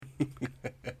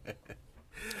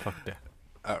Fuck that.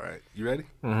 All right, you ready?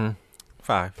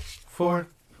 5, 4,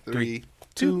 3,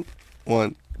 2,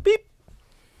 1. beep.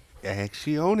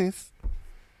 Acciones.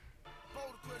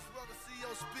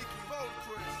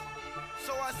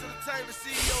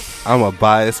 I'm a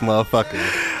biased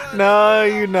motherfucker. No,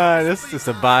 you not. This is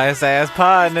a biased ass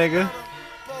pod, nigga.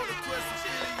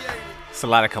 It's a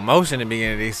lot of commotion in the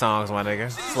beginning of these songs, my nigga.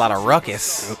 It's a lot of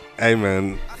ruckus. Hey,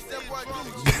 man.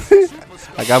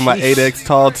 I got my 8X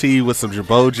tall tee with some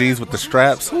Jabot jeans with the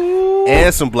straps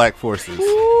and some Black Forces.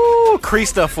 Ooh,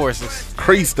 creased up forces.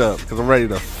 Creased up because I'm ready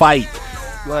to fight.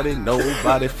 Bloody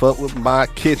nobody fuck with my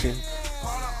kitchen.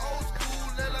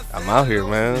 I'm out here,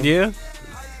 man. Yeah.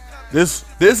 This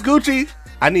Gucci,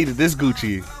 I needed this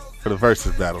Gucci for the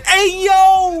versus battle. Hey,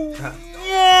 yo!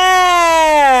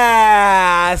 Yeah!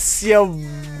 It's your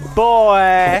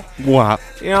boy. Wow.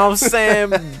 You know what I'm saying?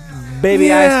 Baby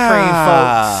Yeah. ice cream,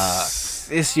 folks.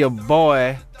 It's your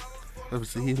boy. Let me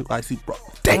see. I see, bro.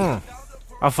 Damn.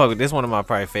 I fuck with this. One of my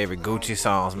probably favorite Gucci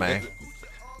songs, man.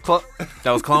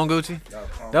 That was Clone Gucci?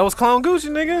 That was Clone Gucci,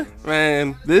 nigga?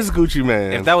 Man, this Gucci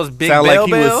man. If that was Big sound Bell like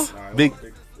he Bell? was big.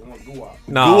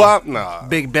 Nah. Guap? Nah.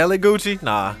 Big Belly Gucci?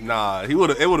 Nah. Nah. It would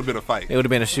have been a fight. It would have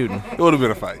been a shooting. It would have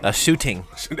been a fight. A shooting.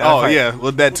 Oh yeah,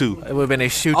 well that too. It would have been a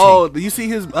shooting. Oh, do you see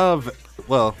his?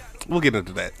 Well, we'll get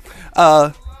into that.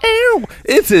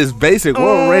 It's his Basic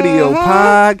World Radio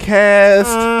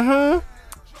podcast.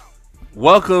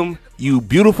 Welcome, you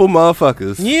beautiful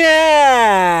motherfuckers.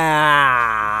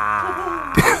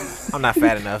 Yeah. I'm not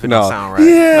fat enough. It don't sound right.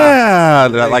 Yeah,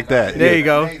 I like that. There Yeah. you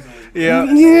go. Yeah.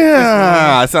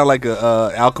 Yeah, I sound like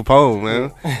a Al Capone,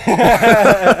 man.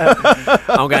 I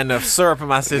don't got enough syrup in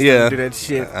my system Yeah. to do that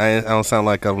shit. I don't sound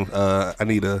like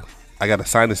I got a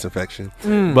sinus infection.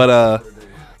 But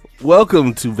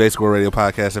welcome to Basic World Radio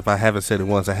Podcast. If I haven't said it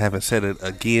once, I haven't said it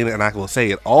again, and I will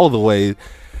say it all the way.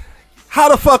 How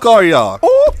the fuck are y'all?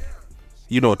 Ooh.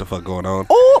 You know what the fuck going on.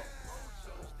 Ooh.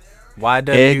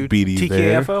 YW BD's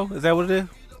there. TKFO? Is that what it is?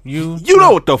 You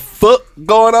know what the fuck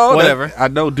going on. Whatever. I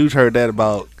know Dude heard that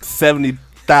about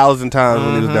 70,000 times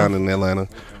when he was down in Atlanta.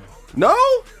 No?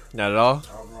 Not at all.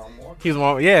 He was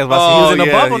more, yeah, I was about to say, he was in a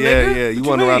bubble, nigga. Yeah. You What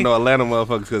wasn't around mean? no Atlanta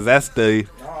motherfuckers because that's the...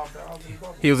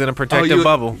 He was in a protective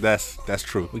bubble. That's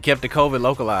true. We kept the COVID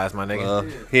localized, my nigga.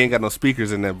 He ain't got no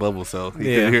speakers in that bubble, so he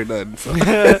Yeah. couldn't hear nothing. So.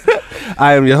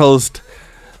 I am your host,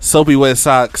 Soapy Wet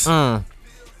Socks.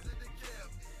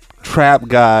 Trap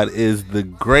God is the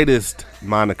greatest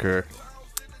moniker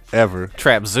ever.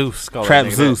 Trap Zeus. Call that Trap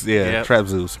nigga Zeus, that. yeah, Yep. Trap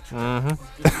Zeus.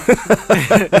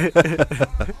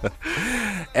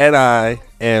 And I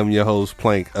am your host,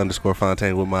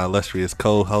 Plank_Fontaine, with my illustrious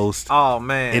co-host Oh,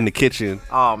 man. in the kitchen.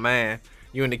 Oh, man.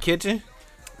 You in the kitchen?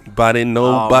 But ain't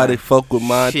nobody man. fuck with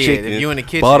my Shit, chicken. if you in the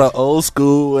kitchen- Bought an old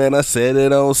school and I set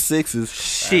it on 6s.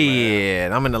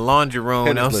 Shit. I'm in the laundry room.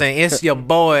 You know what I'm saying? It's your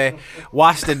boy,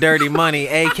 Wash the Dirty Money,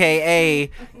 a.k.a.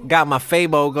 got my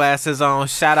Fabo glasses on.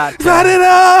 Shout out to... Cut it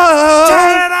up!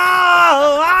 Turn it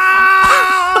on!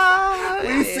 Ah!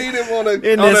 We seen him on a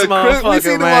In on this a motherfucker, we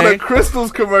seen him man. on a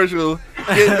Crystals commercial.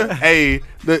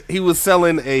 He was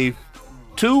selling a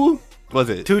two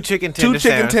Two chicken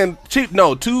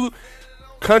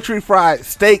country fried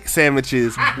steak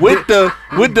sandwiches with the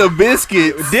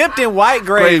biscuits dipped in white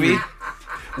gravy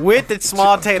with the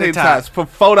small tater tots. for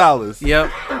 $4. Yep.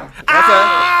 That's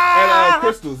at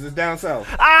Crystals. It's down south.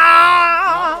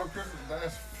 Ah!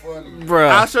 That's funny. Bruh.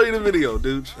 I'll show you the video,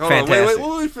 dude. Hold on. Fantastic.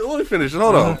 Wait. Let me finish it.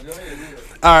 Hold on.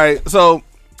 All right. So,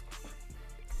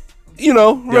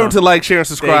 remember to like, share, and There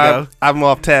you subscribe. go. I'm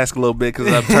off task a little bit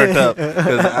because I'm turned up.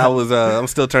 Because I'm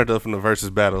still turned up from the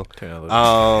versus battle.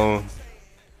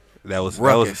 That was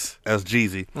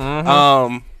Jeezy.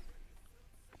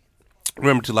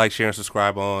 Remember to like, share, and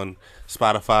subscribe on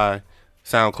Spotify,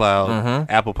 SoundCloud,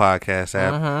 Apple Podcasts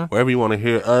app, wherever you want to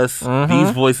hear us.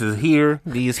 These voices here.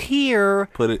 These here.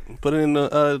 Put it in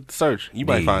the search. You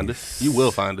might find us. You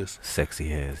will find us. Sexy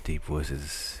has deep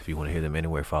voices. If you want to hear them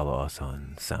anywhere, follow us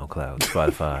on SoundCloud,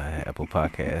 Spotify, Apple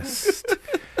Podcasts.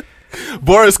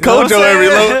 Boris know what I'm Kojo,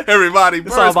 saying? everybody. It's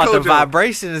Boris all about the Kojo.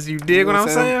 vibrations. You dig what I'm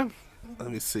saying? Let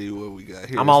me see what we got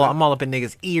here. I'm all up in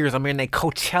niggas' ears. I'm in their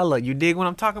Coachella. You dig what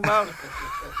I'm talking about?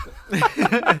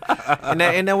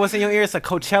 and that what's in your ear? It's a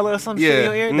Coachella or some shit in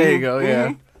your ear? There you go,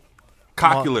 yeah.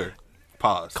 Cocular.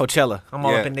 Pause. Coachella. I'm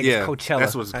all up in niggas' Coachella.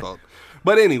 That's what it's called.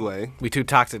 But anyway, We too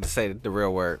toxic to say the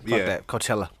real word. Fuck that.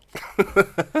 Coachella.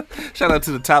 shout out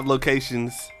to the top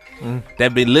locations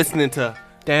that been listening to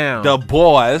Damn. the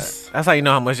boys. That's how you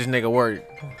know how much this nigga worked.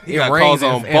 It got rings calls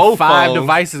on and both 5 phones.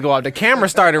 devices go out. The camera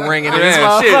started ringing. And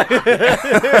Man, this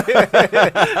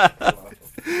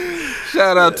shit.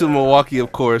 Shout out to Milwaukee,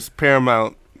 of course,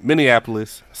 Paramount,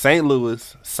 Minneapolis, St.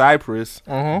 Louis, Cypress,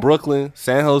 Brooklyn,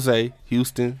 San Jose,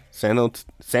 Houston,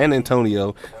 San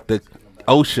Antonio, the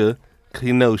OSHA,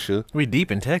 Kenosha. We deep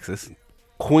in Texas.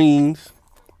 Queens,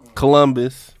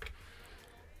 Columbus,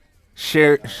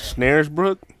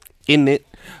 Snaresbrook, isn't it?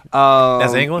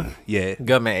 That's England? Yeah.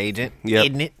 Government agent. Yep.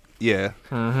 Isn't it? Yeah.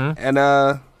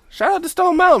 And shout out to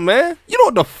Stone Mountain, man. You know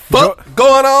what the fuck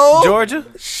going on? Georgia?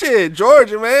 Shit,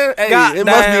 Georgia, man. Hey, God it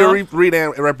must be damn. a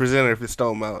Redan representative for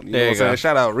Stone Mountain. You know what I'm saying?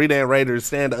 Shout out Redan Raiders,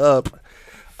 stand up.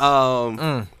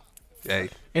 Hey,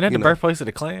 Ain't that the birthplace of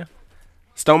the Klan?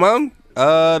 Stone Mountain?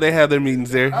 They have their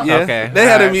meetings there. Yeah, Okay. they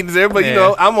have their meetings there. But you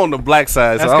know, I'm on the black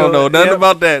side, so That's I don't cool. know nothing Yep.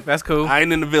 about that. That's cool. I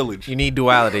ain't in the village. You need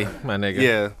duality, my nigga.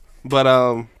 Yeah, but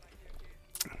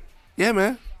yeah,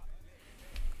 man.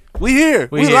 We here.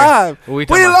 We here. live. What we We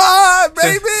talking live,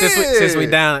 baby.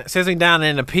 Since we down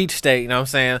in the Peach State, you know what I'm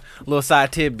saying? A little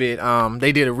side tidbit.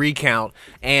 They did a recount,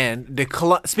 and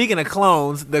speaking of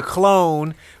clones, the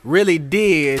clone really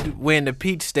did win the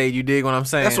Peach State. You dig what I'm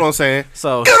saying? That's what I'm saying.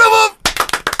 So Get him up.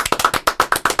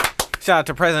 shout out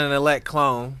to President-elect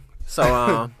Clone.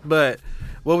 So but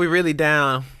what we really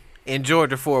down in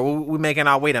Georgia for? We making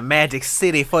our way to Magic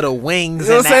City for the wings.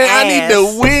 You know what I'm and the saying? I need ass.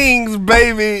 the wings,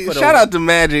 baby. For the- Shout out to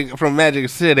Magic from Magic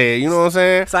City. You know what I'm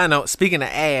saying? Side note, speaking of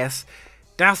ass,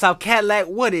 down south Cadillac,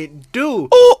 what it do?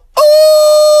 Ooh,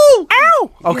 ooh.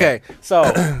 Ow! Okay, so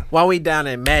while we down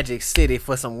in Magic City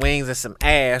for some wings and some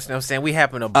ass, you know what I'm saying? We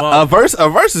happen to bump. A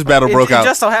versus battle broke it out.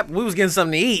 just so happened we was getting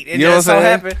something to eat. It You know just what so I'm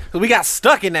saying? happened 'cause we got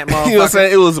stuck in that motherfucker. You know what I'm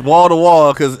saying? It was wall to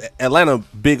wall because Atlanta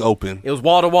big open. It was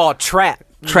wall to wall trap.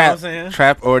 You know what I'm Trap, saying?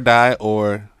 trap or die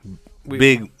or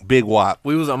big wop.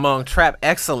 We was among trap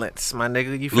excellence, my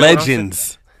nigga. You feel what I'm saying?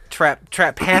 Legends.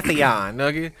 Trap pantheon,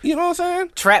 nigga. You know what I'm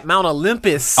saying? Trap Mount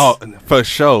Olympus. Oh, for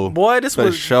sure. boy, this for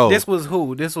was sure. this was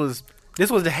who? This was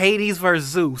the Hades versus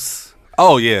Zeus.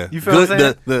 Oh yeah. You feel what I'm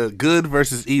saying? The good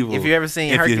versus evil. If you ever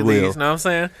seen if Hercules, you will. you know what I'm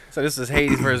saying? So this is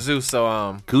Hades versus Zeus. So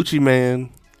Gucci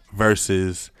Man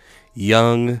versus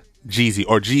Young Jeezy,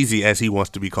 or Jeezy as he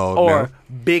wants to be called or now.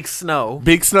 Big Snow.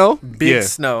 Big Snow? Big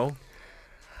Snow.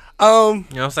 You know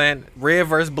what I'm saying? Red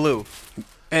versus blue.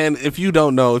 And if you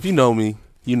don't know, if you know me,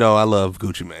 you know I love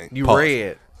Gucci Man. You Pause.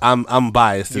 red. I'm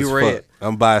biased as You fuck. red.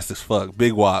 I'm biased as fuck.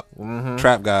 Big Wop.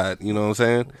 Trap God, you know what I'm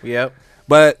saying? Yep.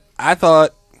 But I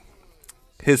thought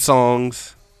his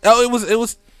songs, it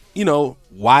was you know,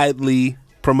 widely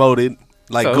promoted.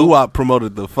 Like So? Guwap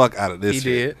promoted the fuck out of this He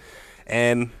shit. did.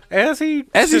 And As he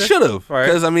should have. Right.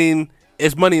 Because I mean,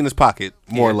 it's money in his pocket,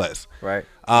 more or Yeah. less. Right.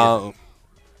 The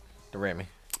Remy.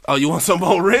 Oh, you want some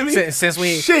more Remy? Since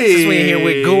we in here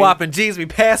with Guwap and G's, we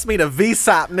pass me the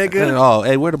VSOP, nigga. Oh,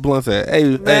 hey, where the blunts at? Hey,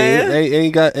 Man. hey,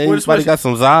 ain't got Where the anybody Swishes? got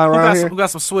some Zai around here? We got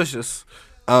some swishers.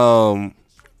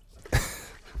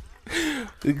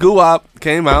 Guwap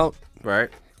came out, Right.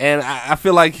 and I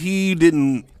feel like he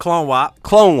didn't Clone Wop.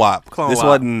 clone Wop. Clone This Wop.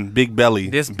 wasn't Big Belly.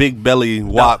 This- Big Belly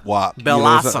Wop Wop. You know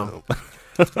what I'm Bellossom. saying?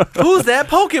 Who's that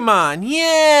Pokemon?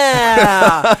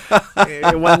 Yeah.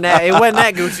 it wasn't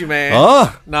that Gucci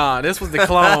Man. Nah, this was the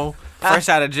clone. Fresh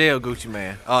out of jail Gucci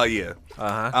Man. Oh yeah.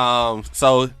 Uh-huh.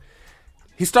 So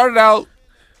he started out.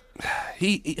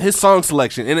 His song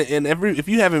selection and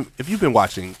if you've been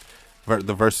watching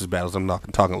the versus battles, I'm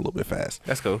not talking a little bit fast.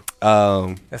 That's cool.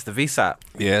 Um, That's the VSOP.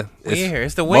 yeah, We in here.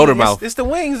 It's the wings. Motor Mouth. It's the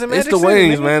wings. In It's Magic the City,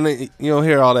 wings, nigga. man. You don't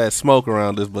hear all that smoke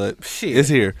around us, but Shit. it's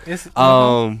here. It's-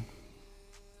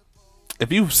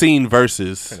 If you've seen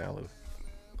versus, Turn down, Lou.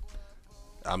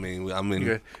 I'm in I mode.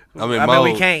 mean,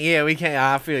 we can't. Yeah, we can't.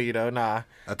 I feel you though. Nah,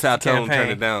 I tell him turn campaign.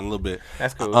 it down a little bit.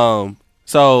 that's cool.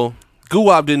 So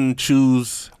Guwap didn't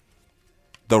choose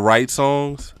the right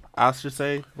songs, I should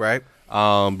say, Right.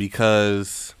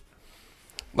 because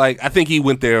like I think he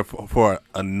went there for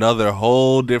another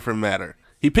whole different matter.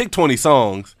 He picked 20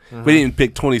 songs, but he didn't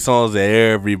pick 20 songs that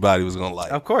everybody was gonna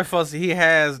like. Of course, folks. That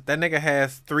nigga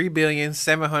has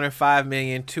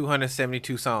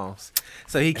 3,705,272 songs.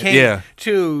 So he can't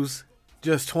choose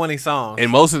just 20 songs.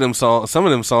 And most of them songs, some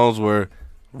of them songs were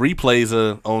replays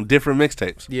on different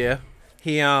mixtapes. Yeah.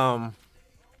 He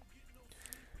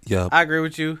Yup. I agree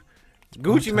with you.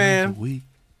 Gucci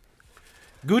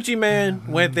Man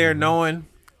went there knowing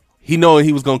He knowing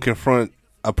he was gonna confront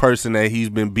a person that he's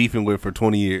been beefing with for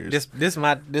 20 years. this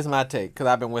my take because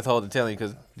I've been withholding telling you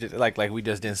because like we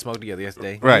just didn't smoke together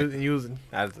yesterday. Right.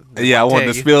 I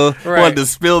wanted to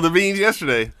spill the beans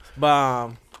yesterday. But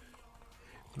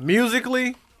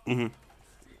musically,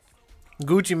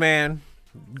 Gucci Man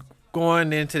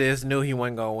going into this knew he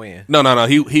wasn't gonna win. No.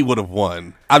 He would have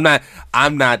won. I'm not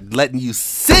letting you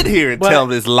sit here and But tell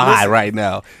this lie listen, right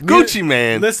now. mu- Gucci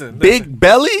Man, listen. Big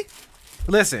Belly.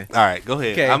 Listen. All right, go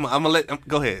ahead. 'Kay. I'm gonna let.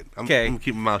 Go ahead. I'm 'Kay. gonna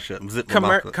keep my mouth shut. I'm zipping my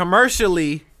mouth up.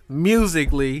 Commercially,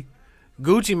 musically,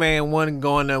 Gucci Mane wasn't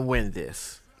going to win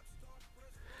this.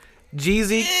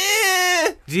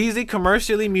 Jeezy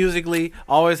commercially, musically,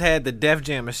 always had the Def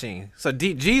Jam machine. So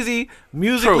Jeezy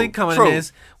musically coming in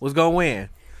this was gonna win.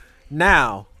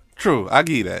 Now, True, I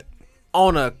give you that.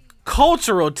 on a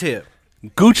cultural tip,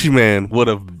 Gucci Mane would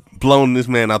have blown this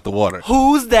man out the water.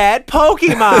 who's that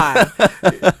Pokemon?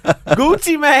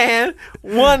 Gucci Mane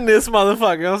won this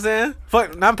motherfucker. You know what I'm saying?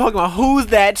 Fuck, not Pokemon. Who's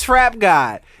that trap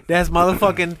god? That's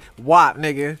motherfucking WAP,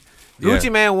 nigga. Gucci Yeah.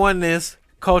 Mane won this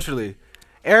culturally.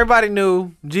 Everybody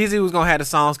knew Jeezy was gonna have the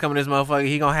songs coming. This motherfucker.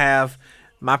 He gonna have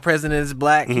My President Is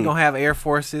Black. He gonna have Air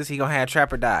Forces. He gonna have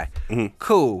Trap or Die.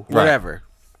 Cool, Right. whatever.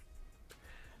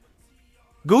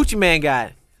 Gucci Mane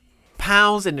got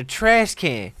pounds in the trash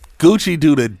can. Gucci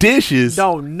do the dishes.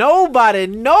 Don't nobody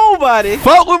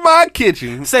Fuck with my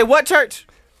kitchen. say what, church?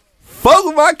 Fuck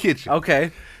with my kitchen.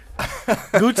 Okay.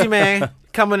 Gucci Mane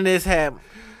coming in this had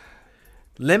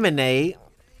Lemonade.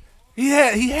 He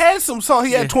had some songs.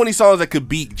 He had 20 songs that could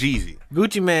beat Jeezy.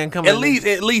 Gucci Mane coming At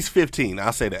least 15.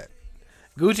 I'll say that.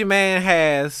 Gucci Mane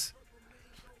has.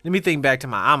 Let me think back to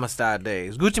my Amistad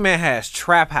days. Gucci Mane has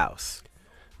Trap House.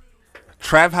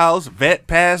 Trap House, Vet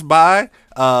Pass By,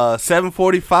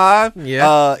 745.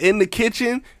 Yeah. In the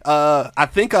Kitchen. I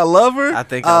Think I Love Her. I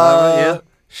Think I Love Her, yeah.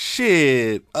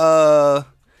 Shit.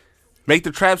 Make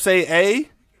the Trap Say A.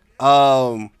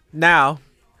 Now,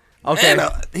 okay, And,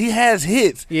 he has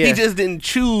hits. Yeah. He just didn't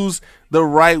choose the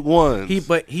right ones.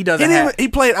 he doesn't have. He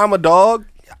played I'm a Dog.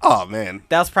 Oh man,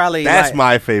 That was probably that's like,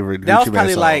 my favorite. That was Gucci Mane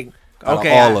probably song like out of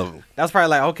okay, all of them. That was probably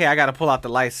like okay, I got to pull out the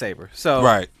lightsaber. So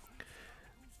Right.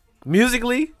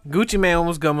 musically, Gucci Mane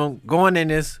was going in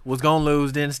this was gonna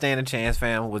lose, didn't stand a chance,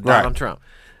 fam. Was Right. Donald Trump.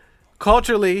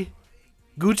 Culturally,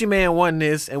 Gucci Mane won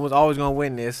this and was always gonna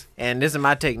win this. And this is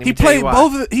my take. Let me tell you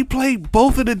why. He played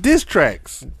both of the diss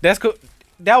tracks. That's cool.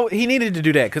 He needed to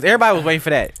do that because everybody was waiting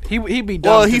for that. He be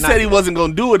dumb. Well, to he not said do he that. wasn't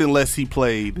gonna do it unless he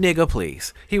played. Nigga,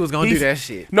 please. He was gonna do that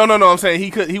shit. No. I'm saying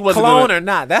he wasn't Clone gonna, or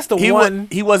not? That's the he one.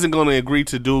 he wasn't gonna agree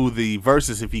to do the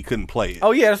verses if he couldn't play it. Oh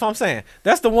yeah, that's what I'm saying.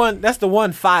 That's the one. That's the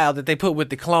one file that they put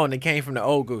with the clone that came from the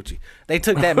old Gucci. They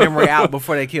took that memory out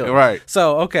before they killed him. Right.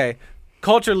 So okay,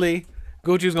 culturally,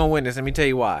 Gucci's gonna win this. Let me tell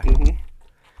you why.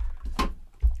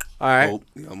 All right. Oh,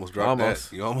 you almost dropped Almost.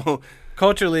 that. You almost.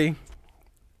 Culturally,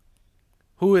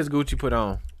 who has Gucci put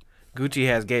on? Gucci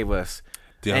has gave us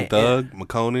Young Thug,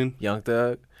 McConan. Young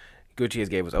Thug. Gucci has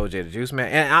gave us OJ the Juice Man.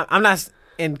 And I'm not.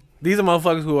 And these are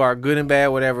motherfuckers who are good and bad,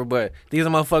 whatever. But these are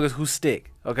motherfuckers who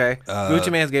stick. Okay.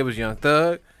 Gucci Mane gave us Young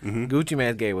Thug. Gucci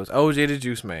Mane gave us OJ the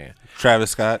Juice Man.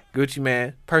 Travis Scott. Gucci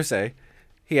Mane per se,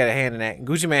 he had a hand in that.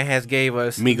 Gucci Mane has gave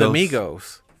us Migos. the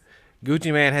Migos.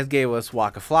 Gucci Mane has gave us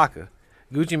Waka Flocka.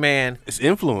 Gucci Mane It's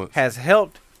influence. has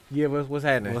helped give us what's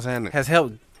happening. What's happening? Has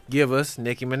helped give us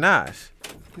Nicki Minaj.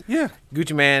 Yeah.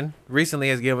 Gucci Mane recently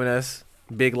has given us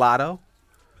Big Lotto.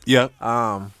 Yeah.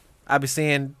 I be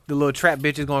seeing the little trap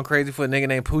bitches going crazy for a nigga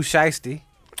named Pooh Shiesty.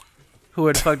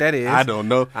 Who the fuck that is? I don't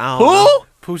know. I don't Who? know.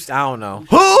 I don't know.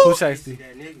 Who? Pooh Shiesty.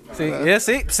 See, yeah,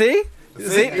 see,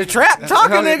 the trap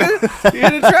talking, nigga.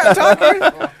 You the trap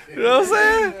talking. You know what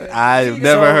I'm saying? I've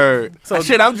never heard. so-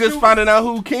 Shit, I'm just finding out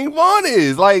who King Von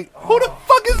is. Like, who the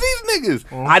fuck is these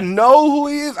niggas? I know who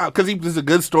he is because he's a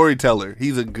good storyteller.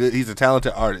 He's a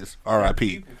talented artist.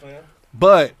 R.I.P.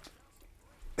 But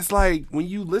it's like when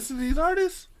you listen to these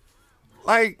artists,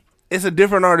 like it's a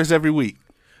different artist every week.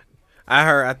 I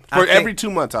heard For every 2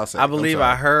 months, I'll say. I I'm believe sorry.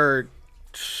 I heard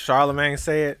Charlemagne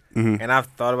say it, and I've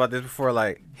thought about this before.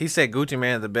 Like he said, Gucci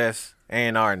Mane is the best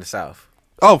A&R in the South.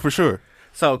 Oh, for sure.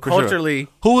 So For sure. culturally,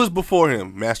 Who was before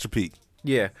him? Master P.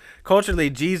 yeah, culturally,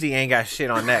 Jeezy ain't got shit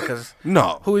on that because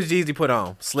No. who is Jeezy put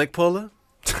on? Slick Puller,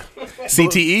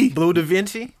 CTE. Blue Da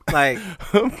Vinci, like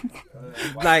you know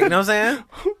what I'm saying?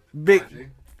 Big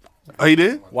Oh, he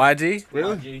did? YG.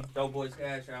 YG, Doughboys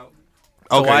Cash Out.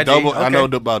 So Okay, YG, Doughboy. I okay. know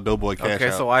about Doughboy Cash Okay,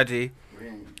 Out. so YG.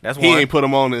 That's He one. ain't put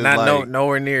him on as Not like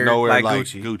nowhere near nowhere like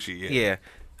Gucci. Gucci. Yeah.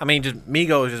 I mean, just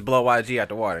Migos just blow YG out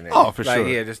the water. Nigga. Oh, for like, sure.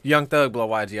 Yeah, just Young Thug blow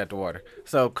YG out the water.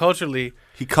 So culturally,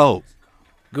 He cold.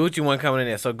 Gucci wasn't coming in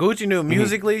there. So Gucci knew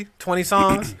musically, 20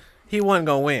 songs, he wasn't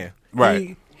gonna win.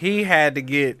 Right. He had to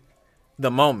get the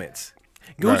moments.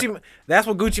 Gucci, Right. that's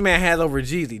what Gucci Mane has over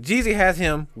Jeezy. Jeezy has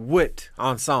him whipped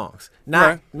on songs,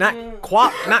 Right. not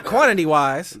quantity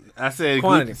wise, I said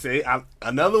Quantity. Gucci. See,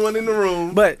 another one in the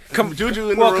room. but Juju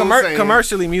in the room saying-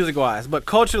 commercially, music wise, but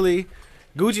culturally,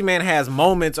 Gucci Mane has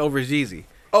moments over Jeezy.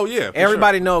 Oh yeah, for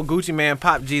Everybody know Gucci Mane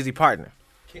popped Jeezy partner.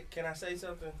 Can I say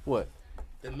something? What?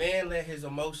 The man let his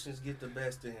emotions get the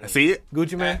best of him. See it?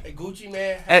 Gucci Man. Gucci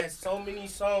Man had so many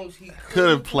songs he could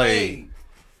have played,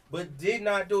 but did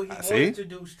not do. He wanted to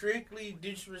do strictly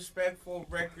disrespectful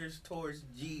records towards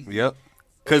Jeezy. Yep.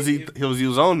 Because he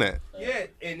was on that. Yeah,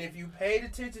 and if you paid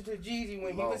attention to Jeezy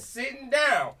when he was sitting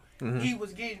down, he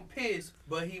was getting pissed,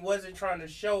 but he wasn't trying to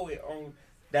show it on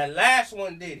that last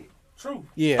one. Did it? True.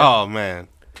 Yeah. Oh man.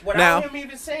 Without him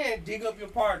even saying dig up your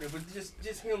partner, but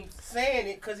just him saying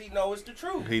it because he knows it's the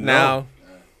truth. Now,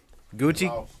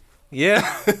 Gucci,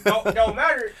 yeah. Don't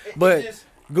matter. But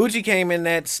Gucci came in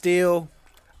that still.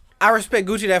 I respect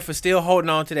Gucci that for still holding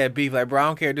on to that beef. Like, bro, I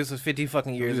don't care if this was 50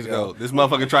 fucking years ago. This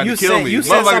motherfucker tried to kill me. You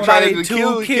said somebody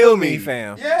to kill me,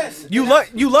 fam. Yes.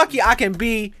 You lucky I can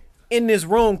be in this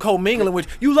room co-mingling with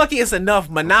you. Lucky it's enough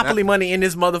monopoly money in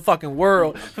this motherfucking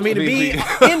world for me to be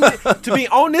to be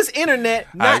on this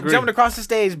internet, not jumping across the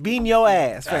stage, beating your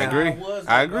ass, fam.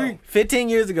 I agree. 15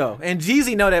 years ago. And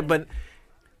Jeezy know that, but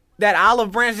that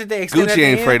olive branch that they extended Gucci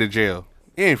ain't afraid of jail.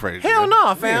 He ain't afraid of jail. Hell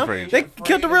no, fam. They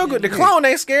killed the real good. The clone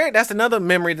ain't scared. That's another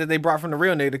memory that they brought from the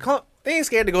real nigga. The clone, they ain't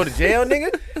scared to go to jail,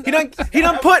 nigga. He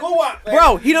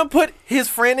done put his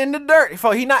friend in the dirt.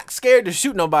 He not scared to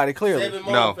shoot nobody, clearly. 7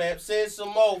 more, fam. Send some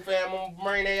more, fam. I'm gonna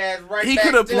bring their ass right he back.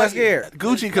 He could have scared.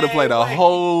 Gucci could have played a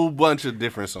whole bunch of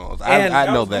different songs. I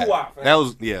know that. That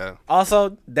was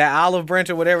Also, that olive branch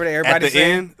or whatever that everybody at the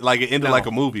end, like it ended like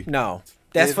a movie. No.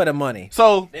 That's for the money.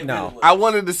 So no, I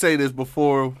wanted to say this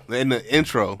before in the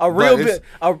intro. A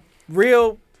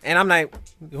real, and I'm like,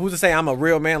 who's to say I'm a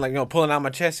real man? Like, pulling out my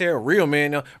chest here. A real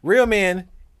man,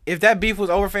 If that beef was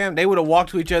over, fam, they would have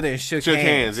walked to each other and shook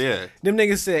hands. Yeah, them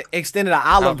niggas said extended an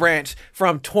olive branch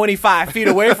from 25 feet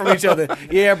away from each other.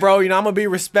 Yeah, bro, I'm gonna be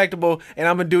respectable and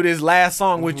I'm gonna do this last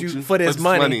song with you for this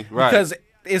money, right? Because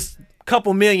it's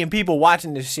couple million people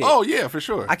watching this shit. Oh yeah, for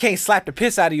sure. I can't slap the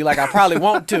piss out of you like I probably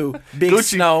want to, Big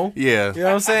Gucci, Snow. Yeah, you know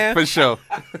what I'm saying? For sure.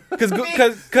 Cause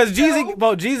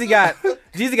Jeezy got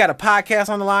a podcast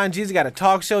on the line. Jeezy got a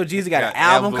talk show. Jeezy got an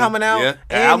album coming out.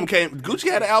 Yeah, Gucci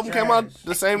had an album came out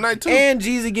the same night too. And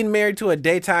Jeezy getting married to a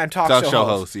daytime talk show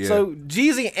host. Yeah. So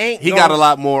Jeezy ain't. He got a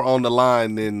lot more on the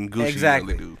line than Gucci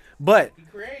really do. But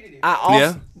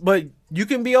but you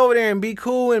can be over there and be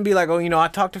cool and be like, I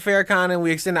talked to Farrakhan and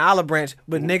we extended the olive branch.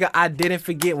 But nigga, I didn't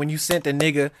forget when you sent the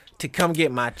nigga to come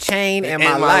get my chain and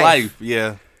my life.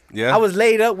 Yeah. I was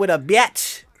laid up with a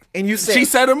bitch. And you said she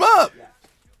set him up.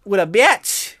 With a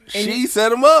bitch. And she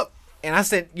set him up. And I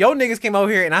said, yo niggas came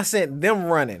over here and I sent them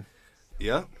running.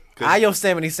 Yeah. I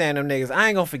Yosemite saying them niggas. I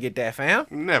ain't gonna forget that, fam.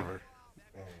 Never.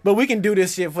 But we can do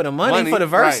this shit for the money for the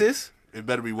verses. Right. It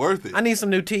better be worth it. I need some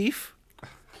new teeth.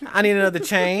 I need another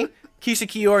chain. Keisha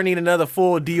Kior need another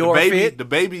full Dior fit. The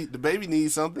baby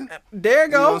needs something. There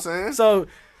you go. You know what I'm saying? So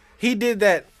he did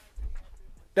that.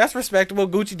 That's respectable.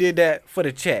 Gucci did that for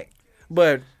the check.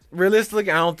 But realistically,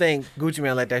 I don't think Gucci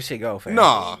Man let that shit go, fam.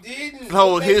 Nah.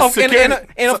 So his security.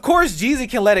 And of course, Jeezy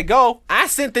can let it go. I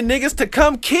sent the niggas to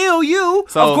come kill you.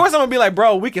 So, of course, I'm going to be like,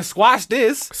 bro, we can squash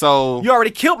this. So you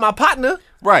already killed my partner.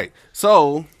 Right.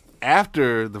 So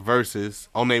after the verses,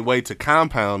 on their way to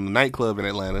Compound, the nightclub in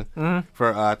Atlanta,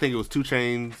 for I think it was 2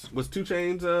 Chainz. Was 2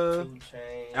 Chainz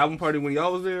album party when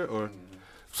y'all was there, or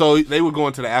so they were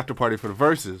going to the after party for the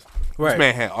verses. Right. This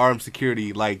man had armed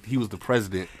security like he was the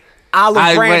president.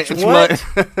 Olive Branch, what?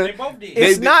 They both did.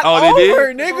 It's not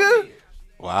over, nigga.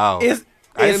 Wow.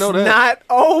 I didn't know that. It's not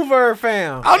over,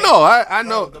 fam. I know. I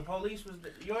know. The police was.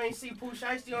 You ain't see Pooh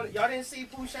Shiesty on. Y'all didn't see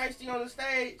Pooh Shiesty on the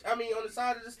stage. I mean, on the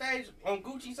side of the stage on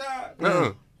Gucci's side.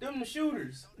 Them the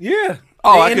shooters. Yeah.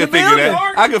 Oh, I could figure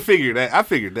that. I could figure that. I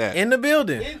figured that. In the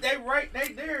building.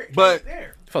 They there. But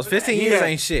for 15 years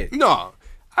ain't shit. No,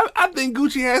 I think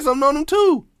Gucci had something on him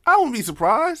too. I wouldn't be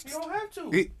surprised. You don't have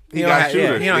to. He got shooters.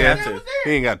 Yeah, he don't have to. He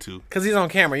ain't got to. Because he's on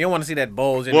camera. You don't want to see that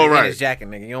bulge in his jacket,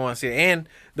 nigga. You don't want to see it. And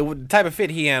the type of fit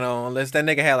he had on, unless that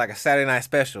nigga had like a Saturday night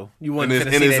special, you wouldn't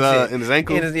finna see that shit. In his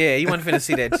ankle? You wasn't finna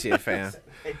see that shit, fam.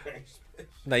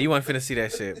 No, you wasn't finna see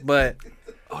that shit. But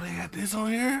they got this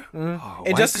on here? Oh,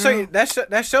 and just to show you,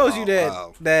 that shows you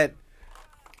that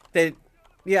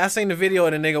I seen the video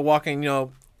of the nigga walking,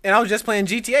 and I was just playing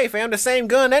GTA, fam. The same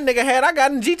gun that nigga had, I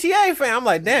got in GTA, fam. I'm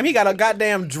like, damn, he got a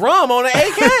goddamn drum on an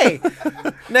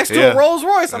AK next to a Rolls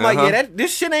Royce. I'm like,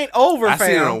 this shit ain't over, fam. I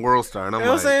seen it on WorldStar, and I'm you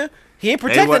know what I'm saying? He ain't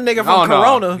protecting nigga from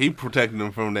Corona. No. He protecting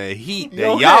him from that heat,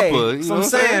 that yappa. You know what I'm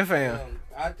saying, fam?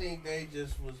 I think they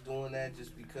just was doing that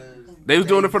just because they was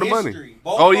doing it for the money.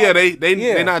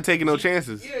 They not taking no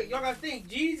chances. Yeah, y'all gotta think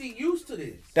Jeezy used to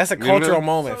this. That's a cultural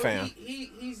moment, fam.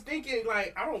 He he's thinking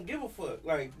like, I don't give a fuck.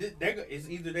 Like it's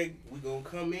either we gonna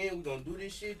come in, we gonna do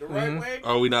this shit the right way,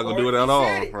 or we not gonna do it he at all.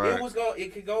 said Right.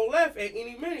 It could go left at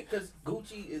any minute because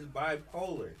Gucci is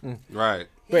bipolar. Right.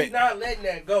 He's not letting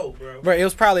that go, bro. Bro, it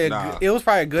was probably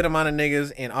a good amount of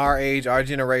niggas in our age, our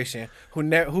generation,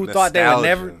 who thought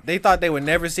they thought they would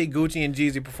never see Gucci and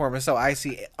Jeezy performing so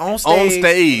icy on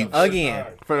stage again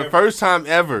for the first time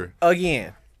ever.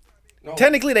 Again. No.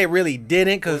 Technically, they really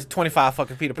didn't because 25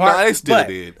 fucking feet apart. No, they still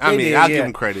did. I mean, I'll give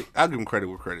them credit. I'll give them credit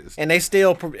where credit's. And they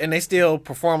still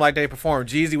perform like they performed.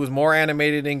 Jeezy was more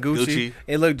animated than Gucci.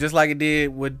 It looked just like it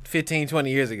did 15,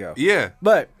 20 years ago. Yeah.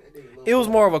 But it was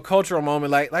more of a cultural moment.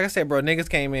 Like I said, bro, niggas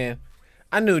came in.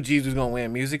 I knew Jeezy was going to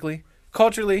win musically.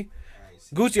 Culturally,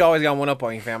 Gucci always got one up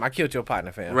on you, fam. I killed your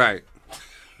partner, fam. Right.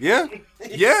 Yeah.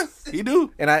 Yeah, he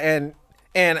do. And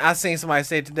I seen somebody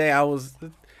say today, I was...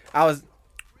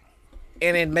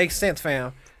 And it makes sense,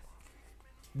 fam.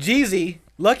 Jeezy,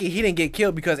 lucky he didn't get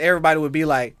killed because everybody would be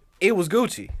like, it was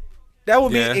Gucci. That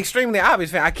would be extremely obvious,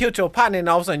 fam. I killed your partner and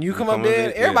all of a sudden you come up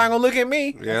dead. Everybody gonna look at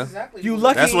me. Yeah. Exactly you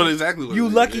lucky. That's exactly what you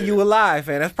lucky you alive,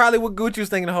 fam. That's probably what Gucci was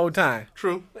thinking the whole time.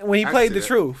 True. When he played the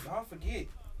truth. Don't forget,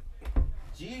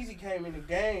 Jeezy came in the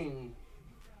game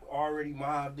already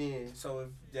mobbed in. So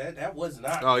if that was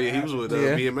not. Oh yeah, he was with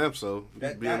BMF. So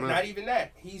BMF. Not even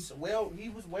that. He was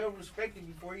well respected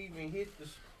before he even hit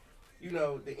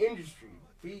the industry.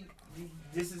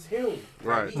 This is him.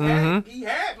 Right. He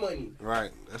had money.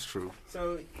 Right. That's true.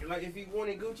 So like if he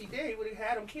wanted Gucci dead, he would have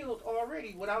had him killed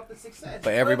already without the success.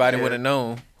 But everybody would have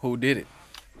known who did it.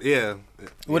 Yeah.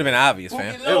 It would have been obvious,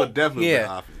 fam. It would definitely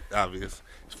been obvious.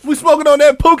 We smoking on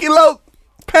that Pookie Loc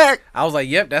pack. I was like,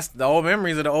 yep, that's the old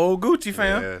memories of the old Gucci,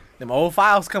 fam. Yeah. Them old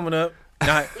files coming up. In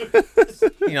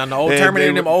the old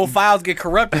Terminator, them old files get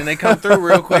corrupted and they come through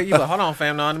real quick. You like, hold on,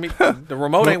 fam, the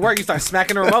remote ain't working. You start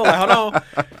smacking the remote, like, hold on.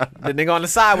 The nigga on the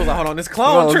side was like, hold on, this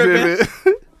clone tripping.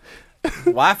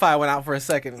 Wi-Fi went out for a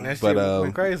second and that shit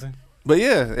went crazy. But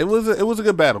yeah, it was a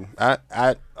good battle.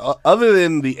 I other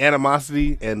than the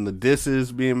animosity and the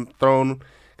disses being thrown,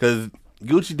 because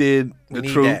Gucci did the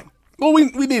truth. That. Well, we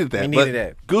needed that. We needed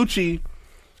that. Gucci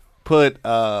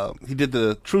he did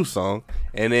the Truth song,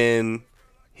 and then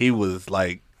he was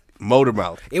like motor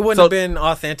mouth. It wouldn't have been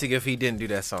authentic if he didn't do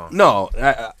that song. No,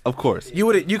 of course.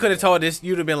 You could have told this.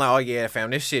 You'd have been like, oh yeah,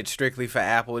 fam, this shit strictly for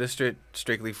Apple. This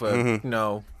strictly for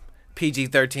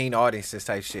PG-13 audiences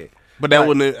type shit. But that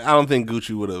wouldn't. I don't think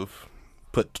Gucci would have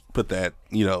put that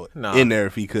in there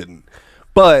if he couldn't.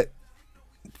 But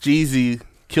Jeezy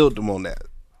killed him on that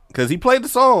because he played the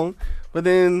song, but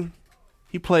then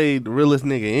he played the realest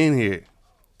nigga in here.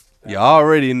 You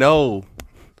already know.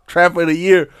 Trap of the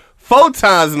Year 4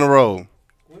 times in a row.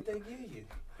 What they give you?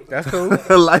 That's cool.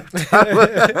 Lifetime.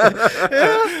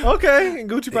 Yeah, okay. And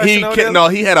Gucci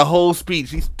probably he had a whole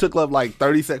speech. He took up like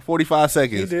 45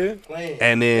 seconds. He did.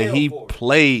 And then he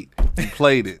played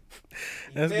it.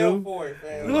 That's good.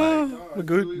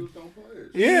 Good.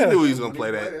 Yeah, he knew he was gonna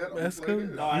play that. That's cool.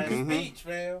 No, speech,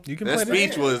 fam. You can that play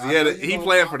speech was he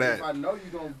planned for that. If I know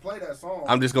you gonna play that song,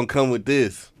 I'm just gonna come with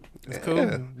this. That's cool.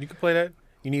 You can play that.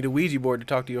 You need a Ouija board to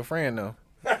talk to your friend though.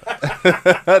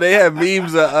 They have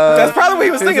memes. That's probably what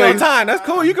he was thinking on time. That's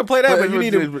cool. You can play that, but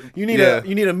you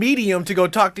need a medium to go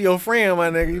talk to your friend,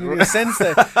 my nigga. You need a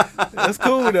sensei. That's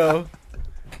cool though.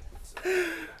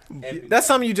 That's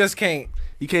something you just can't.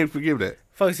 You can't forgive that.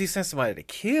 Folks, he sent somebody to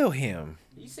kill him.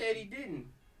 He said he didn't.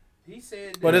 He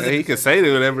said that. What is it? He can say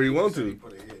that whatever he wants to.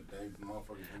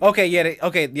 Okay,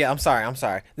 yeah. I'm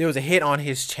sorry. There was a hit on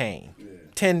his chain.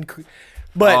 10.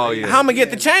 But how am gonna get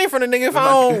the chain from the nigga if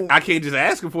I don't? I can't just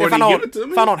ask him for it and give it to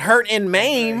me. If I don't hurt and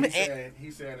maim.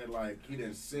 He's saying it like he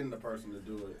didn't send the person to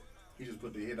do it. He just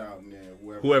put the hit out and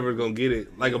then whoever's gonna get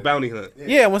it, like a bounty hunt.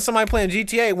 Yeah, when somebody playing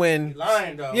GTA, when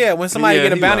somebody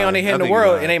get a bounty lying. on their head in the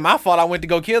world, it ain't my fault. I went to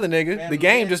go kill the nigga. Man, the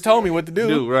game just told me what to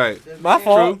do. Right. My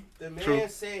fault. The man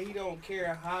said he don't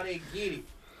care how they get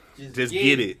it. Just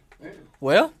get it.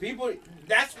 Well, people.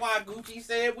 That's why Gucci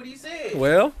said what he said.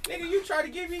 Well, nigga, you try to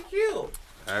get me killed.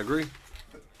 I agree.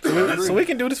 So we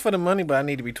can do this for the money, but I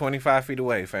need to be 25 feet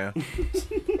away, fam.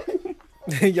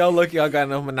 Y'all look, y'all got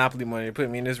enough Monopoly money to put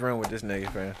me in this room with this nigga,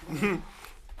 fam.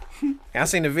 I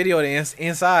seen the video of the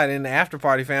inside in the after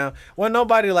party, fam. Wasn't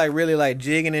nobody like really like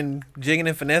jigging and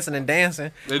finessing and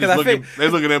dancing. They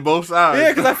looking at both sides. Yeah,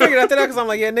 because I figured after that, because I'm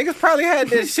like, yeah, niggas probably had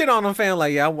this shit on them, fam.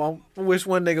 Like, yeah, I wish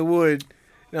one nigga would,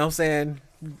 you know what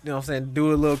I'm saying,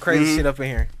 do a little crazy shit up in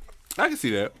here. I can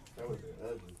see that.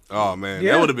 Oh man,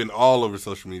 that would have been all over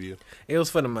social media. It was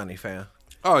for the money, fam.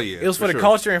 Oh yeah, it was for the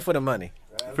culture and for the money.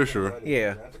 For sure.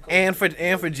 Yeah, and for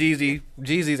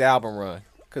Jeezy's album run,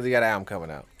 because he got an album coming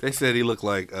out. They said he looked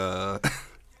like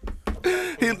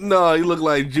No, he looked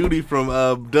like Judy from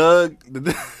Doug,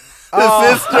 the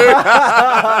Oh.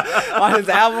 sister. On his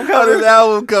album On cover. his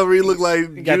album cover, he looked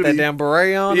like He got Judy. that damn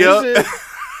beret on Yup. and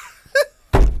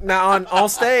shit. Now on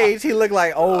stage, he looked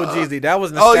like old Jeezy. That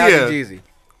was Oh, nostalgic yeah. Jeezy.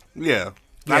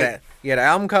 Yeah. Yeah, the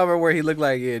album cover where he looked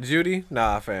like Judy.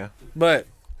 Nah, fam. But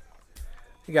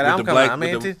he got an album With the cover. black, I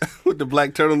mean, with the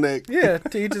black turtleneck. yeah,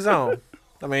 to each his own.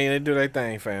 I mean, they do their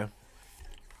thing, fam.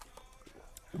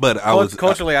 But I was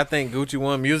Culturally, I think Gucci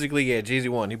won. Musically, yeah, Jeezy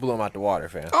won. He blew him out the water,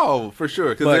 fam. Oh, for sure,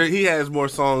 But- because he has more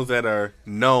songs that are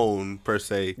known per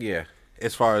se, Yeah.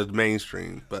 as far as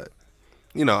mainstream. But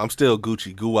you know, I'm still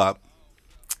Gucci Guwap.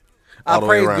 I all the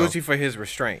way praise around. Gucci for his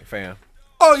restraint, fam.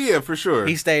 Oh yeah, for sure.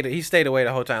 He stayed away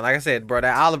the whole time. Like I said, bro,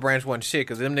 that olive branch wasn't shit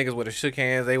because them niggas would have shook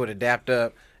hands. They would have dapped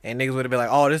up. And niggas would have been like,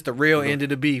 oh, this the real end of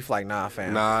the beef. Like, nah,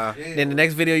 fam. Nah. Then the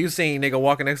next video you seen, nigga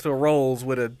walking next to a Rolls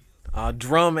with a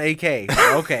drum AK.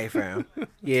 Okay, fam.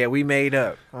 Yeah, we made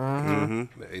up. They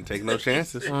ain't take no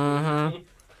chances.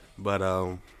 But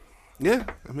yeah,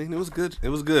 I mean, it was good. It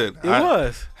was good. It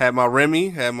was. Had my Remy,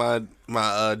 had my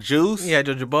juice. You had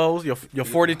your jabos, your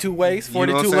 42 waist, You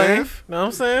know 42 what I'm saying? length. Know what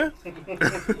I'm saying?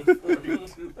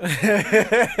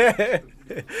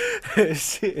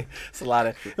 Shit. It's a lot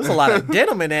of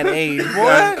denim in that age, boy.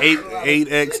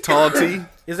 8X tall tee,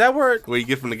 Is that where where you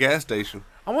get from the gas station.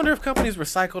 I wonder if companies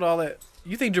recycled all that.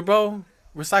 You think Jabot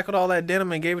recycled all that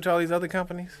denim and gave it to all these other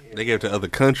companies? They gave it to other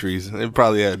countries. They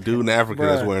probably had a dude in Africa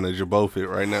that's Bruh. wearing a Jabot fit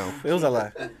right now. It was a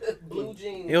lot. Blue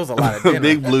jeans. It was a lot of denim.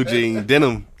 Big blue jean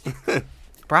denim.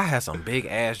 Bro, I had some big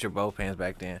ass Jabot pants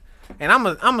back then. And I'm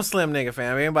a slim nigga,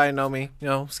 fam. Everybody know me,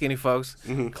 skinny folks.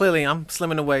 Mm-hmm. Clearly, I'm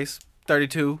slim in the waist.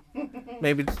 32,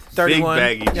 maybe 31.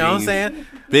 baggy you know what I'm jeans. saying?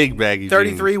 Big baggy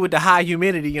 33 with the high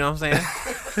humidity, you know what I'm saying?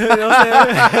 You know what I'm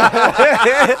saying?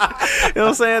 You know what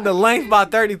I'm saying? The length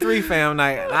about 33, fam.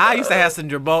 Like, I used to have some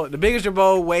Jabot. The biggest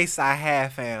Jabot waist I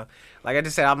had, fam. Like I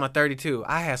just said, I'm a 32.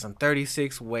 I had some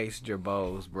 36 waist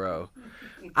Jabots, bro.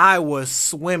 I was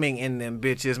swimming in them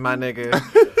bitches, my nigga.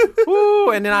 Ooh,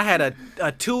 and then I had a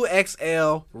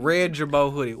 2XL red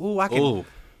Jabot hoodie. Ooh, Ooh.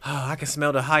 I can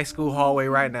smell the high school hallway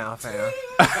right now, fam. Ooh,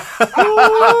 shit.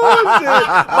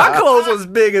 My clothes was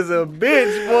big as a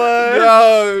bitch, boy.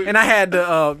 Yo. And I had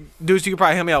the dudes. You could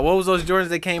probably help me out. What was those Jordans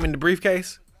that came in the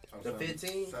briefcase? The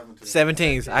 15.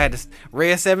 17s. I had the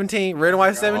red 17, red and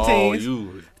white 17s, Oh,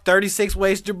 you 36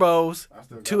 waist Jabots,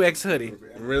 2X hoodie.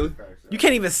 really? You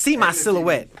can't even see my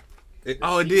silhouette. It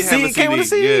did See, have a it came with a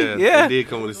CD. Yeah, Yeah. it did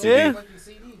come with a CD. Yeah. Fucking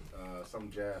CD.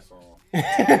 Some jazz song.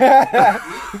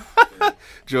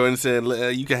 Jordan said,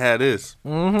 "You can have this."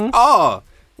 Mm-hmm. Oh,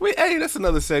 wait, hey, that's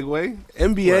another segue.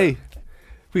 NBA.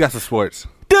 We got some sports.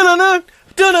 Dun-dun-dun,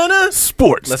 dun-dun-dun.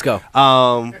 Sports. Let's go.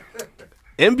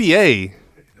 NBA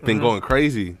been going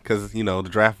crazy because the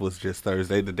draft was just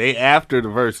Thursday, the day after the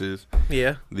verses.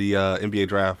 Yeah. The NBA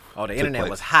draft. Oh, the took internet place.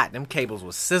 was hot. Them cables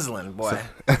was sizzling, boy.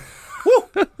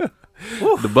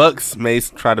 The Bucks may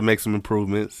try to make some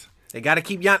improvements. They got to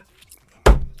keep Gian.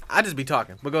 I just be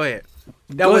talking, but go ahead.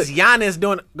 That Go was Giannis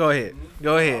doing. Go ahead.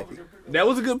 Go ahead. That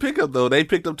was a good pickup though. They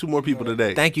picked up 2 more people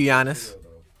today. Thank you, Giannis.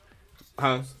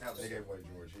 Huh? They gave away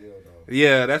George Hill though.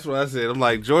 Yeah, that's what I said. I'm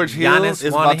like, George Hill Giannis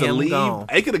is wanted about to him leave. gone.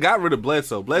 They could have got rid of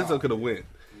Bledsoe. Bledsoe could have went.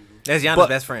 That's Giannis' But-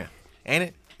 best friend, ain't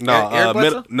it? No, Eric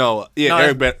Bledsoe? no,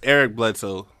 Eric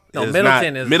Bledsoe. No, is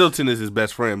Middleton not, is- Middleton is his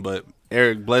best friend, but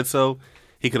Eric Bledsoe,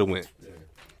 he could have went.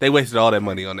 They wasted all that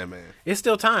money on that man. It's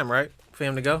still time, right, for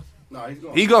him to go? No, he's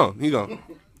going. He gone. He gone.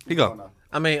 He gone.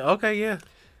 I mean, okay, yeah.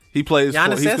 He plays.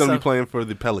 Giannis He's said going to so. be playing for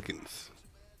the Pelicans.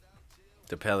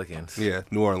 The Pelicans. Yeah,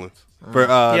 New Orleans. For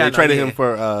Yeah, I they know, traded yeah. him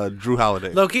for Drew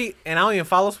Holiday. Low key, and I don't even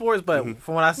follow sports, but Mm-hmm.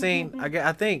 from what I seen,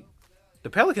 I think the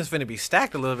Pelicans finna be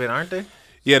stacked a little bit, aren't they?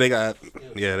 Yeah, they got.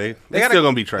 Yeah, they got still a,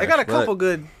 gonna be trash. They got a but couple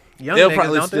good young They'll niggas,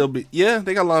 probably don't still they? be. Yeah,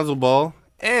 they got Lonzo Ball.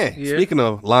 Yeah. Speaking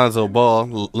of Lonzo Ball,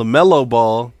 LaMelo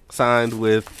Ball signed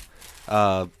with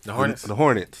The Hornets. The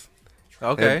Hornets.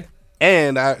 Okay.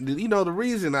 And the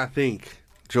reason I think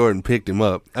Jordan picked him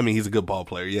up. I mean, he's a good ball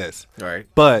player, yes, All right.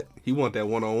 but he want that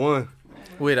 1-on-1.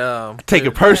 With Take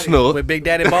it personal with Big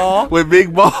Daddy Ball. with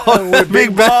Big Ball. with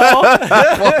Big Ball.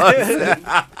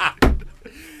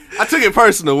 I took it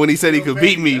personal when he said he could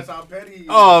beat me. That's how petty he is.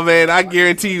 Oh man, I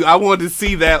guarantee you, I want to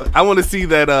see that. I want to see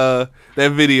that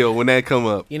video when that come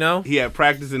up. You know? He had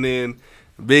practice and then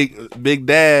Big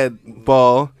Dad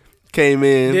Ball came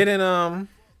in.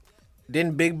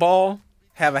 Didn't Big Ball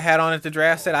have a hat on at the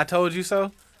draft? Said I told you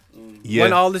so. Yeah.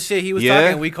 When all the shit he was Yeah.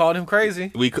 talking, we called him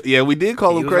crazy. We did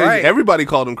call He him was crazy. right. Everybody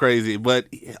called him crazy, but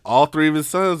all 3 of his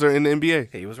sons are in the NBA.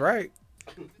 He was right.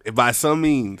 By some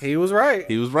means, He was right.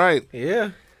 he was right. Yeah.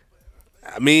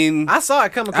 I mean, I saw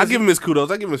it coming. I give him his kudos.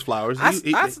 I give him his flowers.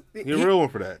 He a he- real one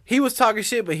for that. He was talking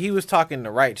shit, but he was talking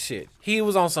the right shit. He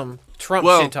was on some Trump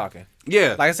Well, shit talking. Yeah,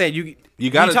 Like I said, you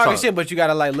gotta talking talk. shit, but you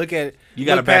gotta like look at You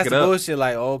gotta look back past it the up. bullshit.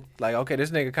 Like okay, this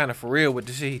nigga kind of for real with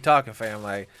the shit he talking, fam.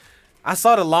 Like I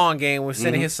saw the long game with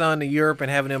sending his son to Europe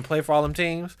and having him play for all them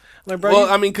teams. I'm like, bro, well,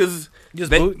 you- I mean, because Just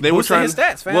they boo- were boosting trying his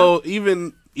stats, fam. Well,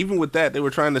 even with that, they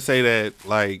were trying to say that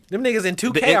like, them niggas in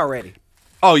 2K The- already.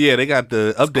 oh yeah, they got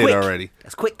the update quick. already.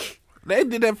 That's quick. They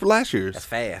did that for last year's. That's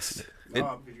fast.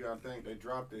 No, because you gotta think they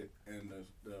dropped it and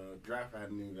the draft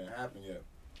hadn't even happened yet.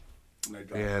 When they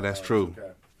dropped, Yeah, that's true.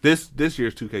 2K. This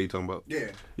year's 2K you talking about? Yeah.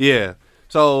 Yeah.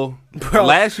 So Bro.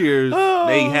 last year's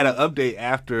they had an update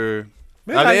after.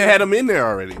 Man, they how had them in there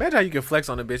already. Imagine how you can flex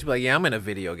on a bitch. Be like, yeah, I'm in a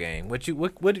video game. What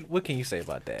can you say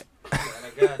about that?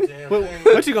 Goddamn What, thing.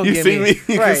 what you gonna You give see me? me?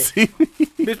 You Right. can see me.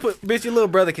 Bitch, your little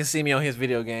brother can see me on his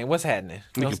video game. What's happening?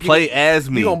 You can play as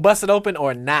me. You gonna bust it open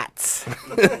or not?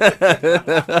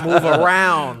 Move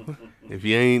around. If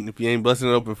you ain't busting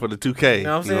it open for the 2K, You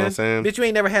know what I'm saying? Bitch, you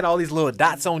ain't never had all these little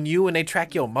dots on you and they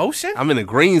track your motion? I'm in a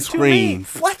green What you mean?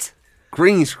 screen. What?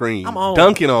 Green screen. I'm on.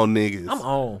 Dunking on niggas. I'm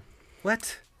on.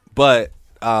 What? But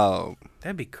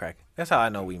That'd be cracking. That's how I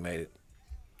know we made it.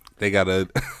 they got a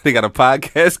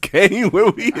podcast game where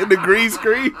we in the green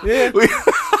screen. Yeah. We,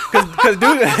 Cause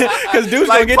dude's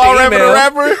like gonna get Paul the Rapper email. the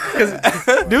rapper.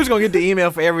 Cause dude's gonna get the email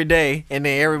for every day, and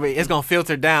then everybody it's gonna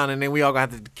filter down, and then we all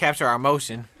gonna have to capture our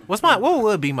emotion. What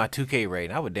would be my 2K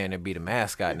rating? I would damn near be the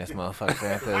mascot in this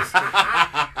motherfucker, fam.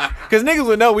 Cause niggas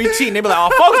would know we cheating. They be like, oh,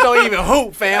 folks don't even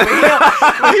hoop, fam.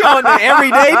 He on the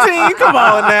everyday team. Come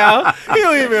on now, he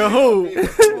don't even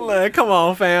hoop. Like, come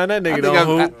on, fam. That nigga don't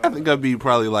hoop. I think I'd be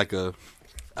probably like a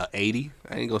 80.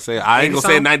 I ain't gonna say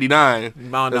something? 99.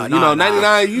 No, You know,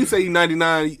 99. You say you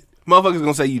 99. Motherfuckers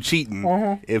gonna say you cheating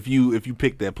if you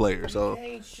pick that player. So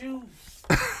Ain't shoes.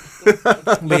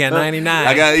 But yeah, 99.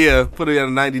 I got put it at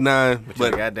a 99, But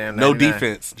but you goddamn no 99.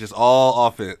 defense, just all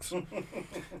offense.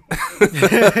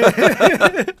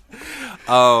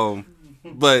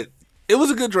 But it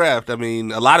was a good draft. I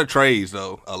mean, a lot of trades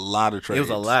though. A lot of trades. It was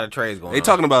a lot of trades going They on.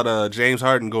 talking about James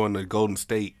Harden going to Golden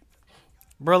State.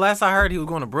 Bro, last I heard he was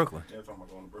going to Brooklyn. They're talking about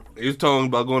going to Brooklyn. He was talking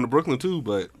about going to Brooklyn too,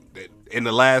 but in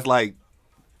the last like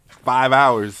 5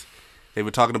 hours, they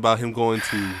were talking about him going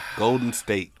to Golden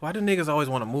State. Why do niggas always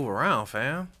want to move around,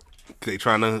 fam? They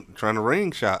trying to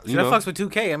ring shot. You That know, fucks with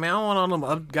 2K. I mean, I don't want all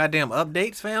them goddamn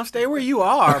updates, fam. Stay where you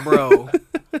are, bro.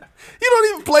 you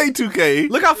don't even play 2K.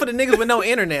 Look out for the niggas with no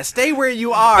internet. Stay where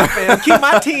you are, fam. Keep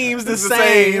my teams the It's the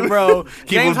same, same. bro. Keep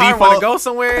James them Harden want to default. go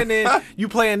somewhere, and then you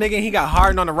play a nigga and he got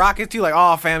Harden on the Rockets. You like,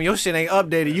 oh, fam, your shit ain't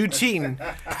updated. You cheating.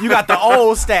 You got the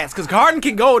old stats. Because Harden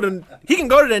can go to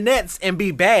the Nets and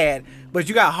be bad, but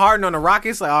you got Harden on the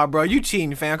Rockets. Like, oh, bro, you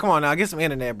cheating, fam. Come on now. Get some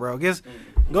internet, bro.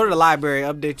 Go to the library,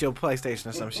 update your PlayStation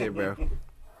or some shit, bro.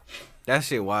 That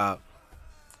shit wild.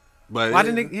 But Why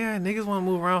niggas want to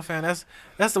move around, fam?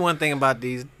 That's the one thing about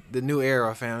the new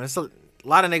era, fam. It's a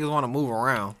lot of niggas want to move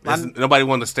around. nobody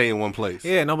wanted to stay in one place.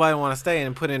 Yeah, nobody want to stay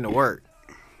and put in the work.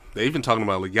 They even talking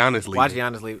about Giannis leaving. Watch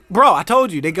Giannis leave. Bro, I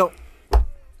told you, they go.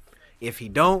 If he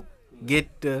don't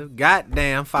get the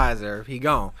goddamn Pfizer, he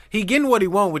gone. He getting what he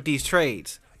want with these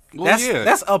trades. Well,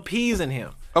 That's appeasing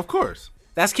him. Of course.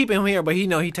 That's keeping him here, but he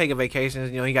taking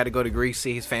vacations. He got to go to Greece,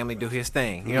 see his family, do his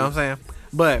thing. You know what I'm saying?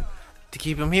 But to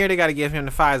keep him here, they got to give him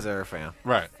the Pfizer, fam.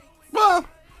 Right. Well,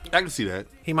 I can see that.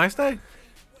 He might stay.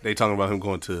 They talking about him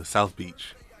going to South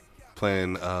Beach,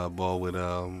 playing ball with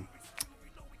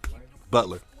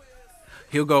Butler.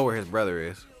 He'll go where his brother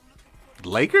is.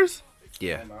 Lakers?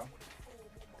 Yeah.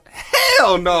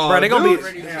 Hell no, Bro, they gonna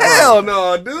dude. be- Hell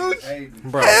no, dude. Hayden.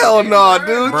 Bro. Hell no,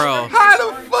 dude. Bro.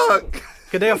 How the fuck?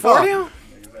 Could they afford him?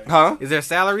 Huh? Is there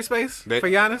salary space They- for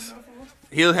Giannis?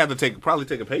 He'll have to probably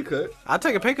take a pay cut. I'll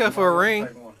take a pay cut for a ring.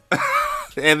 Take one.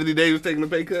 Anthony Davis taking a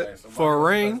pay cut. For a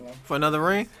ring. For another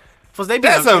ring. Plus they be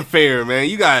That's unfair, man.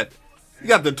 You got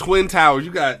the Twin Towers.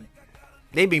 You got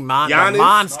they be Giannis,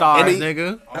 monstars, and he-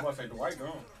 nigga. I was about to say Dwight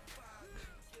gone.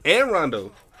 and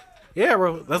Rondo. Yeah,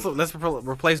 bro. Let's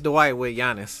replace Dwight with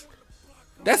Giannis.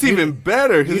 That's even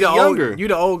better. He's You the younger. old, you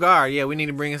the old guard. Yeah, we need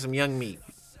to bring in some young meat.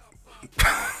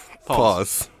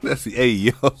 Pause. That's the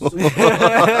yo.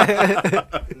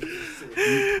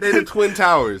 They the Twin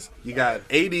Towers. You got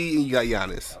AD and you got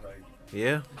Giannis.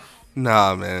 Yeah.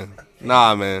 Nah,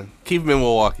 man. Keep him in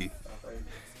Milwaukee.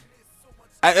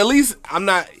 At least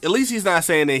he's not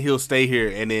saying that he'll stay here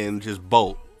and then just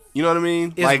bolt. You know what I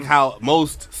mean? It's- Like how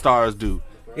most stars do.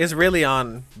 It's really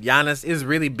on Giannis. Is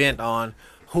really bent on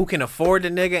who can afford the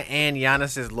nigga and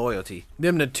Giannis's loyalty.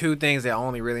 Them the two things that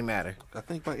only really matter. I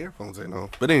think my earphones ain't on.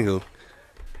 But anywho,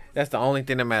 That's the only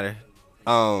thing that matters.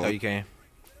 Oh, you can.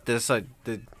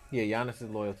 Giannis is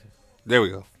loyalty. There we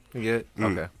go. You get it?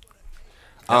 Okay. That's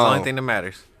the only thing that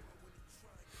matters.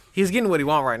 He's getting what he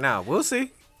want right now. We'll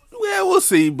see. Yeah, we'll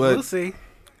see, but We'll see.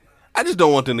 I just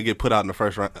don't want them to get put out in the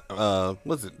first round.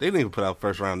 What's it? They didn't even put out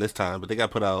first round this time, but they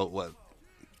got put out what?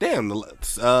 Damn,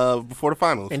 before the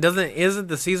finals. And isn't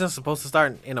the season supposed to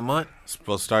start in a month? It's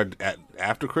supposed to start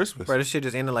after Christmas. Bro, this shit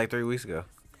just ended like 3 weeks ago.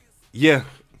 Yeah,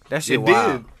 That shit it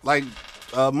wild. did like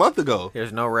a month ago.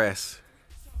 There's no rest.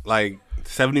 Like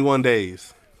 71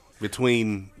 days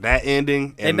between that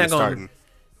ending and the starting.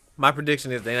 My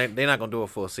prediction is they're not gonna do a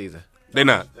full season. They're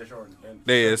not. They're shortened.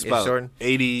 It's about shortened?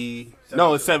 80.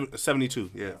 No, it's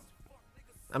 72. Yeah.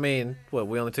 I mean,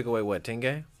 we only took away 10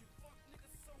 games?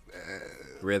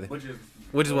 Really? Which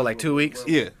is what, like 2 weeks?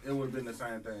 Yeah. It would have been the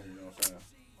same thing, you know what I'm saying?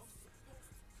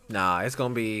 Nah, it's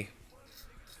gonna be.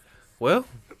 Well,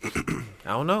 I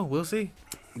don't know. We'll see.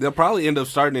 They'll probably end up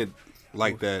starting it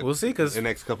like that. We'll see, because the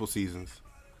next couple seasons.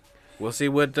 we'll see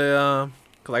what the.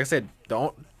 Cause like I said,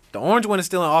 the orange one is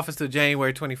still in office till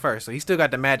January 21st, so he still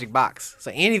got the magic box.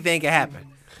 So anything can happen.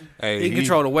 Hey, He can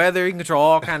control the weather. He can control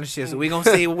all kind of shit. So we gonna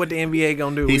see what the NBA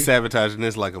gonna do. He's sabotaging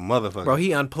this like a motherfucker. Bro, he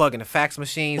unplugging the fax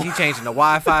machines. He changing the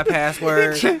Wi-Fi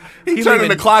password. he turning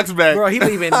the clocks back. Bro, he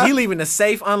leaving the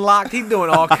safe unlocked. He doing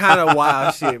all kind of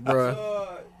wild shit,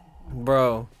 bro.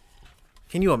 Bro,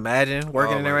 can you imagine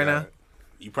working in there right now?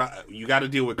 You got to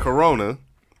deal with Corona.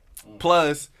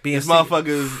 Plus, Being this sick.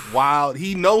 motherfucker's wild.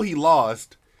 He know he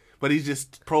lost, but he's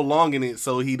just prolonging it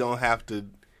so he don't have to.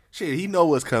 Shit, he know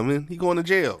what's coming. He going to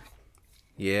jail.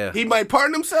 Yeah. He might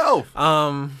pardon himself.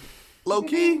 Low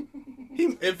key.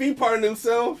 If he pardon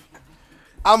himself,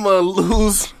 I'm gonna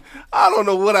lose. I don't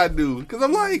know what I do because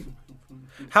I'm like,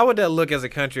 how would that look as a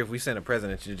country if we sent a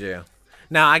president to jail?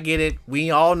 Now I get it.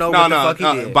 We all know what the fuck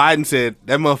he did. Biden said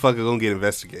that motherfucker gonna get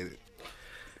investigated.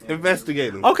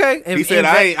 Investigate him. Okay. He said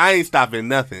I ain't stopping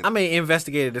nothing. I mean,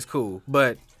 investigated is cool,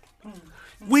 but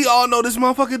we all know this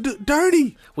motherfucker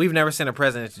dirty. we've never sent a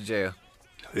president to jail.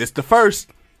 It's the first.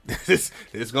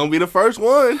 It's gonna be the first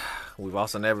one. We've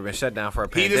also never been shut down for a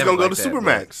He pandemic. just gonna go like to that,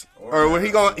 Supermax, or when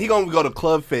he gonna go to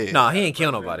Club Fed. No, he ain't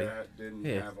kill nobody. Didn't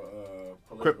Yeah. have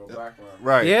a political background.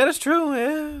 Right. Yeah, that's true.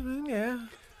 Yeah.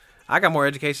 I got more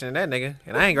education than that nigga,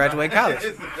 and I ain't graduated college.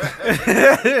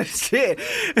 Shit.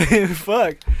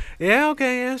 Fuck. Yeah,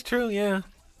 okay, that's true, yeah.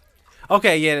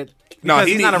 Okay, yeah. No, Because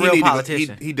he's not a real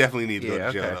politician. He definitely need to go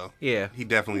to jail okay. though. Yeah. He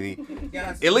definitely need.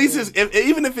 At least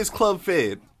even if it's Club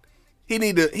Fed, he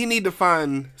need to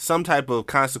find some type of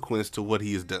consequence to what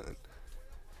he has done.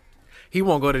 He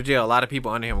won't go to jail. A lot of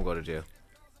people under him will go to jail.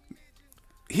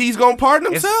 He's gonna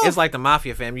pardon himself. It's like the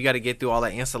mafia, fam. You got to get through all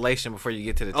that insulation before you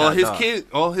get to the top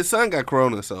dog. His son got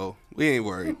corona, so we ain't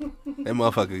worried. That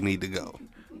motherfucker need to go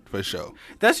for sure.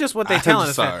 That's just what they I'm telling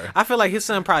us. sorry. Fam. I feel like his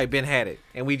son probably been had it,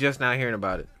 and we just now hearing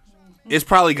about it. It's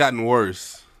probably gotten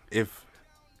worse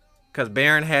Because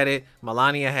Barron had it,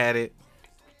 Melania had it.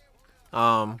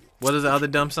 What is the other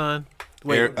dumb son?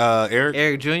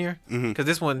 Eric Jr. Because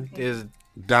this one is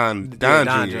Don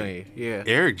Jr. Yeah.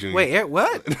 Eric Jr. Wait, Eric,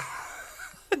 what?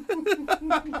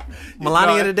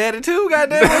 Melania the daddy too,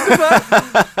 goddamn. What the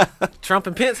fuck? Trump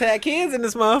and Pence had kids in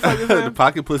this motherfucker. The Man.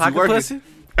 pocket pussy working. Pussy.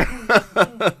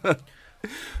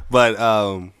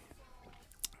 But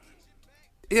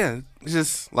yeah, it's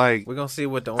just like We're gonna see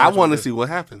what the I orange want one to do. see what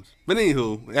happens. But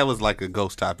anywho, that was like a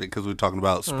ghost topic because we're talking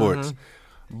about sports.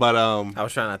 But I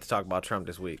was trying not to talk about Trump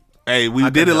this week. hey, we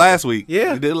did couldn't it help last week.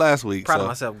 Yeah. we did it last week. Proud so. of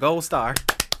myself. Gold star.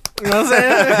 You know what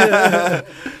I'm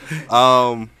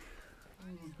saying?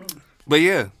 But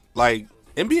yeah, like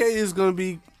NBA is gonna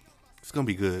be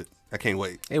good. I can't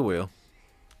wait. It will.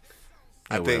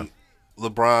 I think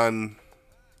LeBron,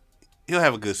 he'll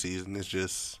have a good season. It's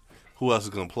just who else is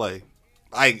gonna play?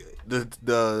 Like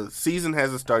the season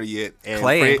hasn't started yet. And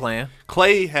Clay ain't playing.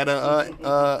 Clay had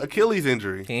a Achilles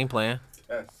injury. He ain't playing.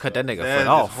 Cut that nigga That foot is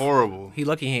off. horrible. He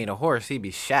lucky he ain't a horse. He'd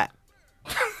be shot.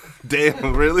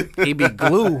 Damn, really? He'd be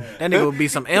glue. That nigga would be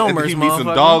some Elmer's, He'd be some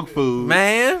motherfucker. dog food.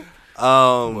 Man.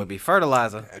 Would be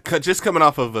fertilizer. Just coming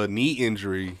off of a knee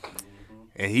injury,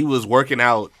 and he was working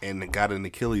out and got an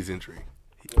Achilles injury.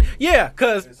 Yeah,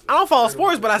 because I don't follow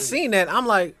sports, but I seen that. I'm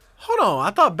like, hold on.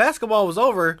 I thought basketball was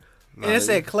over. And it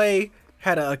said Clay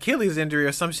had an Achilles injury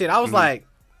or some shit. I was like,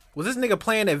 was this nigga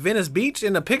playing at Venice Beach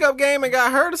in the pickup game and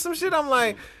got hurt or some shit? I'm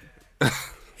like,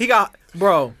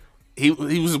 bro. He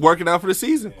was working out for the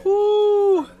season.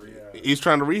 Woo. He's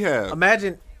trying to rehab.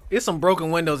 Imagine, there's some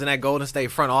broken windows in that Golden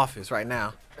State front office right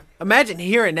now. Imagine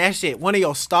hearing that shit. One of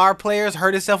your star players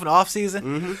hurt himself in the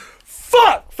offseason.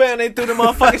 Fuck, Fam, they threw the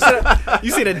motherfucking shit.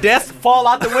 You see the desk fall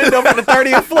out the window from the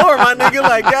 30th floor, my nigga.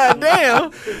 Like,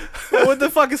 goddamn. What the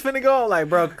fuck is finna go on? Like,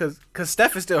 bro, cause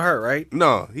Steph is still hurt, right?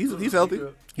 No, he's healthy.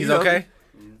 He's healthy. okay.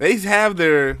 They have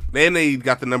they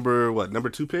got the number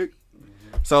 2 pick.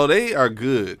 So they are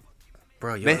good.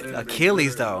 Bro, your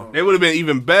Achilles, though. They would have been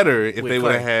even better if With they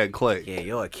would have Clay. had Clay. Yeah,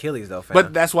 your Achilles, though, fam.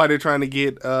 But that's why they're trying to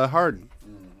get Harden.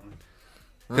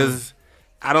 Because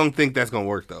I don't think that's going to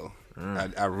work, though.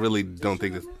 I really don't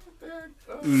think it's...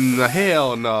 No,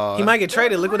 hell no. He might get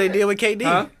traded. Look what they did with KD.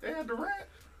 Huh? They had Durant.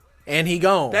 And he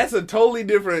gone. That's totally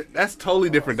different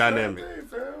dynamic.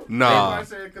 Nah. Everybody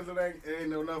said because it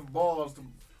ain't enough balls to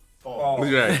fall.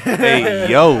 Right. Hey,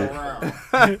 yo.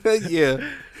 Around. Yeah.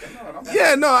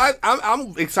 Yeah, no,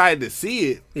 I'm excited to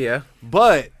see it. Yeah.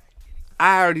 But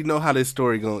I already know how this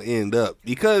story going to end up.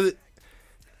 Because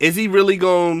is he really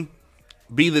going to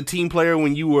be the team player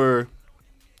when you were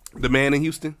the man in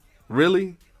Houston?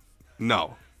 Really?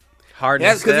 No. Harden,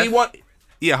 That's because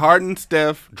Steph. Harden,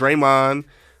 Steph, Draymond,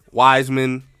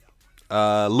 Wiseman,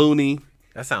 Looney.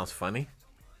 That sounds funny.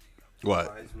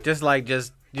 What? Just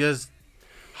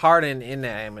Harden in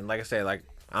that. I mean, like I said, like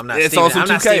I'm not. It's Stephen, on some I'm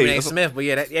not 2K. Stephen A. Smith, but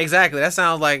yeah, exactly. That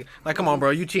sounds like come on, bro,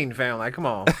 you cheating, fam. Like, come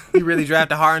on, you really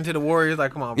drafted Harden to the Warriors?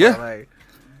 Like, come on, bro. Yeah. Like,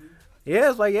 yeah,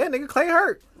 it's like nigga, Clay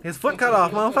hurt. His foot cut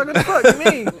off, motherfucker. The fuck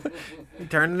you mean? He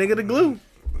turned the nigga to glue.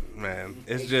 Man,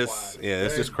 it's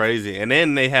just crazy. And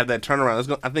then they have that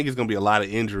turnaround. I think it's gonna be a lot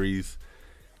of injuries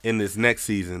in this next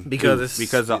season because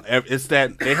it's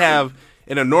that they have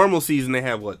in a normal season they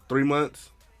have 3 months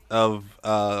of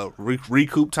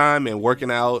recoup time and working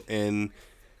out and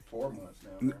 4 months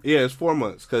now. yeah, it's 4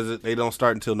 months because they don't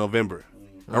start until November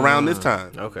around this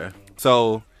time. Okay,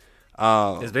 So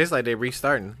it's basically like they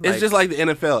restarting. it's just like the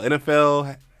NFL.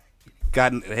 NFL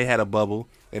they had a bubble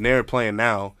and they're playing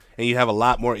now, and you have a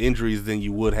lot more injuries than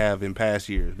you would have in past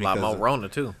years. a lot more Rona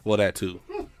too. Well, that too.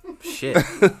 Shit,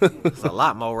 there's a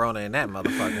lot more Rona in that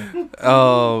motherfucker.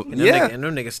 And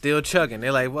them niggas still chugging.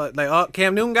 They're like, what? Like, oh,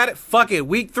 Cam Newton got it. Fuck it,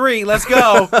 week 3, let's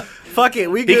go. Fuck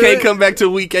it, we He good. can't come back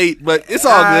till week 8, but it's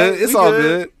all Alright, good. It's we all good.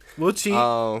 good. We'll cheat.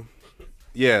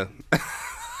 Yeah.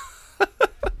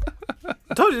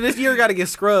 I told you this year got to get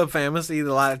scrubbed, fam. It's either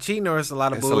a lot of cheating or it's a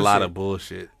lot of It's bullshit. a lot of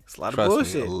bullshit. It's a lot Trust of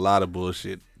bullshit. Me, a lot of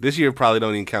bullshit. This year probably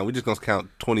don't even count. We're just gonna count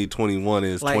 2021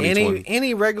 as Like 2020.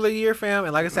 any regular year, fam.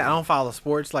 And like I said, I don't follow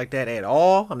sports like that at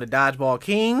all. I'm the dodgeball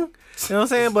king. You know what I'm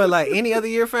saying? But like any other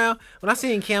year, fam, when I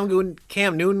seen Cam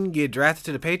Newton get drafted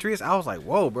to the Patriots, I was like,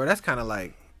 whoa, bro, that's kind of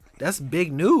like that's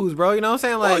big news, bro. You know what I'm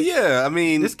saying? Like, Oh yeah, I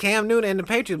mean, this Cam Newton and the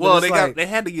Patriots. but well it's they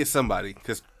had to get somebody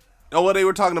because they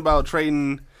were talking about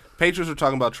trading. Patriots were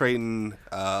talking about trading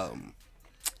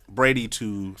Brady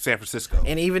to San Francisco.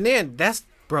 And even then, that's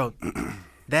bro,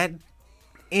 that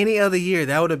any other year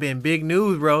that would have been big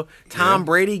news, bro. Tom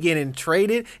Brady getting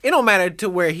traded. It don't matter to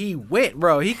where he went,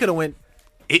 bro. He could have went.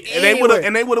 And they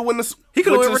would have won the. He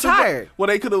coulda went went to the Super Bowl. retired. Well,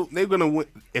 they were gonna win.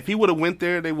 If he would have went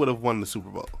there, they would have won the Super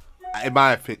Bowl. In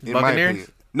my opinion. Buccaneers?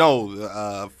 No,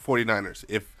 49ers.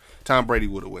 If Tom Brady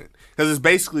would have went, because it's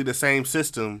basically the same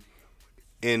system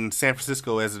in San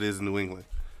Francisco as it is in New England.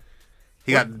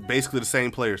 He got basically the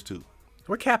same players too.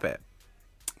 Where Cap at?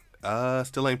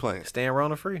 Still ain't playing. Staying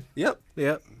Rona free. Yep.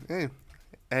 Yep. Hey.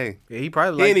 Yeah, he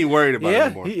probably He like. ain't even worried about it Yeah,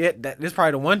 anymore. this is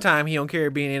probably the one time he don't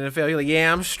care being in the NFL. He's like,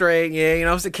 yeah, I'm straight. Yeah, you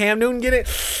know what I'm saying? Cam Newton get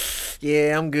it?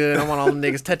 Yeah, I'm good. I don't want all them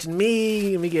niggas touching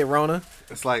me. Let me get Rona.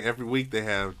 It's like every week they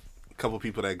have a couple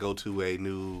people that go to a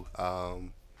new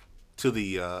to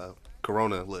the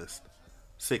Corona list,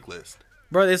 sick list.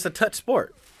 Bro, it's a touch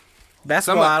sport.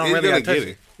 Basketball, I don't Somebody- really they're got gonna touch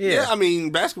get it. it. Yeah, I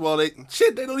mean basketball. They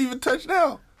don't even touch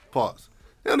now. Pause.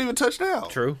 They don't even touch now.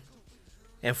 True.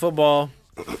 And football,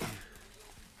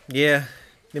 yeah,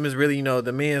 them is really,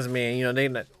 the men's men,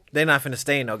 they not finna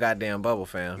stay in no goddamn bubble,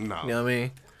 fam. No. You know what I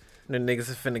mean? Them niggas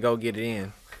is finna go get it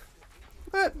in.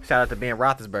 What? Shout out to Ben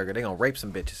Roethlisberger. They gonna rape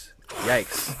some bitches.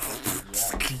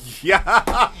 Yikes.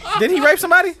 Yeah. Didn't he rape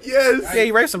somebody? Yes. Yeah,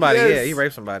 he raped somebody. Yes. Yeah, he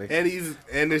raped somebody.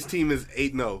 And his team is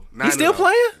 8-0. He's still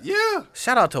playing? Yeah.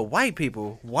 Shout out to white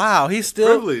people. Wow, he's still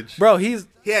Privilege. Bro, he's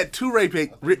He had 2 rape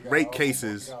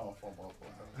cases. Got off on both of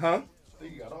them. Huh? I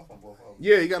think he got off on both of them.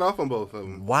 Yeah, he got off on both of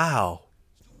them. wow.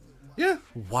 Yeah.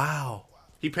 Wow.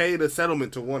 He paid a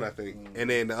settlement to one, I think, and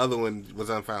then the other one was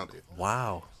unfounded.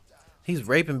 Wow. He's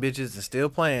raping bitches and still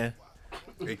playing.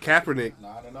 And Kaepernick,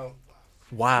 Nah, I don't know.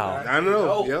 Wow. I don't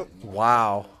know. Yep.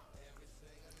 Wow.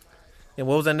 And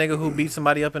what was that nigga who beat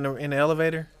somebody up in the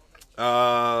elevator?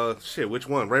 Shit, which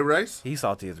one? Ray Rice? He's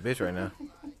salty as a bitch right now.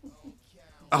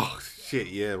 Oh, shit,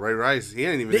 yeah, Ray Rice. He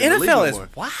ain't even The in the league NFL no is more.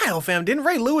 wild, fam. Didn't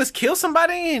Ray Lewis kill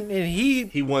somebody and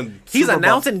He won he's Super Bowl.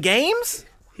 announcing games?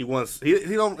 He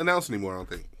don't announce anymore, I don't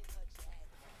think.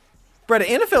 Bro, the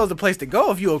NFL is the place to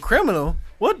go if you're a criminal.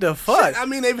 What the fuck? I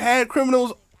mean, they've had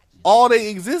criminals all their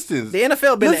existence. The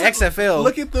NFL been the XFL.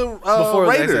 Look at the before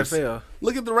Raiders. the XFL.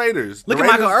 Look at the Raiders. Look The at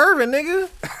Michael Raiders- Irvin, nigga.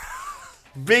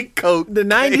 Big coat. The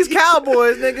 90s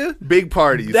Cowboys, nigga. Big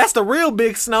parties. That's the real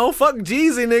Big Snow. Fuck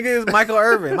Jeezy, nigga. It's Michael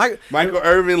Irvin. Michael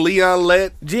Irvin, Leon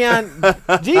Lett.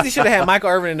 Jeezy should have had Michael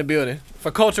Irvin in the building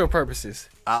for cultural purposes.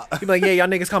 He'd be like, yeah, y'all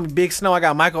niggas call me Big Snow. I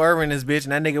got Michael Irvin in this bitch.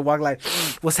 And that nigga walk like,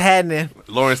 what's happening?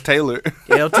 Lawrence Taylor.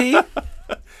 LT?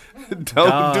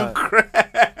 Don't do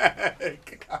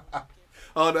crack.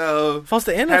 Oh no. Folks,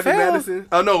 the Happy NFL? Madison.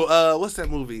 Oh no, what's that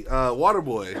movie?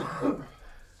 Waterboy.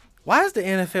 Why is the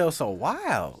NFL so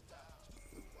wild?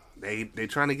 They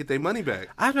trying to get their money back.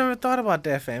 I've never thought about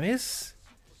that, fam. It's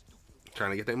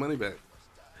Trying to get their money back.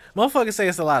 motherfuckers say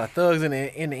it's a lot of thugs in the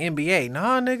NBA.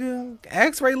 Nah, nigga.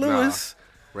 Ask Ray Lewis.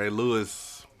 Ray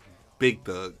Lewis, big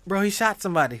thug. Bro, he shot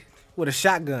somebody with a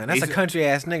shotgun. That's He's a country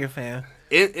ass nigga, fam.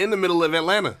 In the middle of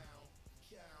Atlanta.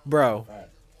 Bruh.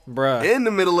 In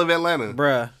the middle of Atlanta.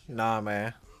 Bruh. Nah,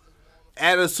 man.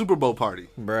 At a Super Bowl party.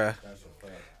 Bruh.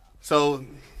 So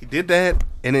he did that,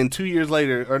 and then 2 years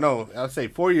later, or no, I'd say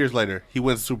 4 years later, he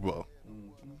wins the Super Bowl.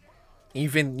 You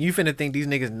finna think these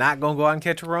niggas not gonna go out and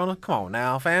catch a Rona? Come on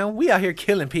now, fam. We out here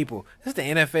killing people. This the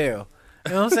NFL.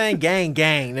 You know what I'm saying? Gang,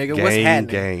 nigga. What's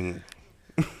happening?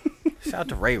 Shout out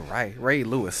to Ray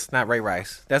Lewis, not Ray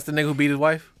Rice. That's the nigga who beat his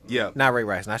wife? Yeah. Not Ray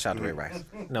Rice. Not shout out to Ray Rice.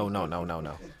 No.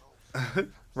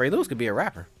 Ray Lewis could be a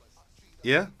rapper.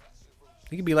 Yeah.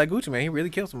 He could be like Gucci Man. He really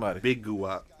killed somebody. Big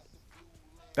guwap.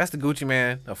 That's the Gucci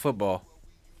Man of football.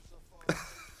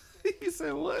 You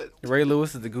said what? Ray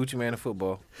Lewis is the Gucci Man of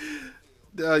football.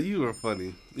 You were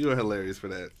funny. You were hilarious for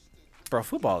that. Bro,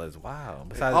 football is wild.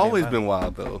 It's Besides always being been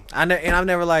wild though. and I've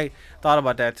never like thought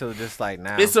about that till just like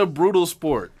now. It's a brutal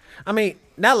sport. I mean,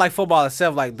 not like football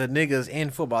itself, like the niggas in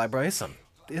football. Like, bro, it's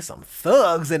some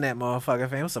thugs in that motherfucker,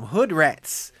 fam. Some hood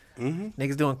rats. Mm-hmm.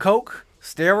 Niggas doing coke,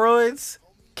 steroids,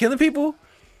 killing people,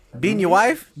 beating your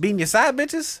wife, beating your side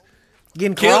bitches,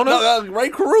 getting corona. Ray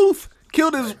Caruth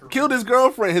killed his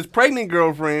girlfriend, his pregnant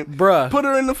girlfriend. Bruh. Put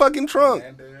her in the fucking trunk.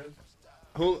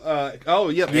 Who?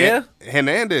 Yeah?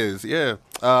 Hernandez. Yeah.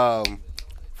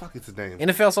 Fuck, it's his name.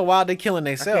 NFL so wild they killing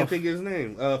I can't themselves. think of his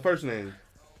name. First name.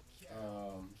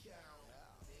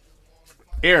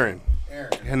 Aaron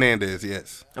Hernandez.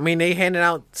 Yes. I mean, they handing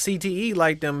out CTE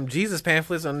like them Jesus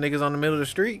pamphlets on niggas on the middle of the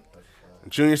street.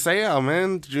 Junior Seau,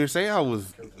 man. Junior Seau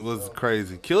was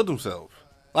crazy. Killed himself.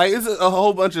 Like, it's a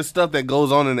whole bunch of stuff that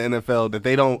goes on in the NFL that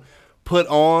they don't put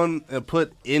on and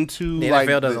put into The like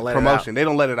NFL doesn't the let it promotion. out. They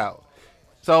don't let it out.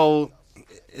 So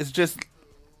it's just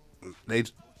they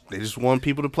just want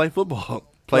people to play football.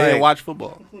 Play Right. and watch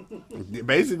football.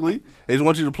 Basically, they just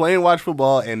want you to play and watch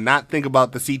football and not think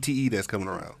about the CTE that's coming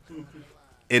around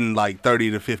in like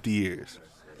 30 to 50 years.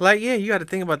 Like, yeah, you got to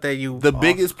think about that. The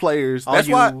biggest players. That's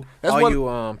why. That's all what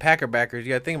you Packer backers,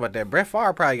 you got to think about that. Brett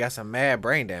Favre probably got some mad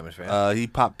brain damage, man. he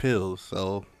popped pills,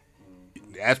 so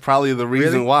that's probably the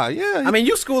reason Really? why. Yeah, I mean,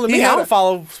 you schooling me. he I had don't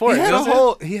follow sports. He you had know a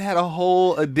what I'm saying? he had a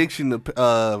whole addiction to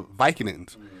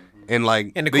Vicodins, and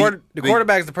like And the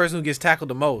quarterback is the person who gets tackled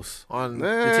the most on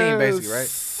the team, basically, right?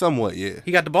 Somewhat, yeah.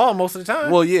 He got the ball most of the time.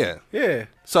 Well, yeah. yeah.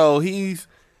 So he's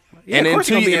Yeah, and of then course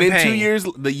he gonna be in 2 pain. years,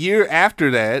 the year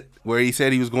after that, where he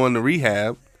said he was going to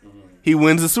rehab, he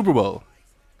wins the Super Bowl.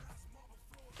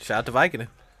 Shout out to Vicodin.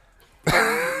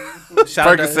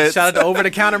 shout out to over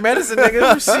the counter medicine,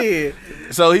 nigga. Shit.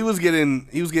 So he was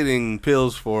getting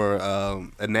pills for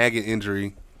a nagging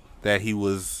injury that he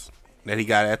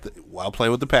got while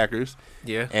playing with the Packers.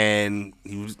 Yeah. And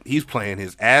he's playing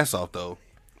his ass off though.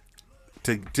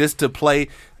 To play,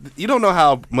 you don't know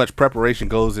how much preparation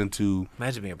goes into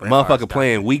Imagine being Brett Favre's motherfucker doctor.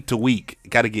 playing week to week.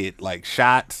 Got to get like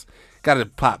shots, got to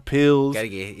pop pills. Gotta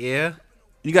get yeah.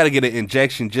 You got to get an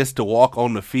injection just to walk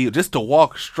on the field, just to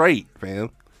walk straight, fam.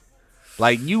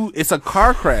 Like it's a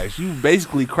car crash. You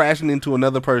basically crashing into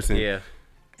another person Yeah.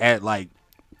 at like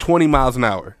 20 miles an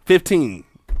hour, 15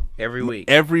 Every week.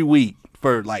 every week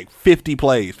for like 50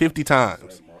 plays, 50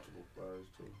 times.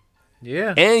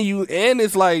 Yeah. And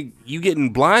it's like you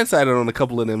getting blindsided on a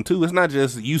couple of them too. It's not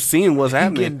just you seeing what's You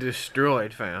happening. getting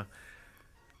destroyed, fam.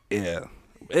 Yeah,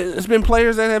 it's been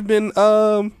players that have been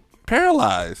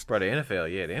paralyzed, Bro, the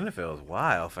NFL, yeah, the NFL is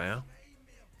wild, fam.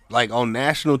 like on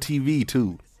national TV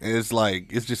too. And it's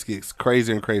like it just gets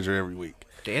crazier and crazier every week.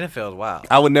 The NFL is wild.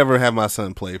 I would never have my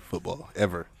son play football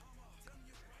ever,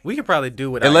 We could probably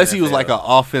do without unless he was NFL. like an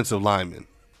offensive lineman.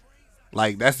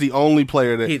 Like that's the only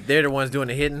player that They're the ones doing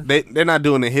the hitting. they're not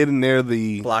doing the hitting. They're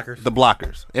the Blockers. the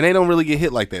blockers, and they don't really get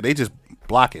hit like that. They just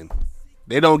blocking.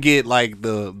 They don't get like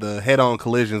the head-on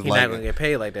collisions. He's like not gonna get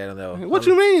paid like that though. What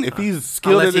you mean? If he's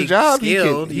skilled at Unless the he's job,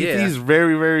 skilled, if yeah. he's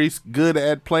very, very good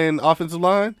at playing offensive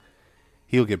line,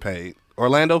 he'll get paid.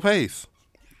 Orlando Pace.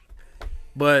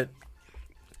 But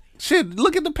Shit,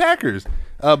 look at the Packers.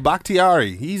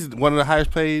 Bakhtiari, he's one of the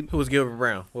highest paid. who was Gilbert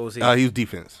Brown? What was he? He was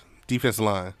defensive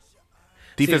line,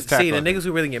 defense see, tackle. the niggas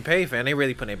who really get paid, fam, they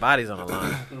really putting their bodies on the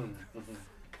line.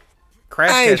 Crash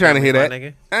I ain't test trying to dummies, hear my that.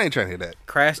 nigga. I ain't trying to hear that.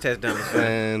 Crash test dummies.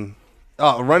 fam.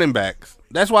 And running backs.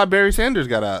 That's why Barry Sanders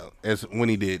got out as when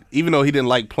he did. Even though he didn't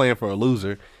like playing for a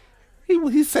loser,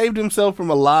 he saved himself from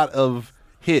a lot of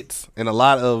hits and a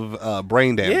lot of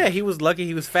brain damage. Yeah, he was lucky.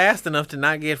 He was fast enough to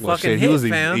not get Well, fucking shit, hit, he was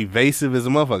fam. evasive as a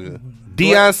motherfucker.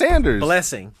 Deion Sanders,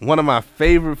 Blessing. one of my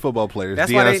favorite football players.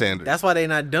 Deion Sanders. That's why they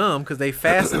not dumb, because they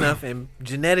fast enough and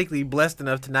genetically blessed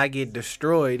enough to not get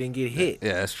destroyed and get hit.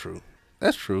 Yeah, that's true.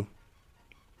 That's true.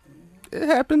 It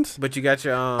happens. But you got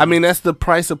your I mean, that's the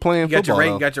price of playing you got football.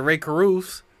 you got your Ray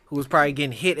Caruth, who was probably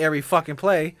getting hit every fucking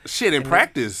play. Shit, in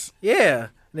practice. Yeah,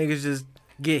 niggas just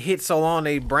get hit so long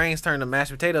they brains turn to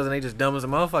mashed potatoes and they just dumb as a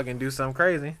motherfucker and do something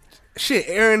crazy. Shit,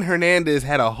 Aaron Hernandez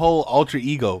had a whole alter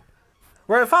ego.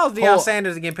 Where if I was Deion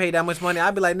Sanders and getting paid that much money,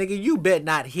 I'd be like, nigga, you bet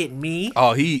not hit me.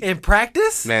 Oh, in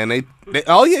practice. Man, they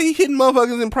oh yeah, he hitting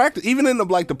motherfuckers in practice, even in the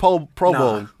Pro Nah.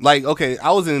 Bowl. Like, okay, I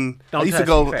Don't used touch to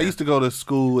go. me, fam. I used to go to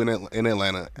school in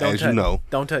Atlanta, Don't as touch you know. me.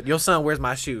 Don't touch. Your son wears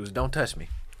my shoes. Don't touch me.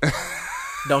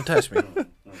 Don't touch me.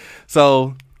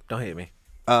 So Don't hit me.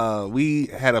 we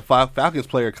had a Falcons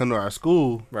player come to our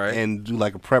school Right. and do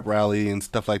like a prep rally and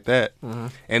stuff like that. Mm-hmm.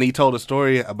 And he told a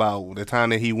story about the time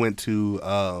that he went to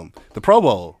the Pro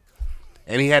Bowl,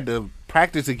 and he had to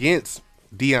practice against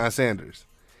Deion Sanders.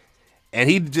 And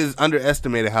he just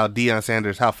underestimated how fast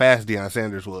Deion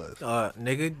Sanders was.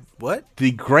 Nigga, what?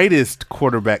 The greatest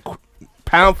quarterback,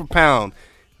 pound for pound,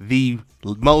 the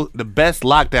best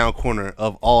lockdown corner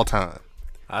of all time.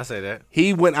 I say that.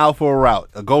 He went out for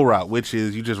a go route, which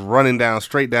is you just running down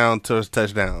straight down to his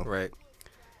touchdown. Right.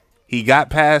 He got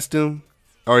past him,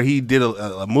 or he did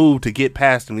a move to get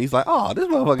past him. He's like, "Oh, this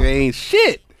motherfucker ain't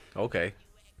shit." Okay.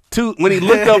 When he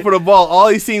looked up for the ball, all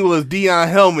he seen was Deion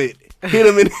helmet hit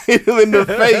him in the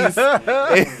face,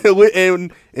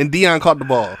 and Deion caught the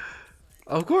ball.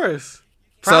 Of course.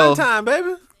 Prime So- time,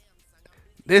 baby.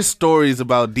 There's stories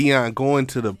about Deion going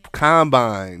to the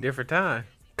combine Different time.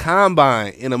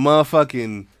 in a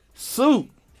motherfucking suit,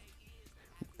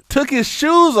 took his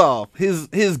shoes off,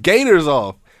 his gaiters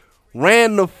off,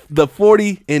 ran the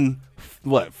 40 in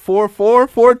what 4.4,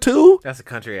 4.2, That's a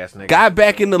country ass nigga. got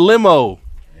back in the limo,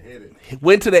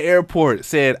 went to the airport,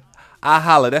 said, "I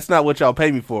holla, that's not what y'all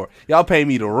pay me for. Y'all pay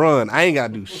me to run. I ain't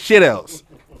gotta do shit else.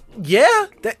 Yeah.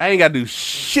 I ain't gotta do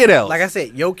shit else." Like I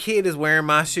said, your kid is wearing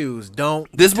my shoes. Don't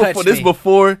This touch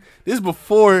before me.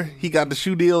 before he got the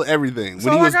shoe deal, everything. When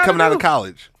all he I was gotta coming out of do.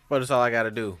 college. But that's all I gotta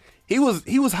do. He was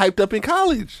hyped up in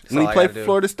college when all he I played gotta for do.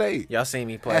 Florida State. Y'all seen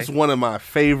me play. That's one of my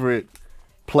favorite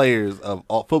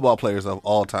football players of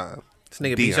all time. This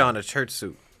nigga beat Deion. you on a church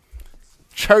suit.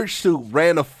 Church suit,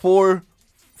 ran a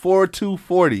 4.2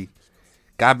 40,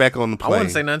 got back on the I plane.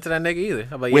 wouldn't say nothing to that nigga either.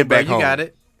 I'm like, Went bro, back you home. got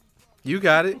it. You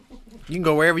got it. You can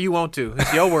go wherever you want to.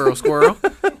 It's your world, squirrel.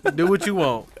 Do what you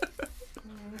want.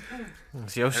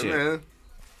 It's your Hey, shit. man,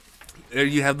 there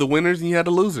you have the winners and you have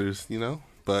the losers, you know.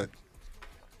 But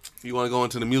you want to go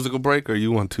into the musical break, or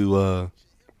you want to?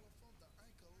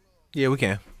 Yeah, we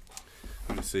can.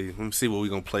 Let me see. Let me see what we're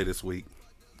gonna play this week.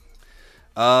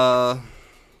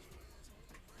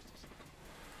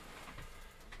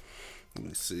 Let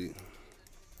me see.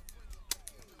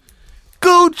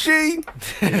 Gucci.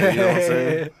 You know what I'm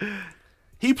saying?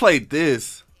 He played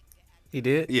this. He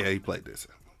did? Yeah, he played this.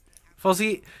 Folks,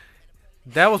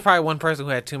 that was probably one person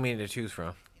who had too many to choose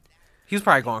from. He was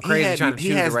probably going crazy trying to He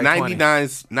choose has the right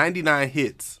 99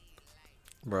 hits.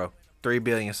 20. Bro, 3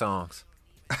 billion songs.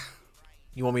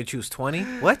 You want me to choose 20?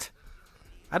 What?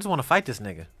 I just want to fight this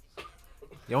nigga.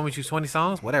 You want me to choose 20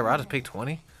 songs? Whatever, I'll just pick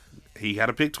 20. He had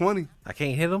to pick 20. I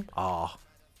can't hit him? Aw.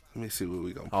 Let me see what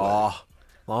we gonna play. Aw.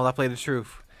 As long as I play the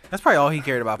truth. That's probably all he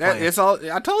cared about playing. It's all.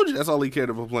 I told you that's all he cared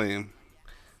about playing.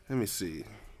 Let me see.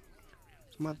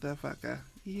 Motherfucker.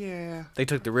 Yeah. They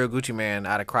took the real Gucci Man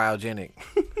out of cryogenic.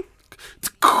 You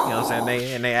know what I'm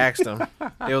saying? They asked him.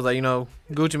 They was like,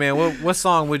 Gucci Man, what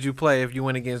song would you play if you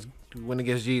went against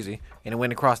Jeezy? And it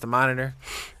went across the monitor,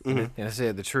 and it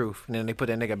said the truth. And then they put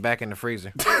that nigga back in the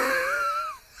freezer.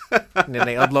 And then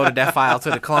they uploaded that file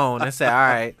to the clone and said, all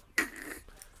right.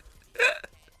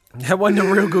 That wasn't the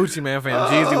real Gucci Man, fam.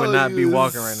 Jeezy would not be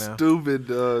walking right now. Stupid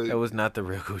dog. That was not the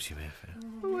real Gucci Man,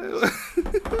 fam.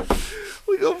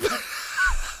 We gonna.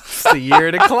 It's the year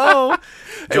of the clone.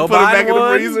 Joe put it Biden back in the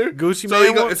won, freezer. Gucci So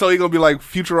Mane won. so he gonna be like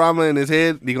Futurama in his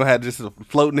head. He gonna have just a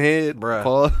floating head. Bruh.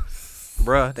 Pause.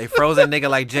 Bruh, they froze that nigga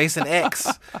like Jason X.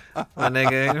 My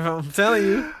nigga, you know what I'm telling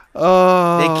you.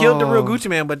 Oh, They killed the real Gucci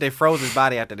Man, but they froze his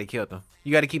body after they killed him.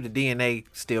 You got to keep the DNA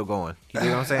still going. You know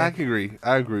what I'm saying? I can agree.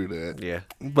 I agree with that. Yeah.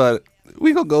 But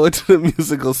we gonna go into the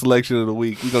musical selection of the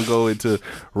week. We gonna go into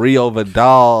Rio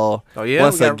Vidal. Oh, yeah?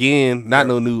 Once We got- again, not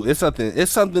no new. It's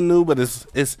something new, but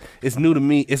it's new to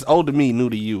me. It's old to me, new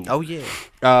to you. Oh, yeah.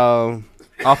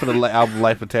 Off of the album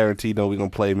Life of Tarantino, we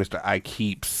gonna play Mr. I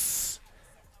Keeps.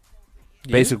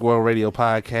 Yeah. Basic World Radio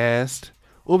Podcast.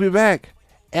 We'll be back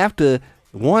after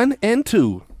 1 and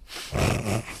 2.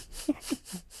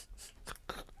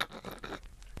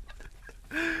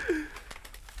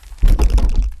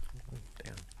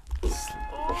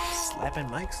 Slapping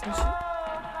mics and shit.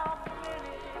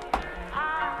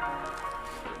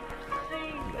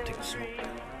 You gotta take a smoke.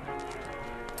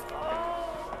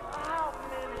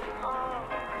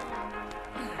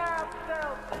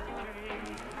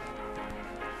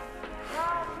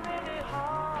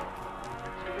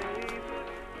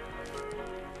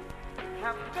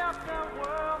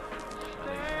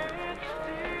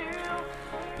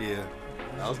 Yeah,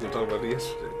 I was gonna talk about it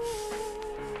yesterday.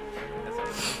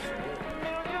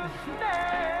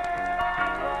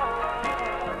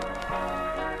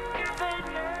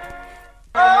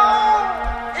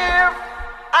 If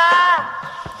I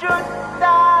should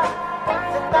die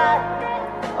tonight,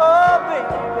 oh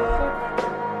baby,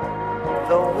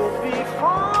 though it be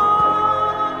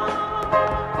far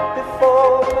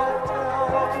before my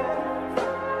time,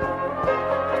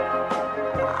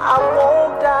 I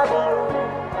won't die blue.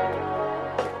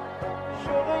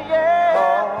 Sugar, yeah,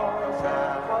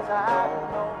 'cause I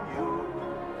know you.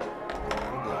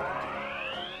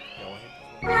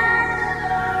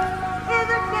 Is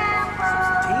a gamble.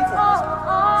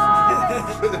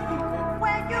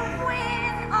 When you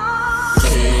win,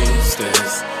 Keeps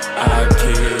this, I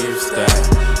keeps that,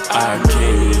 I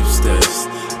keeps this,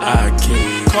 I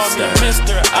keeps Call me that,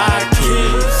 Mr. I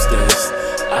keeps this,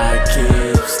 I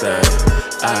keeps that,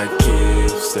 I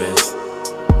keeps this.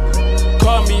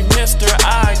 Call me Mr.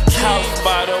 I House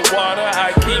by the water,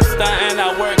 I keep stunting,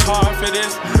 I work hard for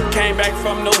this. Came back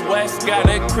from the west, got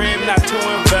a crib, not to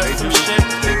invest some shit.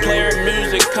 Player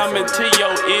music coming to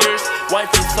your ears.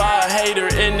 Wifey saw a hater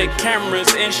in the cameras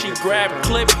and she grabbed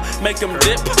clip, make them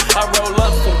dip. I roll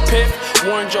up some piff,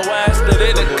 warned your ass that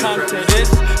it'll come to this.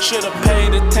 Should've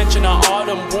paid attention to all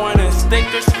them warning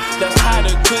stickers. That's how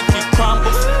the cookie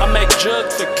crumbles. I make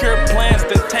jugs, secure plans,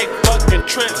 then take fucking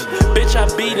trips. Bitch, I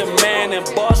be the man and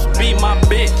boss be my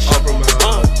bitch. is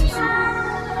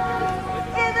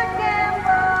a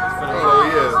gamble. Oh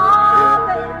yeah.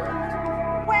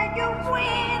 When you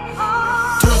win,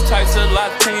 Two types of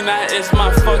Latina is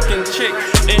my fucking chick.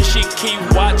 And she keep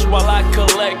watch while I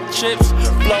collect chips.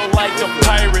 Blow like a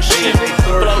pirate ship,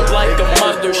 blow like a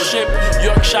mothership.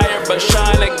 Yorkshire but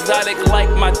shine exotic like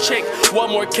my chick. What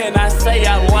more can I say?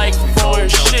 I like foreign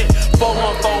shit.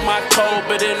 414 my code,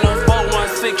 but in the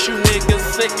 416 you niggas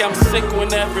sick. I'm sick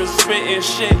whenever spitting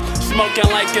shit.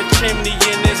 Smoking like a chimney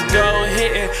in this gold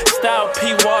hitting. Style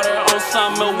P water on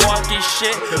some Milwaukee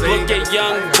shit. Look at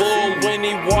young bull when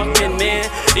he walking in,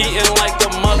 eating like a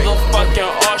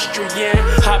motherfucking Austrian.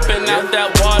 Hopping out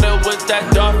that water with that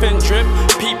dolphin drip.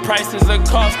 P prices a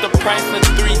cost the price of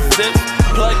 3 zips.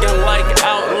 Plugging like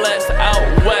outlets out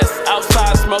west.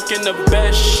 Outside smoking the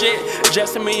best shit.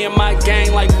 Just me and my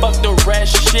gang like fuck the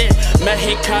rest shit.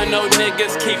 Mexicano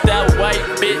niggas keep that white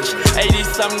bitch. 80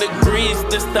 some degrees,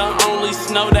 this the only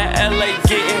snow that LA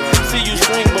getting. See you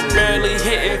swing but barely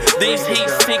hitting. These heat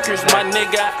seekers, my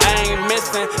nigga, I ain't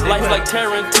missing. Life like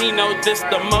Tarantino, this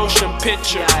the motion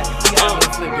picture.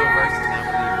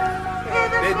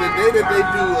 The day that they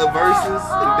do a versus,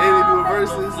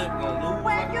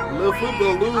 Lil Flip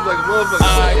gonna lose like a motherfucker. I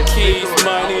keep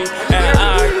money and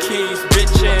I keep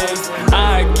bitches.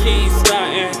 I keep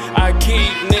stunting, I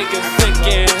keep niggas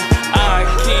sickin'. I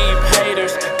keep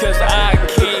haters, cause I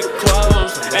keep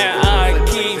clothes. And I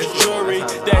keep jewelry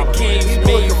that keeps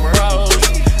me froze.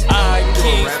 I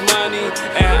keep money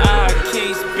and I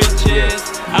keep bitches.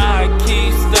 I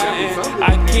keep stunting, I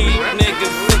keep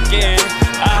niggas sickin'.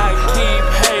 I keep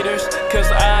haters, cause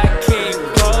I keep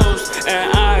clothes. And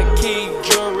I keep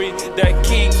jewelry that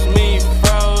keeps me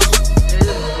froze.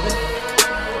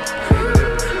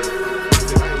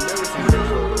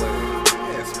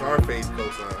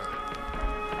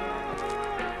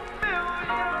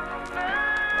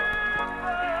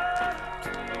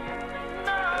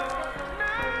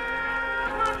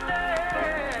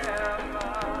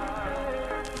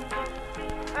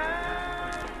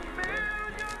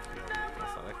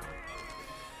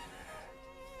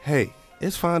 Hey,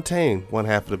 it's Fontaine, one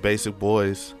half of the Basic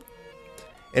Boys.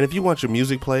 And if you want your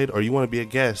music played or you want to be a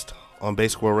guest on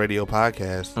Basic World Radio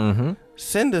Podcast,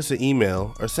 send us an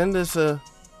email or send us a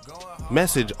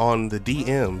message on the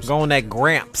DMs. Go on that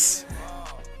Gramps.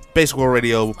 Basic World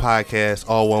Radio Podcast,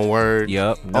 all one word.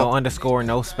 Yup. No underscore,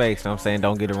 no space. Know what I'm saying?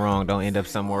 Don't get it wrong. Don't end up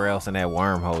somewhere else in that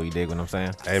wormhole. You dig what I'm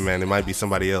saying? Hey, man, it might be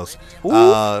somebody else.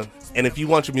 And if you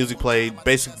want your music played,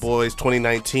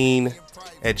 basicboys2019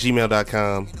 at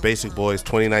gmail.com.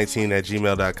 Basicboys2019 at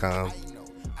gmail.com.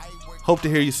 Hope to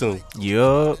hear you soon.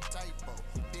 Yup.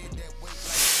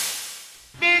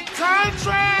 Big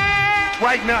Country!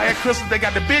 Right now at Crystals, they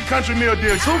got the Big Country meal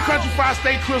deal. 2 Country Fried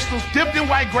Steak Crystals dipped in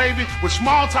white gravy with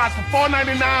small tots for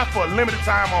 $4.99 for a limited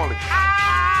time only.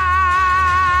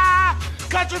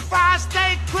 Country Fried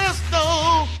Steak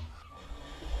Crystal!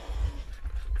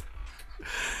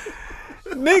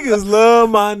 Niggas love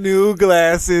my new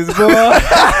glasses, boy.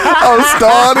 I'm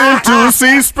starting to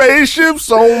see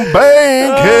spaceships on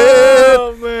Bankhead.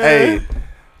 Oh, man. Hey,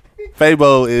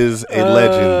 Fabo is a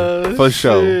legend for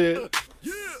sure. Shit.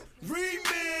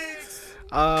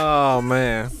 Oh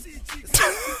man,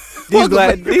 these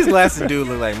glasses do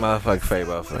look like motherfucking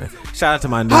Fabo, man. Shout out to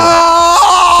my new,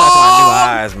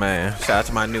 eyes, man. Shout out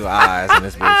to my new eyes in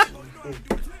this bitch.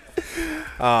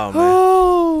 Oh man.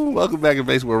 Oh, welcome back to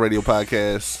Basic World Radio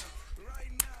Podcast.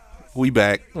 We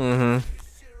back.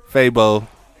 Fabo,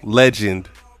 legend.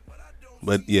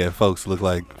 But yeah, folks look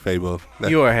like Fabo.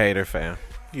 You a hater, fam.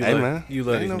 Hey, man. You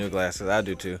love Ain't these no- new glasses. I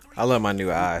do too. I love my new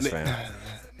eyes, fam.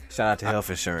 Shout out to health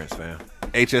insurance, fam.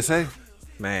 HSA?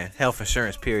 Man, health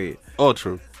insurance, period. Oh,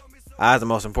 true. Eyes the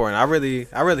most important. I really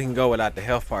can go without the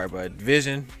health part, but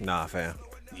vision, nah, fam.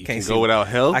 You can't go without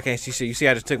health? I can't see shit. You see,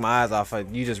 I just took my eyes off.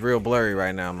 You just real blurry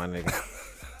right now, my nigga.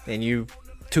 And you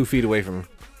 2 feet away from.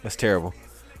 That's terrible.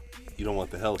 You don't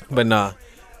want the health. But nah.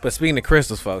 But speaking of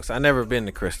crystals, folks, I never been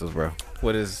to crystals, bro.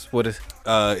 What is?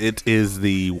 It is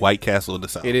the White Castle of the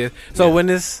South. It is. So when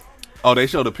this. Oh, they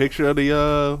showed a picture of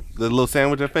the little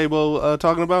sandwich that Fabo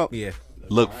talking about? Yeah.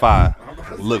 Look fire.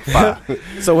 Look fire.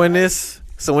 So when this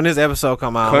episode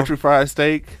come out. Country fried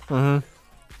steak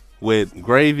with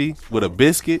gravy, with a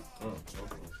biscuit.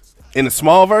 In the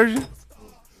small version?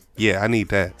 Yeah, I need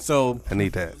that. I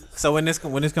need that. So when this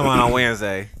come out on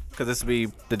Wednesday, because this will be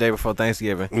the day before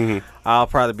Thanksgiving, I'll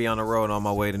probably be on the road on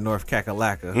my way to North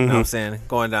Kakalaka. You know what I'm saying?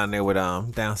 Going down there with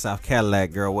down South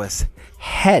Cadillac girl. What's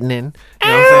happening? You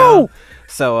know what I'm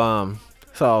saying?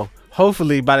 So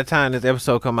hopefully by the time this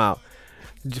episode come out,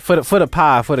 for the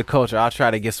pie, for the culture, I'll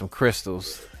try to get some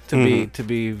crystals to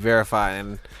be verified,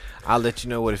 and I'll let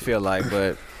you know what it feel like.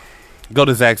 But go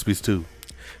to Zaxby's too.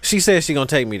 She says she gonna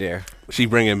take me there. She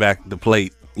bringing back the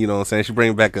plate. You know what I'm saying? She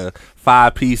bringing back a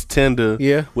 5-piece tender.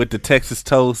 Yeah. With the Texas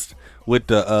toast, with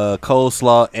the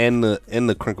coleslaw and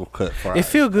the crinkle cut fries. It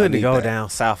feel good I to need go that. down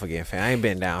south again, fam. I ain't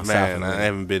been down south. Man, I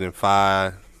haven't been in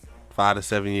 5 to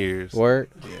 7 years.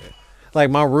 Word? Yeah. Like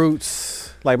my roots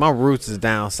is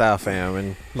down south, fam,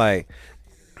 and like,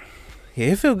 yeah,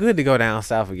 it feel good to go down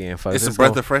south again, folks. It's a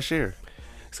breath of fresh air.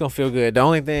 It's gonna feel good. The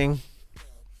only thing,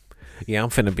 yeah, I'm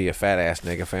finna be a fat ass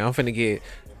nigga, fam. I'm finna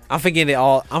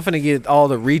get all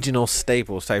the regional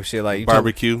staples type shit, like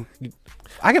Barbecue.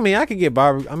 I can get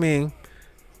barbecue. I mean,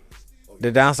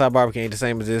 the down south barbecue ain't the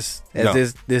same as this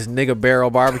nigga barrel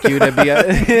barbecue that be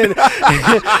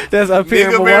that's up here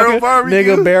in Nigga barrel Milwaukee. barbecue?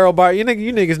 Nigga barrel bar. You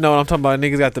niggas know what I'm talking about.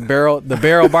 Niggas got the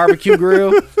barrel barbecue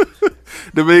grill.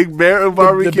 The big barrel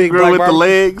barbecue big grill black with the barbecue.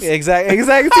 legs. Exactly. You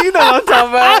know what I'm talking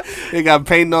about. They got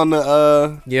paint on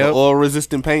the Yep. oil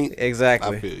resistant paint.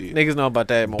 Exactly. I feel you. Niggas know about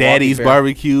that. Milwaukee Daddy's barrel.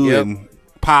 barbecue Yep. and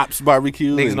Pop's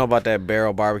barbecue. Niggas and know about that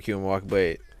barrel barbecue in Milwaukee,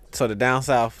 but so the down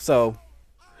south. So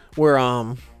we're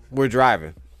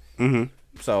driving.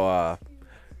 So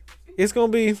it's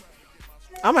gonna be.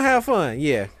 I'm gonna have fun,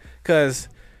 yeah. Cause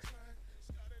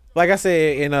like I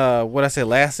said in what I said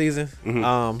last season,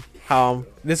 how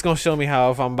this gonna show me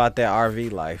how if I'm about that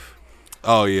RV life.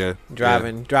 Oh yeah,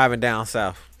 Driving down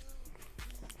south.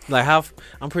 Like how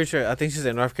I'm pretty sure I think she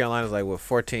said North Carolina is like what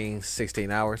 14,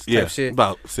 16 hours type shit.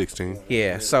 About 16.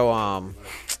 Yeah. So I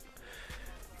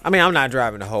mean I'm not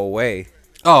driving the whole way.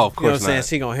 Oh, of You know what course I'm saying? not.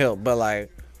 She gonna help, but like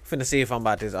finna see if I'm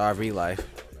about this RV life.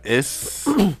 It's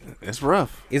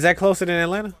rough. Is that closer than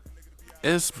Atlanta?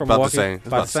 It's From about Milwaukee? the same. It's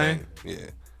About the same? Yeah.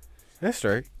 That's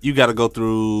straight. You got to go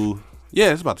through.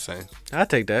 Yeah, it's about the same. I'll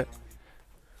take that.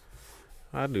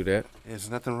 I'll do that. There's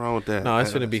nothing wrong with that. No,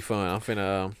 it's finna be fun. I'm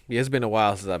finna. It's been a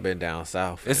while since I've been down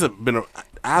south.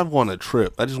 I want a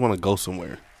trip. I just want to go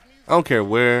somewhere. I don't care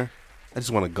where. I just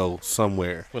want to go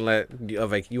somewhere.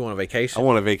 You want a vacation? I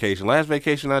want a vacation. Last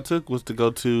vacation I took was to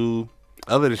go to,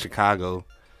 other than Chicago,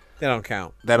 They don't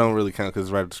count. That don't really count because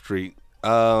it's right up the street. The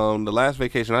last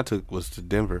vacation I took was to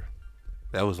Denver.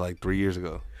 That was like 3 years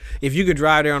ago. If you could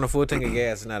drive there on a full tank of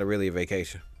gas, it's not really a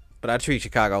vacation. But I treat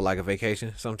Chicago like a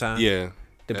vacation sometimes. Yeah.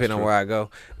 Depending on where I go.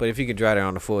 But if you could drive there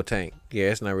on a full tank,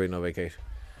 yeah, it's not really no vacation.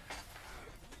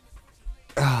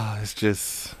 It's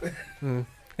just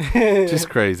just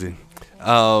crazy.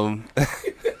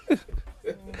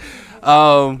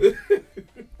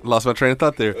 Lost my train of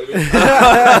thought there.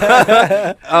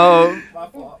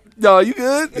 No, you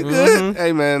good? You good?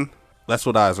 Hey man, that's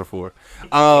what eyes are for.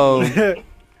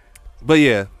 But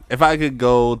yeah, if I could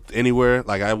go anywhere,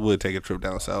 like I would take a trip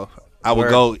down south. I would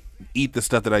go eat the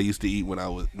stuff that I used to eat when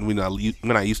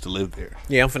I used to live there.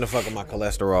 Yeah, I'm finna fuck up my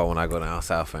cholesterol when I go down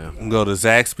south, fam. Go to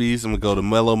Zaxby's. I'm gonna go to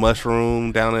Mellow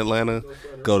Mushroom down in Atlanta.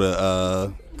 Go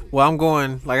to Well, I'm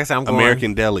going. Like I said, I'm going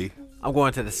American Deli. I'm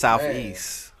going to the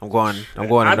southeast. I'm going to I North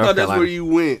thought that's Carolina. where you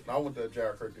went. I went to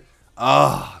Jared Cricket.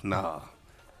 Oh no,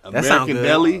 That sound American good.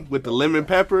 Deli with the lemon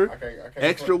pepper, I can't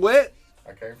extra front. wet.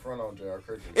 I can't front on Jared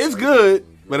Cricket. It's good,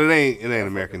 but it ain't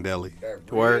American Deli.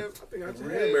 Word. They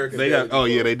got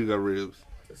they do got ribs.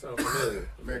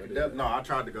 American Deli. No, I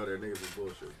tried to go there. Niggas is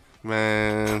bullshit.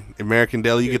 Man, American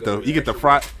Deli, you get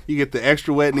the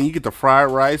extra wet, and then you get the fried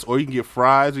rice, or you can get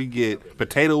fries, or you get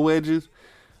potato wedges,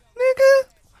 nigga.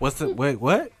 What's the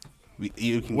what?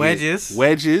 You can Wedges. get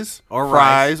wedges, Or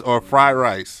fries, or fried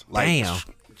rice. Like Damn.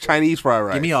 Chinese fried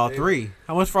rice. Give me all three.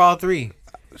 How much for all three?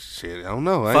 Shit, I don't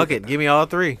know. Fuck it. Give me all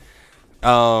three.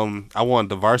 I want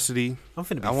the varsity. I'm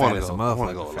finna be I wanna fat as a go- I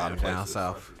wanna go a motherfucker lot fam of down places.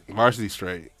 south. Varsity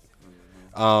straight.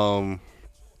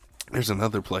 There's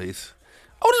another place.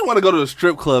 I just want to go to a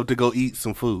strip club to go eat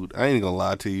some food. I ain't gonna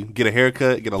lie to you. Get a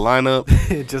haircut, get a lineup,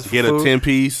 Just get food. a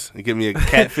 10-piece, and get me a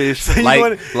catfish So you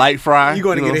light fry. You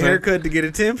going to know get a what I'm haircut to get a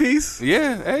 10-piece? saying?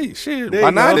 Yeah, hey, shit. There Why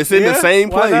you not? go. It's in the Yeah, same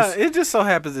why not? place. It just so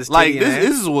happens it's Like titty and this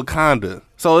ass. is Wakanda.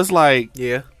 So it's like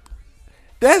Yeah.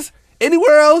 that's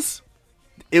anywhere else.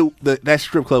 That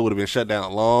strip club would have been shut down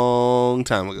a long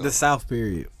time ago. The South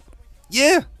period.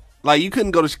 Yeah. Like you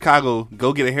couldn't go to Chicago,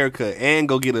 go get a haircut, and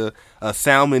go get a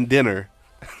salmon dinner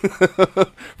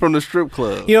from the strip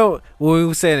club. You know, when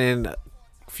we said in a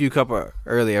few couple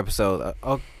early episodes,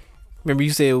 remember you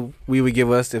said we would give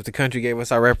us, if the country gave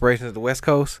us our reparations at the West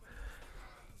Coast?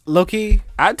 Low key,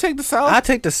 I'd take the South. I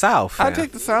take the South. I'd fam.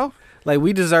 take the South. Like,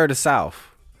 we deserve the South.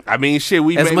 I mean, shit,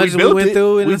 we As much as we built went it.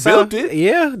 through in We the built South. it.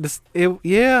 Yeah.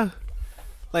 Yeah.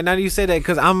 Like, now that you say that,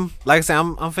 because I'm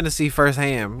finna see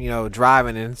firsthand,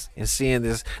 driving and seeing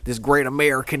this great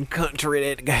American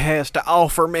country that has to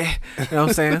offer me. You know what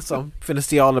I'm saying? So I'm finna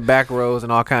see all the back roads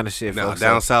and all kind of shit. Now, folks.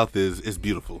 down So, south is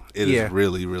beautiful. It is Yeah.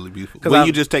 really, really beautiful. 'Cause When I'm-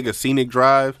 you just take a scenic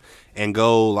drive and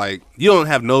go, like, you don't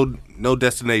have no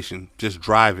destination, just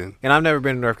driving. and I've never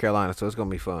been to North Carolina, so it's gonna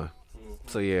be fun.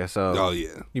 So yeah, Oh,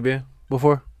 yeah. You been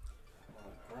before?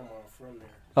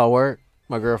 Oh, word.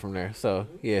 My girl from there. So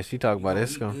yeah, she talked about it.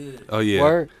 It's gonna Oh, yeah.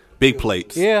 word. Big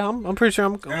plates. Yeah, I'm pretty sure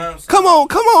I'm Come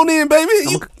on in, baby.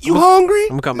 You hungry? I'm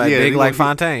gonna come back Yeah, big you like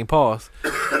wanna Fontaine. Pause.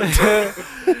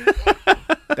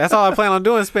 That's all I plan on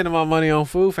doing, spending my money on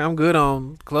food. I'm good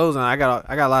on clothes, and I got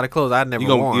a lot of clothes I'd never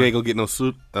worn. You ain't gonna get no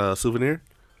souvenir?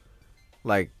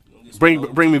 Like,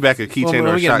 Bring me back a keychain or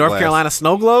a we get shot North glass. Carolina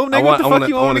snow globe, nigga. What the fuck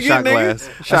you want me to shot get, glass.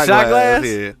 nigga? Shot A shot glass?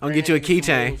 Yeah. I'm gonna get you a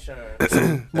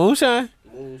keychain. Moonshine.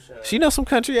 She know some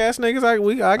country ass niggas.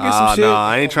 I get some shit. No,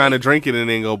 I ain't trying to drink it and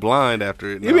then go blind after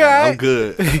it. You No, be alright. I'm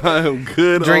good. I'm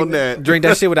good drink on that. Drink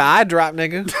that shit with an eye drop,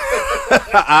 nigga.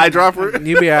 Eyedropper.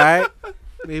 You be alright.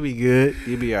 You be good.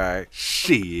 You be alright.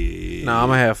 Shit. No, I'm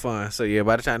gonna have fun. So yeah,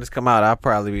 by the time this come out, I'll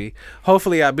probably be.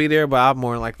 Hopefully, I'll be there, but I'll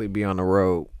more than likely be on the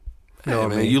road. You know Hey, what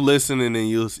I man, mean? you listen and then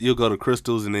you'll go to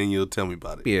Crystals and then you'll tell me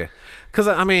about it. Yeah, cause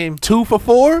I mean, 2 for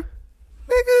 $4,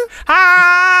 nigga.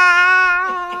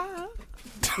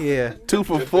 yeah. 2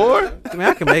 for $4. I mean,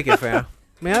 I can make it, fam.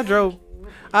 Man,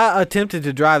 I attempted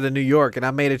to drive to New York and I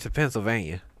made it to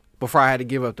Pennsylvania before I had to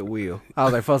give up the wheel. I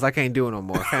was like, folks, I can't do it no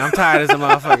more. Fam. I'm tired as a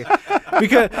motherfucker.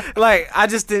 Because, like, I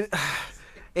just didn't.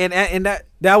 And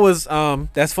that was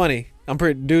that's funny. I'm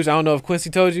pretty dudes. I don't know if Quincy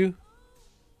told you.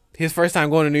 His first time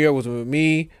going to New York was with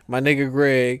me, my nigga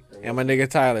Greg, and my nigga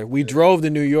Tyler. We drove to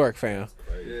New York, fam.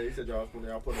 Yeah, he said y'all put him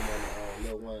on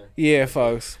Lil Wayne. Yeah,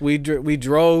 folks. We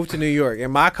drove to New York in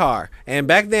my car. And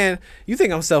back then, you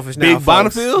think I'm selfish now, Big folks.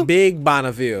 Bonneville? Big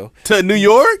Bonneville. To New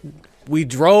York? We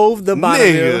drove the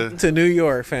Bonneville Nigga. to New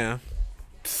York, fam.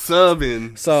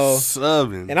 Subbing. So-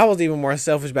 Subbing. And I was even more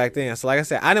selfish back then. So like I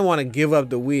said, I didn't want to give up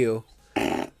the wheel.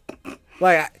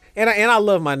 And I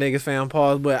love my niggas, fam,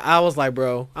 pause, but I was like,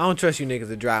 bro, I don't trust you niggas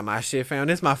to drive my shit, fam.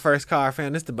 This my first car,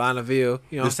 fam. This the Bonneville.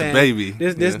 You know what I'm This the saying? baby.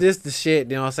 This the shit,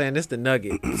 you know what I'm saying? This the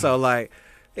nugget. So like,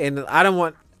 and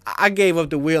I gave up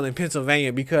the wheel in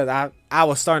Pennsylvania because I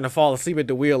was starting to fall asleep at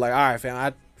the wheel. Like, all right,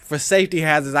 fam, for safety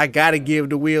hazards, I gotta give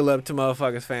the wheel up to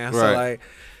motherfuckers, fam. So Right. like,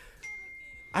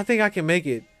 I think I can make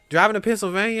it driving to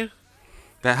Pennsylvania.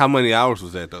 How many hours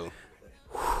was that though?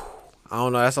 I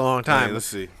don't know. That's a long time. Hey, let's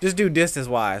see. Just do distance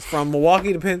wise from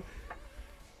Milwaukee to Penn.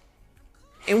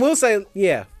 And we'll say,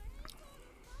 yeah.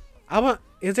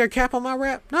 Is there a cap on my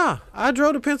rap? Nah, I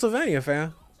drove to Pennsylvania,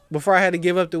 fam, before I had to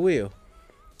give up the wheel.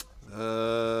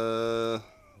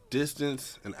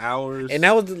 Distance and hours. And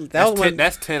that was when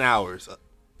that's 10 hours. that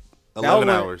 11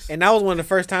 was hours. And that was one of the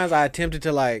first times I attempted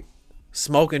to like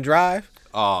smoke and drive.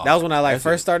 Oh, That was when I like that's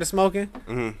first started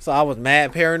smoking. So I was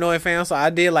mad paranoid, fam. So I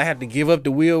did like have to give up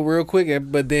the wheel real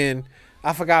quick. But then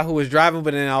I forgot who was driving.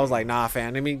 But then I was like, nah,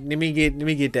 fam. Let me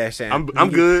get that shit. I'm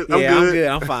good. I'm good.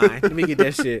 I'm fine. Let me get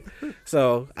that shit.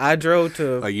 So I drove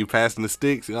to. Like you passing the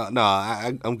sticks? No,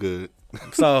 I'm good.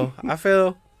 So I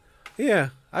feel, yeah,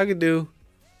 I could do.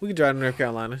 We could drive to North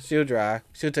Carolina. She'll drive.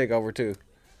 She'll take over too.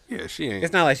 Yeah, she ain't.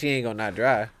 It's not like she ain't gonna not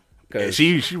drive. Yeah,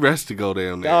 she rests to go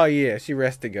down there. Oh yeah, she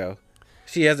rests to go.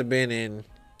 She hasn't been in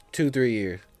 2-3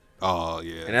 years, Oh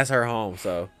yeah. and that's her home.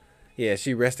 So yeah,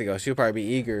 she rests to go. She'll probably be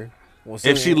eager.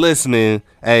 If she listening,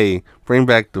 hey, bring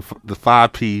back the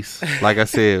 5-piece. Like I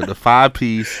said, the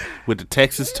 5-piece with the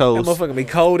Texas that toast. motherfucker be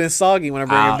cold and soggy when I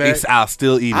bring it back. I'll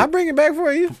still eat it. I'll bring it back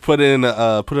for you. Put it in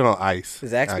put it on ice.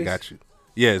 Zaxby's? I got you.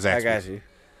 Yeah, Zaxby's. I got you.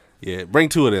 Yeah, bring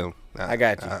 2 of them. I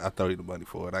got you. I throw you the money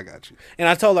for it. I got you. And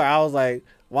I told her, I was like,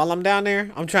 while I'm down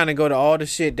there, I'm trying to go to all the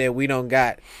shit that we don't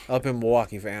got up in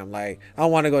Milwaukee, fam. Like, I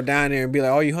don't want to go down there and be like,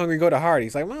 oh, you hungry? Go to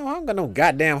Hardee's. Like, man, I don't got no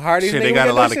goddamn Hardee's. Shit, Nigga, they we got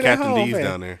a that lot of shit at Captain home, D's fam.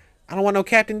 down there. I don't want no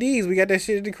Captain D's. We got that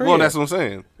shit at the crib. Well, that's what I'm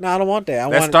saying. No, I don't want that.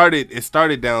 It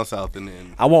started down south and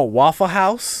then I want Waffle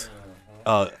House.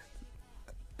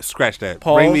 scratch that.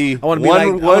 Pause. Bring me I want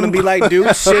to be like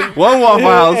dude. Shit. one Waffle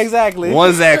House, exactly.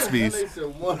 one Zaxby's, They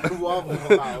said one Waffle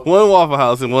House. one Waffle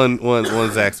House, and one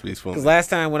Zaxby's for me. Because last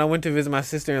time when I went to visit my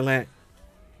sister in Atlanta,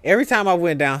 every time I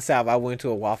went down south, I went to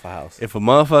a Waffle House. If a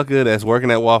motherfucker that's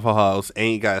working at Waffle House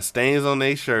ain't got stains on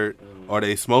their shirt or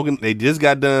they just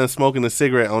got done smoking a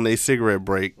cigarette on their cigarette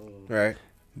break, Right.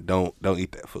 don't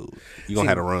eat that food. You gonna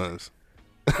have the runs.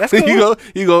 That's cool.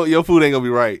 you go. Your food ain't gonna be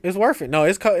right. It's worth it. No,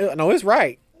 it's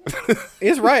right.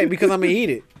 It's right because I'm gonna eat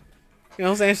it. You know what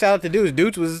I'm saying? Shout out to Deuce.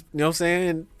 Deuce was, you know what I'm saying?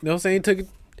 You know what I'm saying? Took it.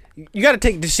 You got to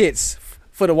take the shits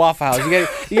for the Waffle House. You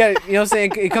got. You know what I'm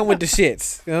saying? It come with the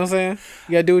shits. You know what I'm saying?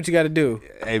 You got to do what you got to do.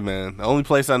 Hey man, the only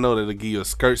place I know that'll give you a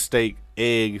skirt steak,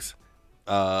 eggs,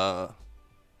 I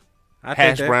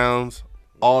hash browns,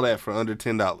 all that for under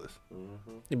 $10.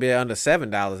 You be under $7,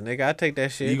 nigga. I take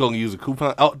that shit. You gonna use a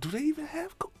coupon? Oh, do they even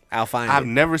have? I'll find I've it.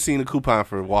 never seen a coupon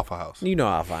for Waffle House. You know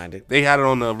I'll find it. They had it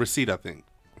on the receipt, I think.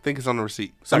 I think it's on the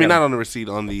receipt. So I mean, I gotta- not on the receipt,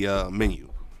 on the menu.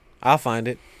 I'll find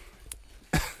it.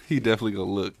 He definitely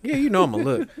gonna look. Yeah, you know I'm gonna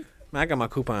look. Man, I got my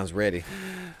coupons ready.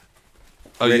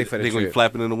 Oh, Ready you, for the they gonna be trip.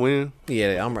 flapping in the wind?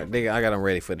 Yeah, I'm right. I got them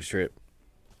ready for the trip.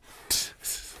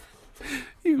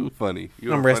 You funny.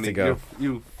 You're I'm funny. rest to go.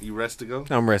 You rest to go?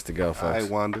 I'm ready to go, All right,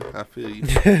 folks. Wanda. I feel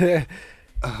you.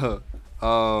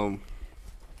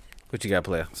 What you got,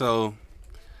 player? So,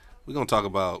 we're going to talk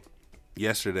about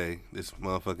yesterday, this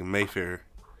motherfucking Mayfair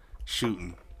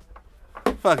shooting.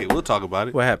 Fuck it, we'll talk about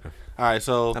it. What happened? All right,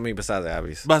 so I mean, besides the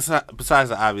obvious. besides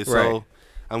the obvious, Right.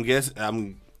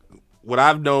 so what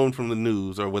I've known from the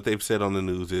news or what they've said on the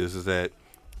news is that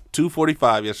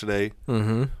 2:45 yesterday,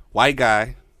 white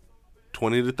guy,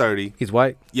 20 to 30. He's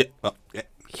white. Yeah, yeah.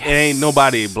 It ain't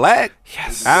nobody black.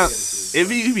 Yes. If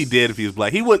he'd be dead if he was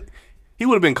black. He would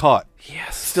have been caught.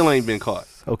 Yes. Still ain't been caught.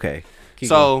 Okay. Keep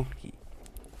So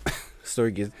going.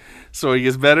 story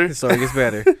gets better.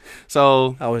 better.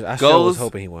 So I sure goes, was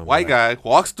hoping he wasn't white black. guy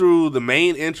walks through the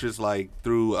main entrance, like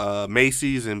through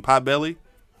Macy's and Potbelly.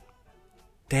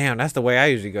 Damn, that's the way I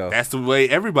usually go. That's the way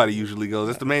everybody usually goes.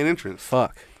 That's the main entrance.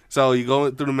 Fuck. So you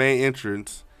go through the main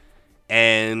entrance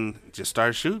and just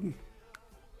start shooting.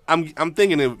 I'm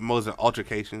thinking it was an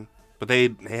altercation, but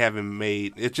they haven't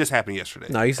made it. Just happened yesterday.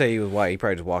 No, you say he was white. He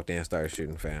probably just walked in and started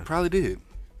shooting, fam. Probably did.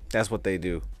 That's what they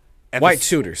do. At White the-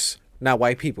 shooters, not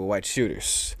white people. White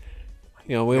shooters.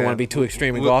 You know, we don't Yeah. want to be too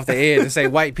extreme and go off the edge and say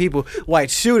white people,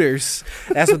 white shooters.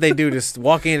 That's what they do. Just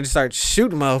walk in and start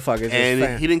shooting motherfuckers. Just And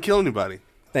fam. he didn't kill anybody.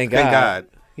 Thank Thank God.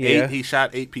 Yeah. He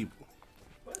shot 8 people.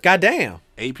 Goddamn.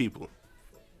 8 people.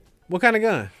 What kind of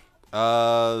gun?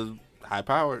 High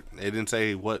powered. They didn't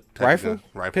say what type Rifle? of gun.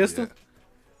 Rifle. Pistol?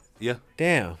 Yeah.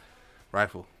 Damn.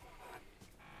 Rifle.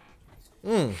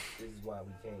 This is why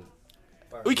we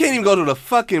can't. We can't even go to the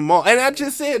fucking mall. And I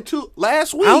just said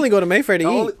last week. I only go to Mayfair to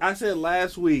eat. I said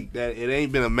last week that it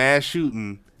ain't been a mass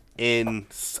shooting I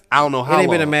don't know how It ain't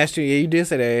long. been a mass shooting. Yeah, you did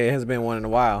say that it has been one in a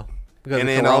while. Because And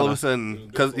of then Corona. all of a sudden,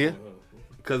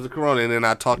 because of Corona, and then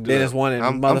I talked to Then it's one in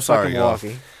I'm motherfucking sorry, y'all.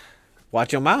 Milwaukee.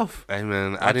 Watch your mouth. Hey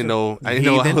man, I didn't know I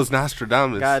was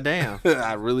Nostradamus. Goddamn.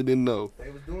 I really didn't know.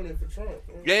 They was doing it for Trump.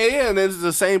 Yeah, and it's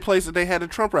the same place that they had a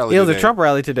Trump rally. It was a today. Trump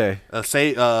rally today.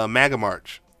 MAGA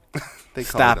march. They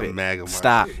call Stop it a it. MAGA march.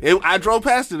 Stop. I drove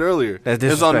past it earlier. That's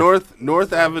It's on disrespectful.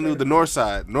 North Avenue, the north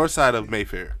side of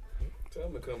Mayfair.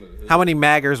 How many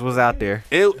maggers was out there?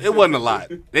 It wasn't a lot.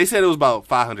 They said it was about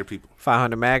 500 people.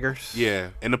 500 maggers? Yeah,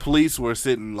 and the police were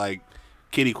sitting like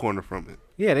kitty corner from it.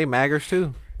 Yeah, they maggers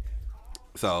too.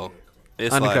 So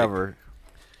it's Undercover.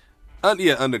 like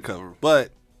undercover.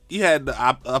 But you had the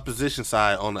opposition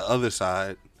side on the other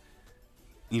side.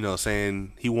 You know,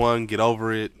 saying he won, get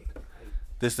over it.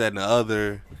 This, that, and the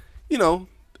other. You know,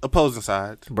 opposing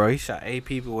sides. Bro, he shot 8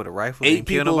 people with a rifle. 8 Didn't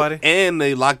kill people, nobody. and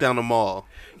they locked down the mall.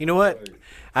 You know what?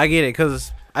 I get it,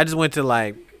 because I just went to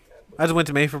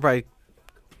Mayfair probably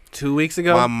 2 weeks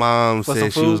ago. My mom For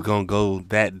said some she was food? gonna go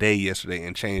that day yesterday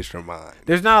and changed her mind.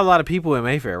 There's not a lot of people in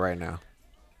Mayfair right now.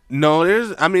 No,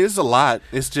 it's a lot.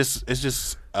 It's just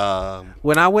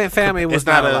When I went, fam, it was it's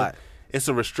not a lot. It's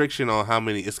a restriction on how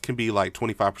many. It can be like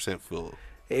 25% full.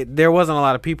 There wasn't a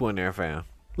lot of people in there, fam.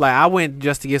 Like, I went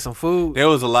just to get some food. There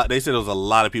was a lot. They said there was a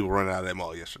lot of people running out of that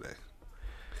mall yesterday.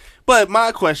 But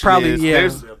my question Probably, is, yeah,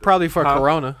 there's probably for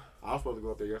Corona. I was supposed to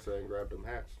go up there yesterday and grab them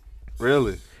hats.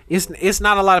 really. It's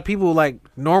not a lot of people like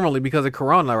normally because of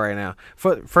Corona right now.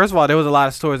 First of all, there was a lot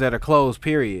of stores that are closed,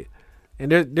 period. And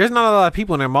there's not a lot of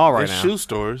people in their mall right There's now. shoe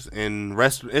stores and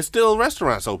it's still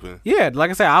restaurants open. Yeah,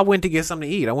 like I said, I went to get something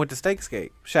to eat. I went to Steak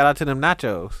Escape. Shout out to them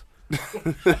nachos. Y'all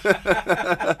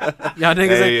niggas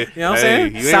Hey, ain't, you know what I'm hey,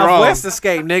 saying? you ain't Southwest wrong.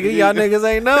 Escape, nigga. Y'all niggas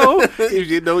ain't know. If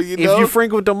you know, you If know. you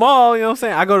frequent the mall, you know what I'm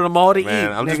saying? I go to the mall to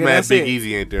Man, eat. I'm just nigga, mad that's Big it.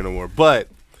 Easy ain't there no more. But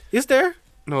It's there?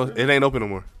 no, it ain't open no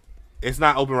more. It's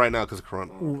not open right now because of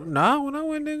Corona. Nah, when I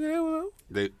went, nigga,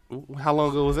 they was. How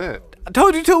long ago was that? I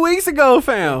told you 2 weeks ago,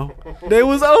 fam. They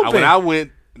was open. When I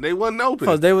went, they wasn't open.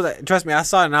 Cause they was, trust me, I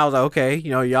saw it and I was like, okay, you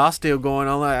know, y'all still going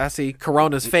on. Like, I see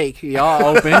Corona's fake. Y'all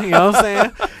open. You know what I'm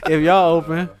saying? If y'all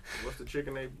open, What's the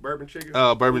chicken name? Bourbon chicken?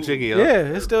 Bourbon chicken. yeah,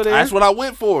 it's still there. That's what I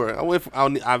went for.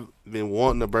 I've been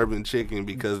wanting a bourbon chicken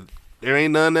because there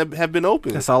ain't none that have been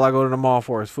open. That's all I go to the mall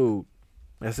for is food.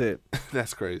 That's it.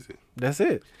 That's crazy. That's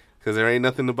it. Because there ain't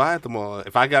nothing to buy at the mall.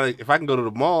 If I can go to the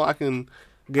mall, I can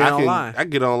Online. I can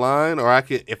get online, or I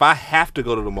can. If I have to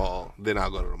go to the mall, then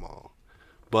I'll go to the mall.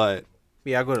 But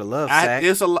Yeah, I go to Love Sack.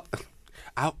 it's a lot.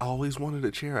 I always wanted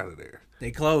a chair out of there.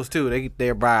 They closed too.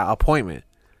 They're by appointment.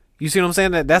 You see what I'm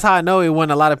saying? That's how I know it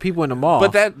wasn't a lot of people in the mall.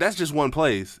 But that's just one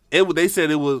place. They said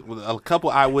it was a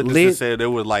couple eyewitnesses said there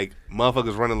were like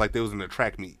motherfuckers running like they was in a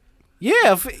track meet.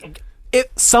 yeah, if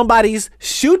somebody's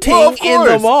shooting Well, of in the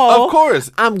course, mall, of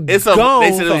course, I'm They gone.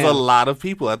 said there was a fam. lot of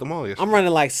people at the mall yesterday. I'm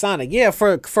running like Sonic. Yeah,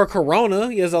 for Corona,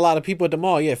 there's a lot of people at the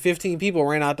mall. Yeah, 15 people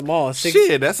ran out the mall.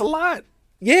 Shit, that's a lot.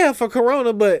 Yeah, for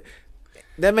Corona, but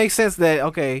that makes sense that,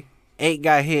 okay,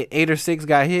 8 or 6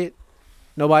 got hit.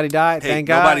 Nobody died, Hey, thank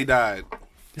God. nobody died.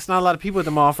 It's not a lot of people at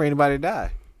the mall for anybody to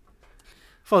die.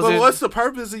 Folks, But there's- what's the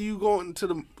purpose of you going to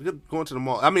the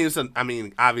mall? I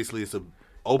mean, obviously it's a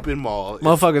open mall.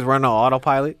 motherfuckers run on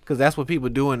autopilot because that's what people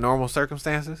do in normal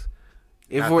circumstances.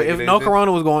 If I think if it no ain't-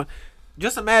 Corona was going,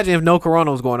 just imagine if no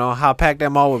Corona was going on, how packed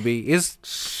that mall would be. It's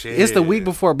the week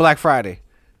before Black Friday.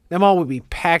 That mall would be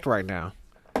packed right now.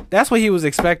 That's what he was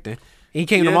expecting. He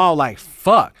came to the Yeah. mall like,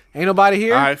 fuck, ain't nobody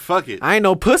here. All right, fuck it. I ain't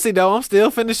no pussy though. I'm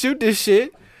still finna shoot this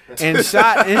shit. And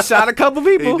shot a couple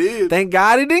people. He did. Thank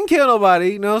God he didn't kill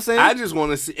nobody. You know what I'm saying? I just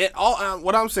want to see it.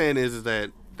 What I'm saying is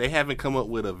that they haven't come up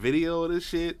with a video of this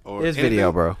shit or It's anything.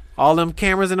 video, bro. All them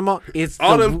cameras in the mall. It's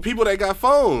All the, them people that got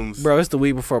phones. bro. It's the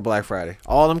week before Black Friday.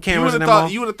 All them you cameras would in have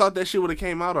the mall. thought that would have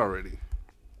came out already.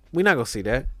 We not gonna see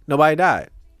that. Nobody died.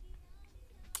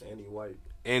 Anyway.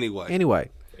 Anyway,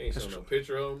 Ain't showing no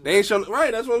picture of him. They ain't showing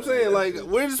right. That's what I'm saying. Like,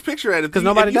 where's this picture at? 'Cause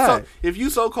nobody died. If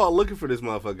you so-called looking for this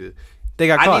motherfucker, they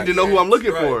got I caught. need to know who I'm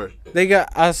looking for. They got.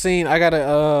 I got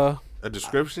A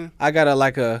description.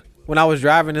 when I was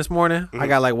driving this morning, I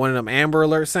got like one of them Amber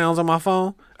Alert sounds on my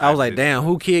phone. I was like, damn,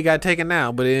 who kid got taken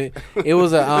now? But it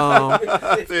was a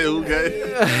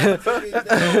Okay.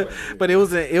 but it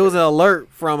was an alert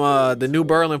from the New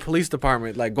Berlin Police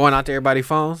Department, like going out to everybody's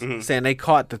phones, saying they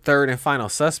caught the third and final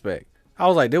suspect. I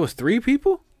was like, there was 3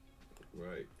 people.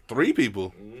 Right. 3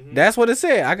 people. That's what it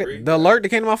said. The alert that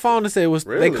came to my phone that said was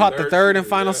they Really? caught the third and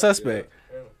final suspect.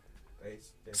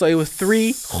 So it was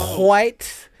 3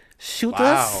 white shooters.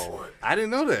 Wow. I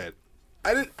didn't know that.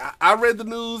 I read the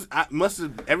news.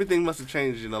 Everything must have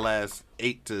changed in the last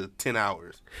 8 to 10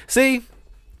 hours. See,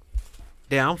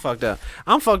 yeah, I'm fucked up.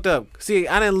 See,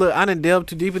 I didn't delve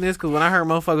too deep in this because when I heard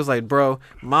motherfuckers like, bro,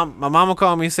 my mama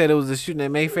called me and said it was a shooting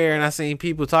at Mayfair, and I seen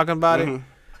people talking about it.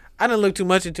 I didn't look too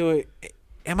much into it.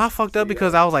 Am I fucked up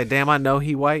because I was like, damn, I know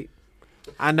he white.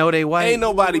 I know they white. Ain't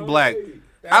nobody black.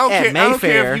 I don't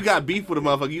care if you got beef with a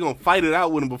motherfucker. You gonna fight it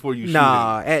out with him before you shoot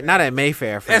him. Not at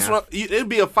Mayfair. Fam. That's what. It'd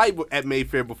be a fight at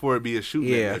Mayfair before it be a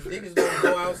shooting. Yeah. Niggas gonna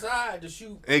go outside to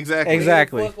shoot.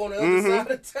 Exactly. Fuck on the other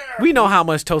side of town. We know how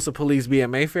much Tulsa police be at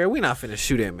Mayfair. We not finna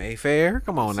shoot at Mayfair.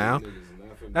 Come on now.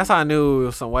 That's how I knew it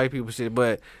was some white people shit.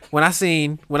 But when I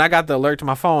got the alert to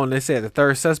my phone, they said the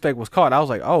third suspect was caught. I was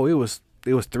like, oh, it was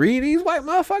 3 of these white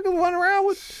motherfuckers running around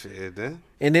with. Shit, then.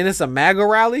 And then it's a MAGA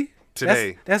rally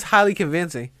today. That's highly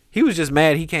convincing. He was just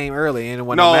mad he came early and it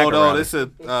wasn't a MAGA rally.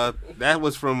 That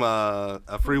was from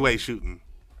a freeway shooting.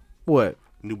 What?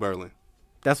 New Berlin.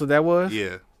 That's what that was?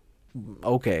 Yeah.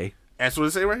 Okay. That's what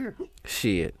it say right here.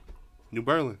 Shit. New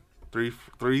Berlin.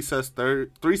 Three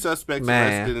suspects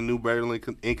arrested in New Berlin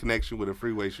in connection with a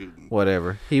freeway shooting.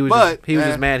 Whatever. He was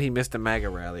just mad he missed the MAGA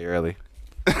rally early.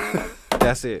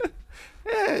 That's it.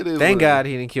 Yeah, it is. Thank God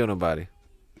he didn't kill nobody.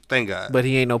 Thank God. But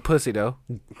he ain't no pussy though.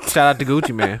 Shout out to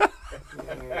Gucci Man.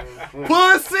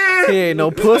 Pussy. He ain't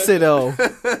no pussy though.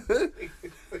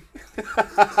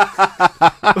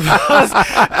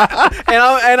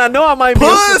 and I know I might be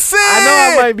pussy. I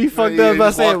know I might be fucked up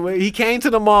by saying he came to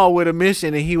the mall with a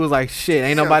mission and he was like, shit,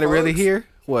 ain't nobody really here?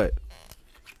 What?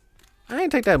 I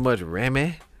ain't take that much,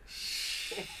 Remy.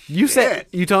 You said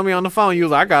you told me on the phone. You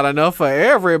was like, I got enough for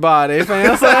everybody,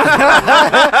 fam. So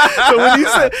when you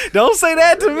said, don't say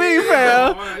that to me,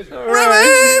 fam.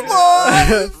 Remy,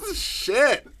 boy,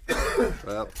 shit.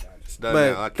 Well, it's done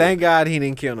but now. Thank God he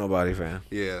didn't kill nobody, fam.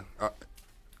 Yeah,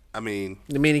 I mean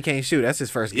he can't shoot. That's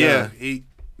his first gun. Yeah,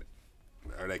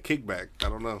 or that kickback. I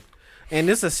don't know. And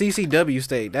this is a CCW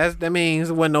state. That means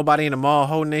there wasn't nobody in the mall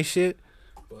holding their shit.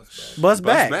 Bus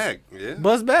back. Yeah.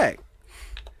 Bus back.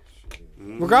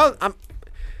 Regardless,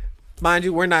 mind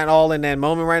you, we're not all in that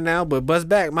moment right now, but bust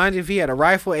back. Mind you, if he had a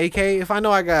rifle, AK, if I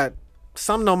know I got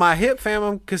something on my hip, fam,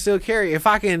 I can still carry. If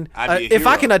I can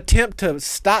attempt to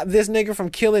stop this nigga from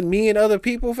killing me and other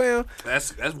people, fam,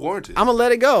 that's warranted. I'm gonna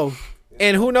let it go.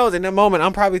 And who knows? In that moment,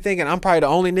 I'm probably thinking I'm probably the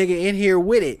only nigga in here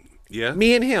with it. Yeah,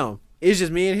 me and him. It's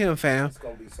just me and him, fam.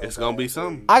 It's gonna be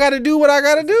something. I gotta do what I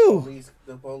gotta do.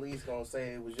 The police gonna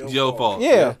say it was your fault.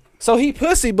 Yeah. So he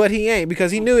pussy, but he ain't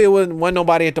because he knew it wasn't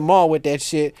nobody at the mall with that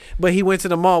shit. But he went to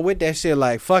the mall with that shit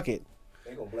like, fuck it.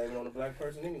 They gonna blame it on the black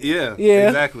person anyway. Yeah.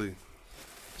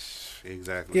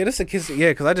 Exactly. Yeah, this a kiss. Yeah,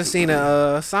 because I just seen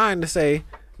a sign to say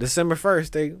December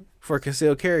 1st for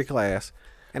concealed carry class,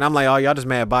 and I'm like, oh, y'all just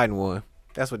mad Biden won.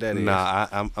 That's what that is. Nah,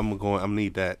 I'm gonna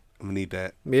need that. I'm gonna need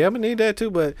that. Yeah, I'm gonna need that too.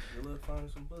 But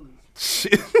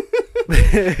shit.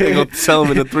 They gonna tell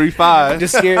him in the 3-5.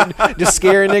 Just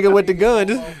scare a nigga with the gun.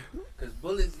 Cause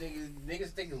bullets, niggas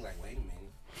thinking like, wait a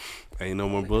minute. Ain't no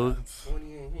more bullets.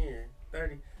 20 in here,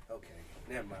 30. Okay,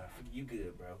 never mind. You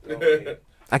good, bro.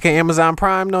 I can't Amazon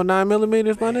Prime no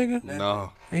 9mm, my nigga.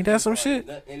 No. Ain't that some shit?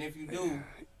 And if you do,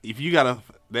 if you gotta,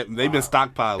 they've been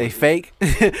stockpiling. They fake.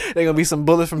 They gonna be some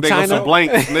bullets from China. They some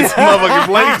blanks. They some motherfucking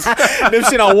blanks. Them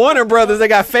shit on Warner Brothers. They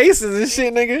got faces and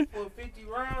shit, nigga. For 50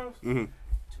 rounds,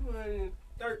 $213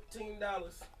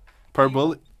 per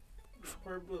bullet.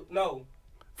 Per bullet? No.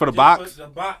 For the box. The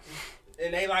box,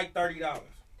 and they like $30.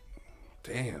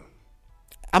 Damn.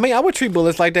 I mean, I would treat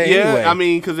bullets like that anyway. I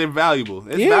mean, because they're valuable.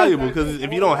 It's valuable because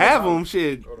if you don't have them,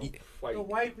 shit. The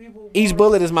white people. Each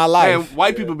bullet is my life. Man,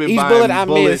 white people been each buying bullet I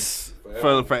bullets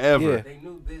for forever. Yeah. They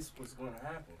knew this was going to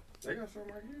happen. They got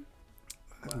something right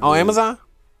here. On Amazon?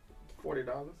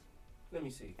 $40. Let me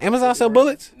see. Amazon sell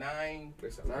bullets? 9mm.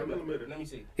 Let me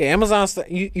see. Yeah, Amazon.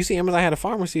 You see, Amazon had a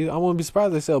pharmacy. I wouldn't be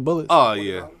surprised they sell bullets. Oh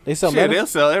yeah, they sell. Shit, they'll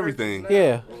sell everything.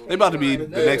 Yeah, they about to be the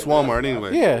next Walmart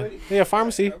anyway. Yeah, yeah,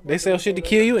 pharmacy. They sell shit to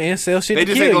kill you and sell shit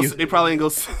to kill you. They probably ain't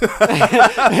gonna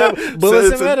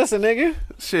bullets and medicine, nigga.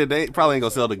 Shit, they probably ain't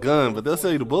gonna sell the gun, but they'll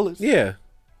sell you the bullets. Yeah,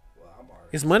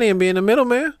 it's money in being the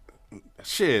middleman.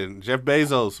 Shit, Jeff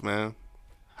Bezos, man,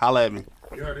 holla at me.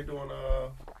 You heard they doing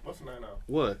what's the name now?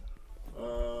 What?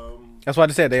 That's why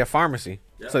they said they're a pharmacy.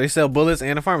 Yeah. So they sell bullets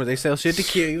and a pharmacy. They sell shit to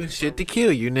kill you and shit to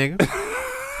kill you, nigga.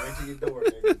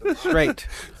 Straight.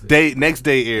 Next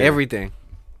day air. Everything.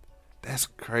 That's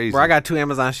crazy. Bro, I got 2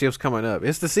 Amazon ships coming up.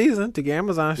 It's the season to get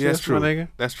Amazon ships, true. my nigga.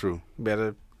 That's true.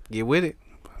 Better get with it.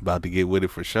 About to get with it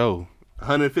for sure.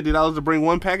 $150 to bring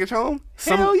one package home?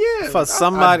 Hell yeah. For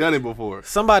somebody, I've done it before.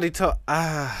 Somebody told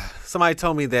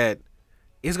me that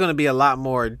it's gonna be a lot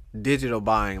more digital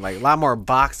buying, like a lot more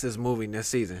boxes moving this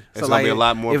season. It's gonna be a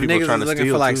lot more if people niggas trying is to looking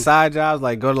steal, for like too. side jobs,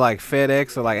 like go to like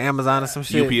FedEx or like Amazon or some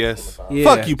shit. UPS. Yeah.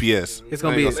 Fuck UPS. It's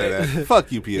gonna I ain't be say that.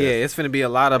 Fuck UPS. Yeah, it's gonna be a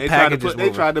lot of They tried, packages. they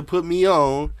tried to put me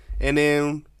on, and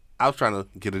then I was trying to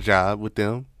get a job with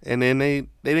them, and then they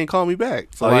didn't call me back.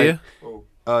 So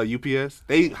UPS,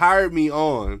 they hired me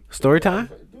on. Story time.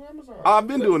 I've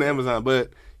been doing Amazon,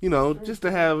 but just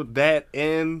to have that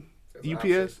and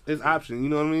UPS is option. You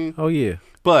know what I mean? Oh yeah.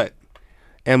 But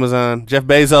Amazon, Jeff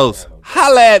Bezos,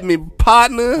 holla at me,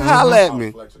 partner. Holla at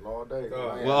me. Flexing all day.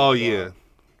 Well, oh yeah.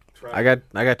 I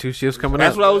got 2 shifts coming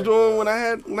That's up. what I was doing when I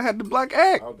had the Black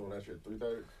Act. I was doing that shit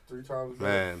three times a day.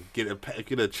 Man,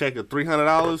 get a check of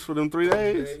 $300 for them 3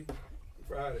 days.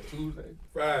 Friday,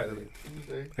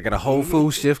 Tuesday. I got a Whole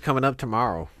Foods shift coming up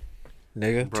tomorrow,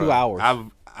 nigga. Bruh, 2 hours.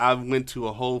 I went to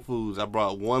a Whole Foods. I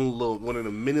brought one of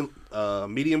the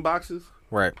medium boxes.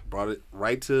 Right. Brought it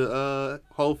right to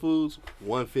Whole Foods.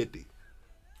 $150.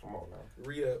 Come on now.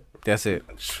 Re-up. That's it.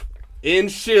 In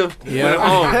shift. Yeah. Went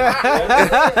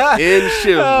home. In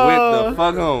shift. Went the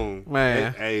fuck home.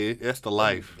 Man. Hey, that's the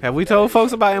life. Have we told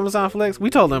folks about Amazon Flex? We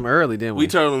told them early, didn't we? We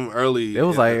told them early. It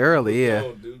was like early, yeah.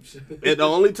 Oh, dude. The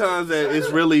only times that it's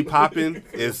really popping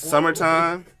is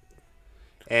summertime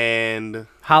and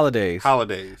Holidays.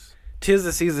 holidays. 'Tis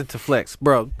the season to flex,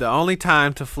 bro. The only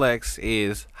time to flex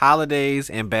is holidays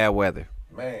and bad weather.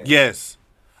 Man. Yes.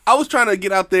 I was trying to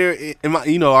get out there in my,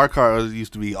 our car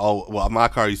used to be my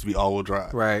car used to be all-wheel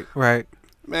drive. Right, right.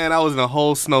 Man, I was in a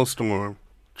whole snowstorm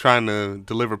trying to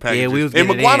deliver packages. Yeah, we was in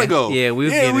getting it McGuanago. in. Yeah, we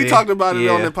was getting we it talked in. about it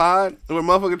Yeah. on the pod where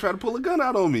motherfucker tried to pull a gun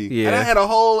out on me. Yeah. And I had a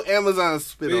whole Amazon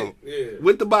spit on Yeah.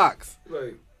 with the box.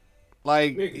 Like,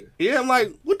 Like, yeah, I'm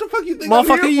like, what the fuck you think I'm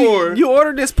Motherfucker, here for? you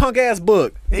ordered this punk ass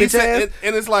book. He Bitch said, ass.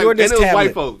 and it's like, You and ordered it this was white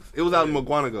tablet. folks. It was out in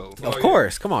McGuanago. Of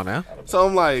course. Come on now. So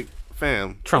I'm like,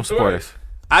 fam. Trump supporters.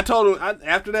 I told him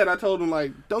after that. I told him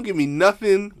like, don't give me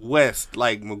nothing west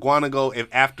like McGuanago if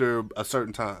after a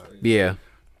certain time. Yeah. And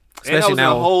that Especially was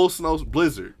now. a whole snow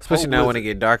blizzard. Especially now when it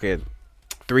get dark at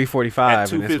 3:45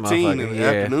 at and this 2:15 in motherfucker. the Yeah.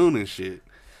 afternoon and shit.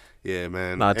 Yeah,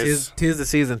 man. No, It's- tis the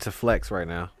season to flex right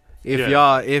now. If Yeah.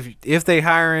 y'all if they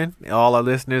hiring all our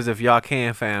listeners, if y'all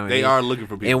can, fam, they are looking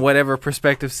for people in whatever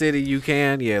prospective city you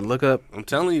can. Yeah, look up I'm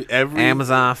telling you, every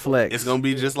Amazon Flex. It's gonna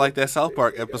be just like that South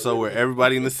Park episode where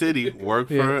everybody in the city work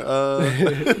Yeah. for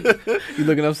You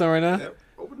looking up something right now?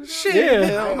 shit. Yeah.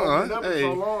 Hell no. Been up for Hey,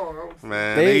 so long.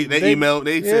 man, They- they they- emailed.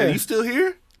 They yeah. said, "You still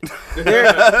here?"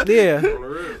 Yeah,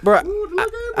 bro.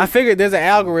 I figured there's an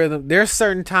algorithm. There's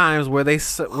certain times where they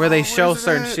show where's it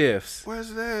certain at? shifts.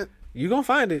 Where's that? You gonna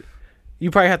find it.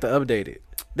 You probably have to update it.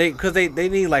 Because they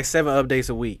need like 7 updates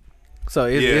a week. So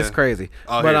it's Yeah. crazy.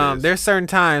 Oh, But here it is. there's certain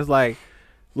times like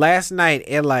last night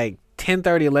at like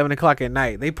 10:30, 11 o'clock at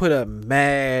night, they put up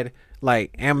mad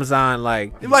like Amazon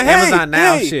They're like, Amazon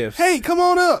Now hey, shifts. Hey, come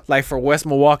on up. Like for West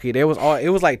Milwaukee, it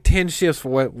was like 10 shifts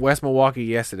for West Milwaukee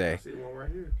yesterday. see one right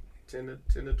here.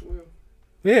 10 to 12.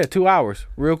 Yeah, 2 hours,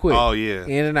 real quick. Oh yeah,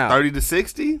 In and out. 30 to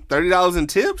 60, $30 in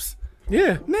tips,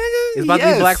 Yeah, nigga. it's about to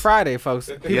yes. be Black Friday, folks.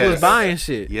 People Yes. is buying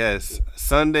shit. Yes,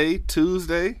 Sunday,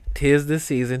 Tuesday. 'Tis the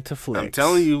season to flex. I'm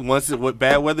telling you, what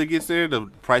bad weather gets there, the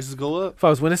prices go up.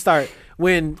 folks.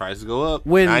 When Prices go up.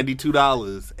 When-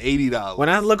 $92, $80. When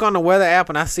I look on the weather app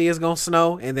and I see it's gonna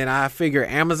snow, and then I figure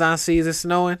Amazon sees it's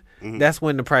snowing, that's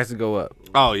when the prices go up.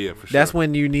 Oh yeah, for sure. That's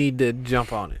when you need to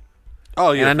jump on it.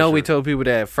 Oh yeah, And I know for we sure. told people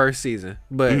that first season,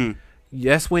 but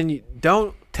that's when you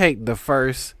don't take the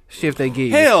first shift they give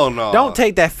you. Hell no. Don't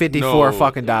take that 54 No.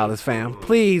 fucking dollars, fam.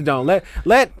 Please don't let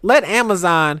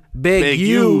Amazon beg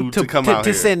you to come out to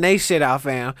here. send they shit out,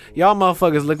 fam. Y'all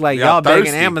motherfuckers look like Y'all y'all begging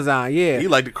thirsty. Amazon. Yeah. You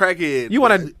like the crackhead. You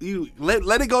wanna- you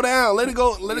let it go down. Let it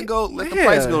go. Let the Yeah.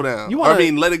 price go down. You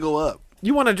wanna- let it go up.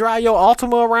 You want to drive your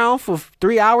Altima around for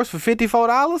 3 hours for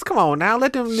 $54? Come on now,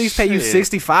 let them at least pay you Shit.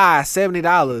 $65,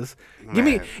 $70. Give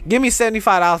Man. me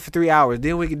 $75 for 3 hours.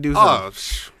 Then we can do something.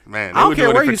 Oh man, I don't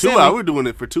care where it you for 2 send me. hours. We're doing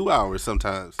it for 2 hours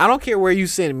sometimes. I don't care where you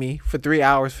send me for 3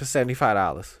 hours for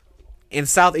 $75 in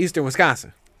southeastern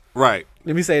Wisconsin. Right?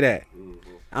 Let me say that.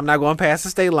 I'm not going past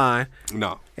the state line,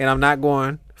 No. and I'm not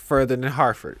going further than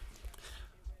Hartford.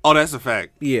 Oh, that's a fact.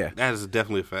 Yeah. That is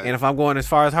definitely a fact. And if I'm going as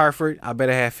far as Hartford, I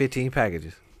better have 15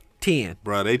 packages. 10.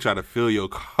 Bro, they try to fill your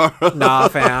car. Nah,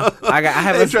 fam. I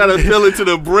have They try to fill it to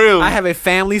the brim. I have a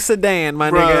family sedan, my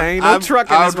Bruh, nigga. Ain't no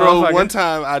truck in this drove motherfucker. one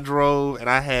time. I drove and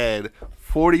I had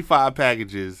 45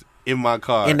 packages in my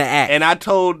car. In the act. And I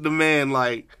told the man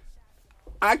like,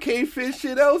 I can't fit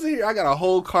shit else in here. I got a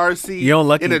whole car seat You don't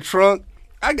lucky. in the trunk.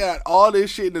 I got all this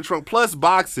shit in the trunk plus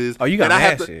boxes. Oh, you got and I mad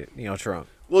have to, shit in your trunk.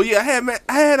 Well, yeah,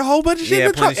 I had a whole bunch of shit Yeah,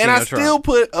 in the plenty trunk, of and shit in I the still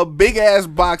trunk. put a big ass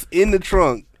box in the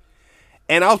trunk,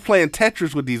 and I was playing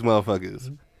Tetris with these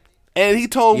motherfuckers. And he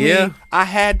told me Yeah.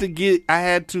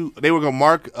 They were gonna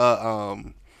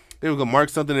mark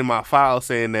something in my file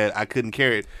saying that I couldn't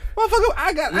carry it. Motherfucker,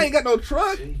 I ain't got no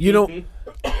truck. You know,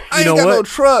 I ain't got no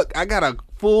truck. I got a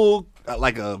full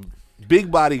like a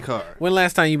big body car. when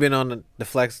last time you been on the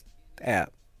Flex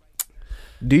app?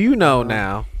 Do you know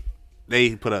now?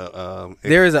 They put a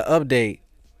There is an update.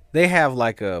 They have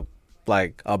like a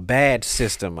badge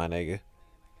system, my nigga.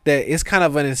 That it's kind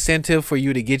of an incentive for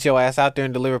you to get your ass out there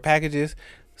and deliver packages.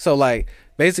 So like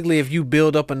basically if you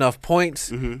build up enough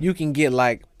points, you can get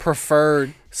like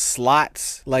preferred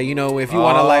slots. Like, you know, if you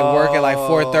want to like work at like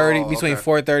 4:30 between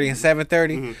 4:30 and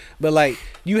 7:30, but like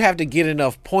you have to get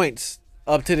enough points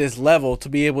up to this level to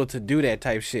be able to do that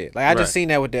type shit. Like I just seen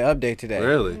that with the update today.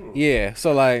 Really? Yeah.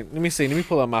 So like let me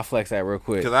pull up my Flex app real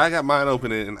quick. Because I got mine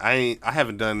open and I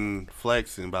haven't done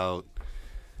Flex in about.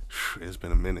 It's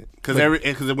been a minute. Because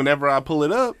whenever I pull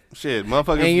it up, shit,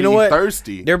 motherfuckers And you be know what?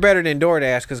 thirsty. They're better than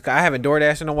DoorDash because I haven't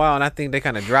DoorDash in a while, and I think they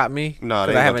kind of dropped me. No,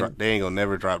 'cause they ain't gonna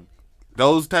never drop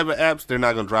those type of apps. They're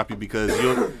not gonna drop you because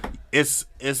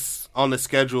it's on the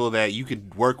schedule that you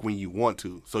could work when you want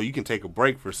to. So you can take a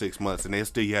break for 6 months and they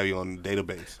still have you on the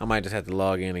database. I might just have to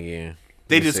log in again.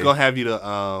 They Let me just see. gonna have you to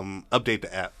update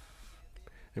the app.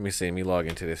 Let me see. Let me log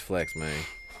into this Flex, man.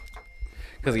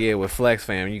 Cause yeah, with Flex,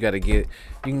 fam, you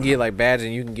can get like badges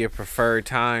and you can get preferred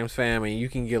times, fam, and you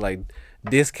can get like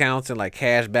discounts and like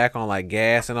cash back on like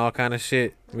gas and all kind of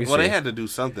shit. Let me Well, see. they had to do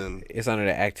something. It's under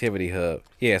the activity hub.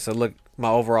 Yeah, so look, my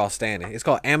overall standing. It's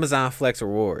called Amazon Flex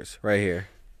Rewards right here.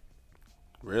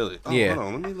 Really? Oh, Yeah. Hold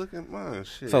on, let me look at mine.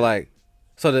 Shit. So like,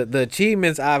 the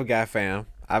achievements I've got, fam.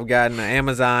 I've gotten an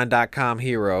Amazon.com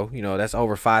hero. You know, that's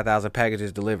over 5,000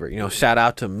 packages delivered. You know, shout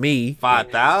out to me.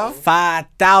 5,000?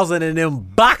 5,000 in them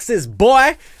boxes,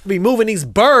 boy. Be moving these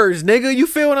birds, nigga. You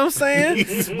feel what I'm saying?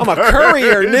 I'm a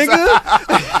courier,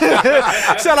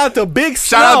 nigga. Shout out to Big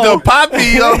Snow. Shout out to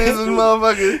Poppy on this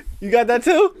motherfucker. You got that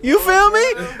too? You feel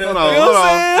me? Hold on, hold on.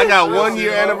 I got 1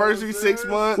 year anniversary, 6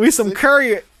 months. We some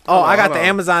courier. Oh, Hold on, I got hold the on.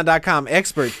 Amazon.com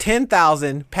expert.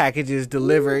 10,000 packages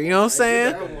delivered. You know what I'm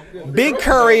saying? Big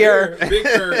courier.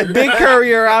 Big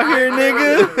courier out here,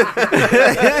 nigga.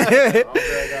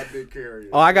 I got big carrier.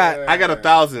 Oh, I got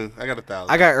 1,000.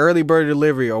 I got early bird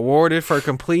delivery awarded for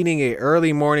completing a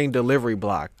early morning delivery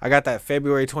block. I got that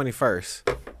February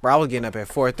 21st. Bro, I was getting up at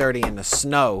 4:30 in the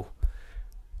snow.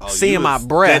 Seeing my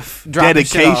breath dropping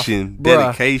shit off. Bruh,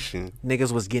 Dedication.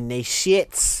 niggas was getting they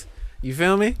shits. You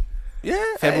feel me? Yeah.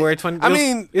 February 20. I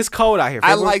mean, it's cold out here. I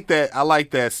February- like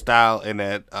that style and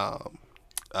that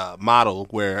model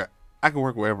where I can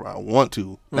work wherever I want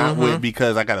to, not Mm-hmm. with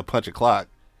because I got to punch a clock.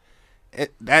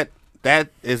 That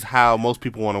is how most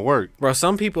people want to work. Bro,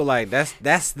 some people like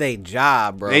that's their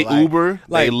job, bro. They Like- Uber,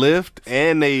 like, they Lyft,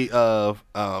 and they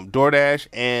DoorDash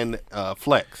and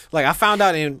Flex. Like I found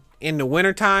out in the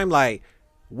wintertime, like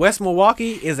West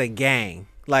Milwaukee is a gang.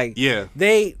 Like Yeah.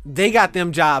 they got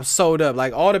them jobs sold up.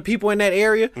 Like all the people in that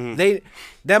area,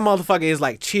 that motherfucker is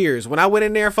like Cheers. When I went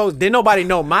in there, folks, didn't nobody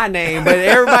know my name, but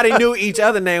everybody knew each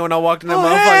other name when I walked in there.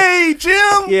 Hey,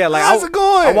 Jim. Yeah, like how's it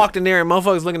going? I walked in there and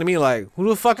motherfuckers looking at me like, who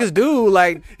the fuck is dude?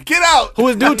 Like, Get out. who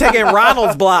is dude taking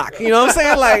Ronald's block? You know what I'm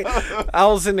saying? Like, I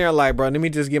was in there like, bro, let me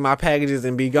just get my packages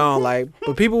and be gone. Like,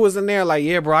 but people was in there like,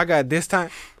 yeah, bro, I got this time.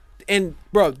 And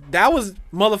bro, that was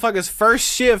motherfucker's first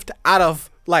shift out of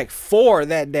like 4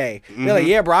 that day. They're like,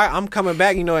 yeah, bro, I'm coming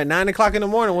back, you know, at 9 o'clock in the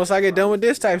morning once I get done with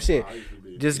this type shit.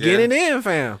 Just get it in,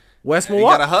 fam. West You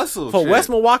Milwaukee. gotta hustle. For shit. West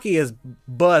Milwaukee is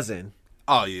buzzing.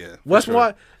 Oh yeah. for West sure.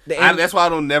 Milwaukee. That's why I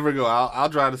don't never go. I'll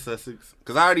drive to Sussex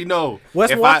because I already know.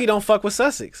 West if Milwaukee don't fuck with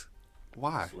Sussex.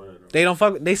 Why? They don't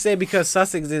fuck. They said because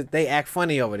Sussex they act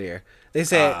funny over there. They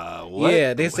said, What?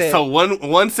 yeah, they said So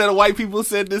one set of white people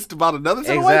said this about another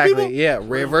set of white exactly. people. Yeah,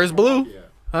 red versus blue.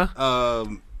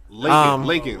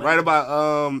 Lincoln, right about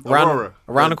Aurora,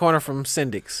 Around the corner from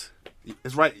Syndic's.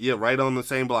 It's right, yeah, right on the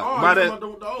same block. Oh, By you that, talking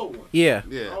about the old one? Yeah,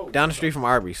 yeah, down the street from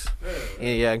Arby's.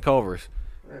 Yeah, in Culver's.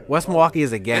 West Milwaukee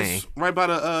is a gang. it's right by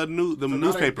the So now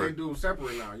newspaper. They do them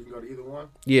separate now. You can go to either one.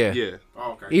 Yeah. Yeah,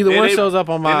 Oh, okay. Either And one they- shows up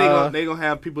on and my. they gonna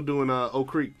have people doing Oak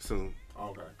Creek soon.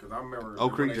 Okay, because I remember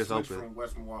Oak when Creek they just switched opened. from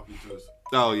West Milwaukee to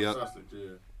Oh, yeah. Sussex, yeah.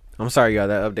 I'm sorry, y'all.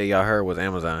 That update y'all heard was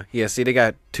Amazon. Yeah, see, they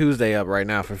got Tuesday up right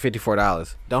now for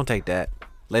 $54. Don't take that.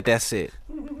 Let that sit.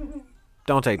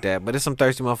 Don't take that. But there's some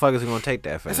thirsty motherfuckers who gonna take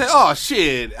that. I Fam. say, oh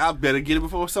shit, I better get it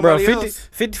before Bro, somebody else.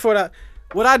 $54.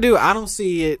 What I do, I don't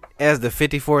see it as the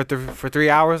 54 for 3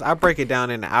 hours. I break it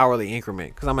down in an hourly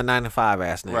increment because I'm a 9 to 5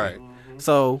 ass nigga. Right.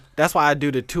 So that's why I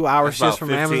do the 2-hour That's shifts about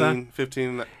from Amazon.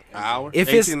 15 an hour. If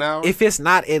 18 hours. if it's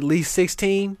not at least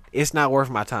 16, it's not worth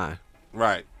my time.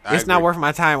 Right. It's not worth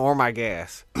my time or my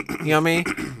gas. You know what I mean?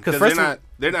 Because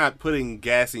they're not putting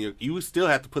gas in your. You still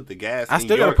have to put the gas. I in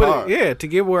still your gotta put car. it, to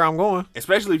get where I'm going.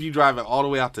 Especially if you drive it all the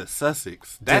way out to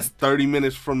Sussex. That's 30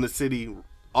 minutes from the city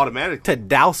automatically. To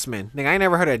Dousman. Nigga, I ain't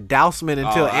never heard of Dousman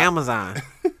until Amazon.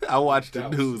 I watched the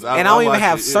news. And I don't even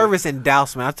have service in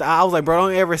Dousman. I was like, bro,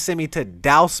 don't ever send me to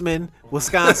Dousman,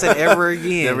 Wisconsin ever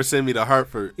again. Never send me to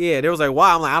Hartford. Yeah, there was like,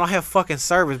 wow. I'm like, I don't have fucking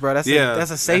service, bro. That's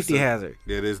a safety hazard.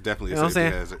 Yeah, it is definitely You know a what I'm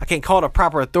safety saying? hazard. I can't call the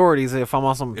proper authorities if I'm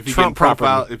on some If you're Trump getting property.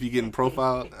 profiled, if you're getting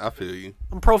profiled, I feel you.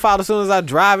 I'm profiled as soon as I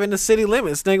drive in the city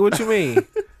limits, nigga. What you mean?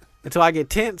 Until I get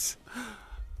tense.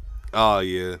 Oh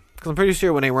yeah. Because I'm pretty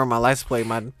sure when they run my license plate,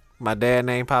 my dad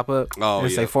name pop up. Oh, and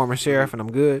it say yeah. former sheriff, and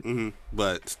I'm good. Mm-hmm.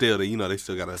 But still, they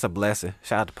still gotta. It's a blessing.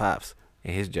 Shout out to Pops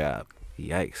and his job.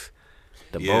 Yikes.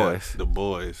 The The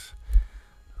boys.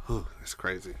 Whew, that's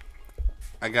crazy.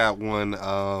 I got one.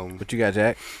 What you got,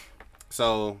 Jack?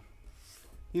 So,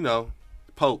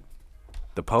 Pope.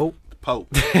 The Pope?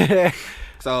 Pope.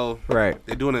 So, right.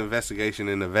 They're doing an investigation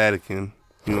in the Vatican.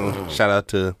 Shout out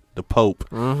to the Pope.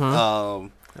 Mm-hmm.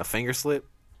 A finger slip?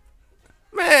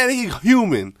 Man, he's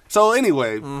human. So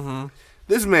anyway,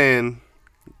 this man,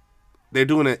 they're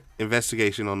doing an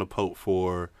investigation on the Pope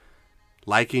for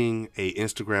liking a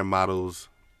Instagram model's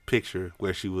picture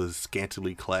where she was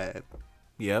scantily clad.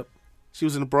 Yep. She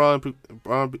was in a bra and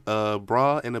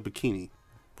a bikini.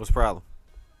 What's the problem?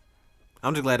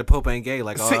 I'm just glad the Pope ain't gay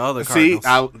like all the other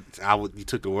cardinals. You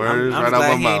took the words I'm right just out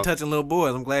glad my he mouth. ain't touching little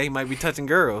boys. I'm glad he might be touching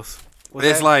girls.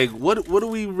 It's like, what do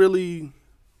we really?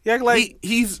 Yeah, like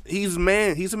he's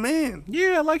man. He's a man.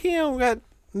 Yeah, like he don't got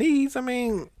needs. I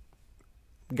mean,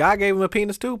 God gave him a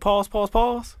penis too. Pause.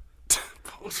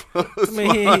 I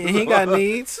mean, he got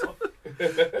needs.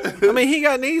 I mean, he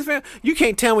got needs, man. You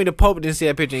can't tell me the Pope didn't see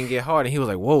that picture and get hard, and he was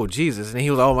like, "Whoa, Jesus!" And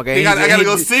he was, "Oh my God, I gotta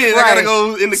go see it. Right. I gotta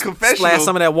go in the confessional. Splash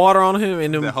some of that water on him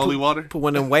and then that holy water. Put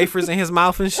one of them wafers in his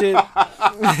mouth and shit."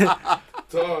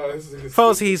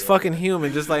 Folks, he's fucking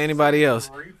human, just like anybody else.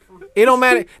 It don't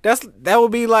matter. That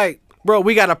would be like, bro,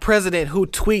 we got a president who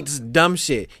tweets dumb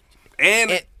shit and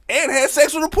had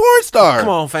sex with a porn star. Come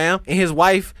on, fam. And his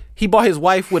wife, he bought his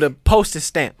wife with a postage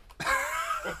stamp.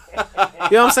 You know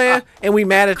what I'm saying? And we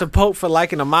mad at the Pope for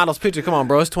liking a model's picture. Come on,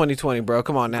 bro. It's 2020, bro.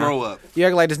 Come on now. Grow up. You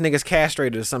act like this nigga's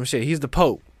castrated or some shit. He's the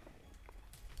Pope.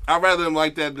 I'd rather him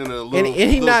like that than a little, And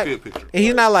he little not, kid picture. and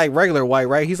he's not like regular white,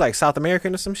 right? He's like South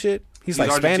American or some shit. He's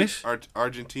like Spanish.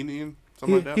 Argentinian,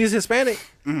 something like that. He's Hispanic.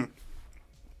 Mm-hmm.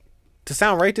 To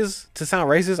sound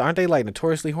racist, aren't they like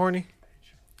notoriously horny?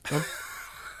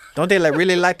 Don't they like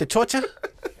really like the chocha?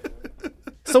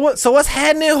 So what's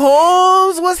happening,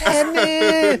 hoes? What's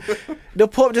happening? The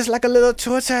Pope just like a little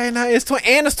chocha, and it's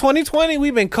 2020.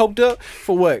 We've been coped up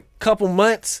for what, couple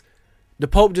months. The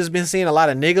Pope just been seeing a lot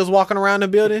of niggas walking around the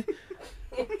building,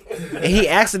 and he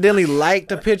accidentally liked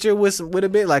the picture with a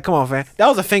bit. Like, come on, fam, that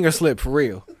was a finger slip for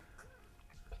real.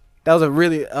 That was a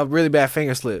really bad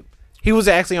finger slip. He was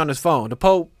actually on his phone. The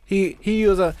Pope, he's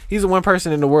the one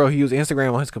person in the world who used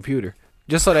Instagram on his computer.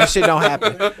 Just so that shit don't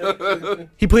happen.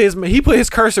 He put his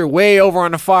cursor way over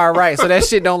on the far right, so that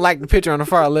shit don't like the picture on the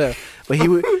far left. But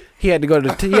he had to go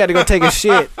take a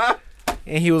shit,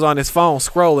 and he was on his phone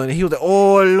scrolling, and he was like,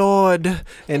 "Oh Lord!"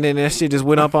 And then that shit just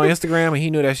went up on Instagram, and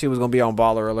he knew that shit was gonna be on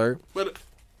Baller Alert. But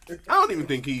I don't even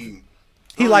think he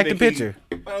liked the picture.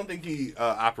 I don't think he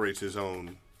operates his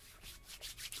own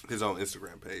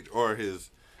Instagram page or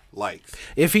his likes.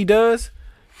 If he does,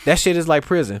 that shit is like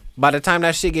prison. By the time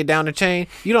that shit get down the chain,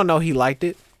 you don't know he liked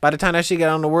it. By the time that shit get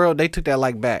on the world, they took that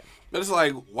like back. But it's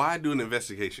like, why do an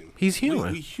investigation? He's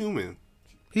human. We human.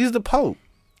 He's the Pope.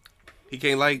 He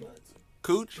can't like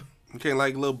cooch. He can't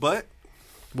like little butt.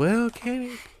 Well, can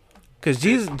he? Because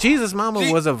Jesus'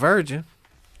 mama was a virgin.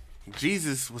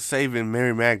 Jesus was saving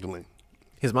Mary Magdalene.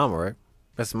 His mama, right?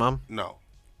 That's his mom? No.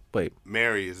 Wait.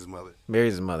 Mary is his mother.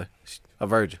 Mary's his mother. A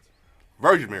virgin.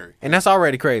 Virgin Mary. And that's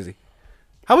already crazy.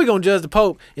 How we gonna judge the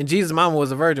Pope and Jesus' mama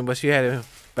was a virgin, but she had him?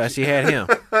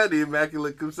 The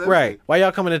Immaculate Conception. Right. Why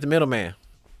y'all coming at the middleman?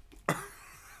 I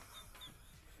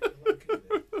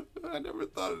never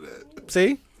thought of that.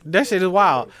 See? That shit is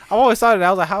wild. I always thought that. I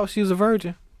was like, how she was a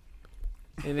virgin?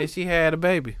 And then she had a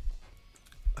baby.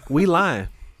 We lying.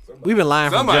 We've been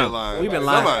lying from jump. Lying. We've been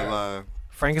lying. Somebody lying.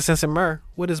 Frankincense and myrrh.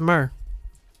 What is myrrh?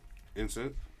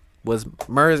 Incense. Was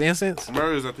myrrh incense?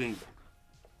 Myrrh is, I think,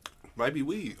 might be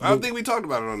weed. I don't think we talked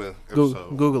about it on the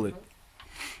episode. Google it.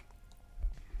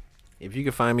 If you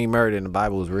can find me myrrh, then the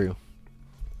Bible is real.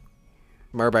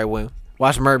 Myrrh by one.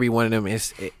 Watch myrrh be one of them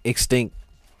extinct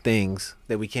things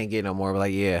that we can't get no more. We're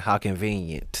like, yeah, how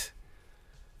convenient.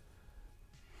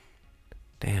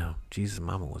 Damn, Jesus'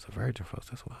 mama was a virgin, folks.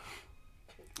 That's why.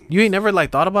 You ain't never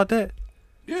like thought about that?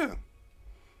 Yeah.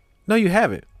 No, you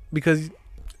haven't, because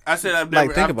I said I've like,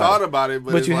 never think I've about thought it. about it,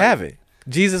 but, but it's you like, haven't.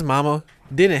 Jesus' mama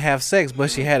didn't have sex, but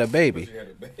she had a baby.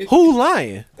 Who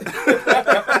lying?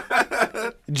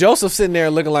 Joseph sitting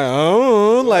there looking like,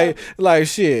 oh, like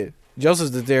shit. Joseph's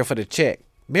just there for the check.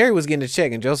 Mary was getting the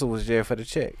check, and Joseph was there for the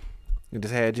check. You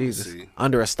just had Jesus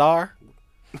under a star.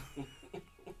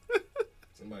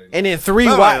 And then three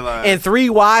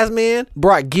wise men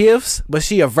brought gifts, but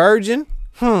she a virgin.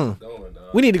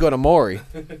 We need to go to Maury.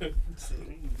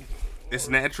 It's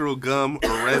natural gum or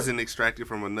resin extracted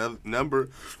from a number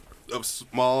of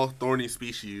small thorny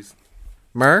species.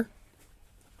 Myrrh?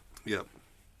 Yep.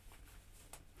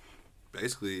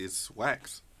 Basically, it's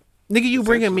wax. Nigga, you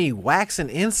bringing me wax and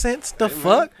incense? The Hey,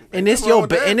 fuck? man. And this Ain't nothing wrong your with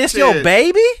that and this shit. your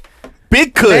baby?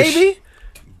 Big Kush. Baby?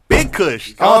 Big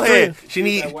Kush. Go All ahead. three. She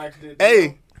need.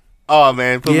 Hey. Oh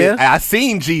man, Yeah? I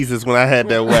seen Jesus when I had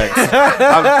that wax.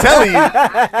 I'm telling you,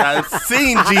 I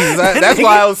seen Jesus. That's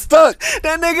why I was stuck.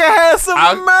 That nigga had some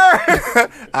myrrh.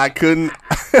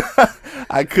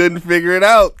 I couldn't figure it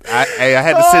out. I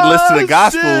had to sit and listen to the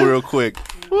gospel shit. real quick.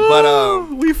 But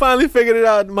we finally figured it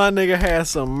out. My nigga had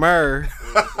some myrrh.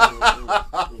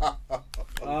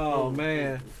 Oh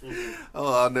man,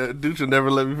 Dude will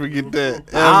never let me forget that.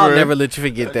 I'll ever. never let you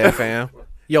forget that, fam.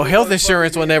 Your health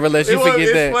insurance will never let you forget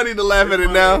It's that. funny to laugh at it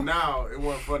now. Now it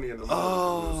wasn't funny in the moment.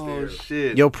 Oh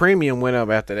shit! Your premium went up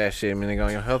after that shit, man. Nigga,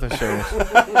 on your health insurance.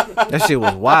 That shit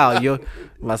was wild.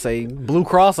 I say Blue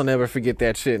Cross will never forget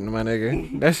that shit, my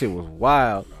nigga. That shit was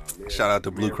wild. Shout out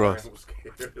to Blue Cross.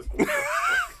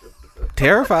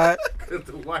 Terrified. Because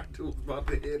the white dude was about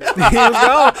to hit He was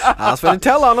gone. I was finna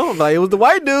tell on him. Like, it was the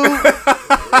white dude.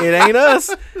 It ain't us.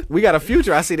 We got a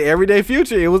future. I see the everyday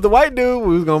future. It was the white dude.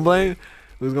 We was gonna blame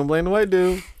the white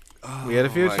dude. We had a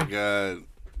future. Oh my god,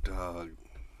 dog.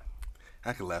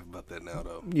 I can laugh about that now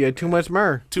though. You had too much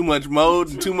myrrh. Too much mode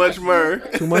and too much myrrh.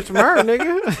 Too much myrrh,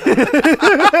 nigga.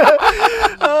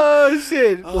 Oh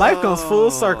shit. Life comes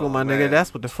full circle, my nigga. man.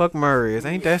 That's what the fuck myrrh is.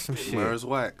 Ain't that some shit? Myrrh's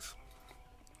wax.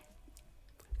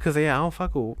 Cause I don't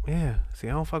fuck with I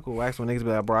don't fuck with wax when niggas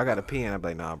be like, bro, I gotta pee, and I be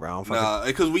like, nah, bro, I don't fuck with. Nah,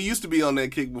 because we used to be on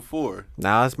that kick before.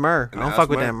 Nah, it's myrrh. I Nah, don't fuck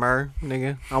it's with myrrh. that myrrh,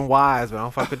 nigga. I'm wise, but I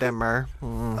don't fuck with that myrrh.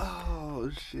 Oh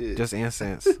shit! Just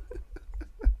incense.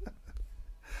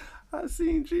 I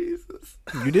seen Jesus.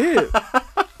 You did.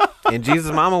 And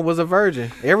Jesus' mama was a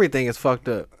virgin. Everything is fucked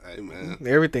up. Hey man.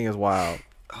 Everything is wild.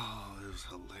 Oh, it was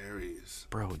hilarious.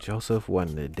 Bro, Joseph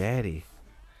wasn't the daddy.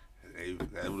 Hey,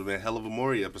 that would have been a hell of a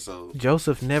Maury episode.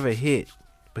 Joseph never hit,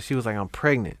 but she was like, I'm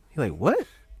pregnant. He like, what?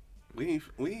 We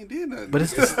ain't did nothing. But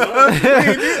it's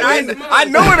I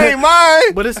know it ain't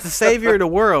mine. But it's the savior of the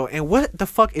world. And what the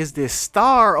fuck is this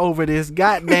star over this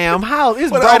goddamn house? It's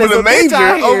What, bright over as the a bitch manger?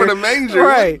 out here. Over the manger.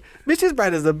 Right. Bitch, it's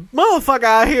bright as a motherfucker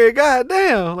out here.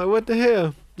 Goddamn. Like, what the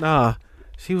hell? Nah.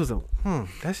 She was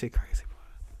that shit crazy,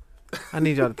 boy. I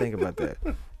need y'all to think about that.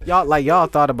 Y'all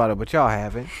thought about it, but y'all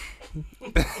haven't.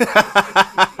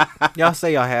 Y'all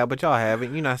say y'all have, but y'all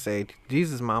haven't. You not say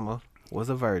Jesus' mama was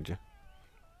a virgin.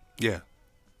 Yeah.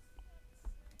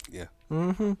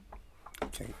 Mm-hmm.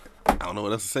 I don't know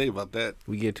what else to say about that.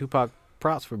 We get Tupac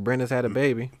props for Brenda's had a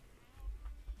baby.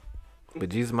 But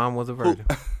Jesus' mama was a virgin.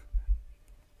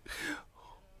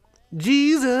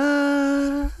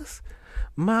 Jesus.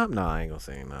 Mom. No, I ain't gonna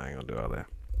sing. No, I ain't gonna do all that.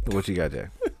 What you got,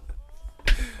 Jack?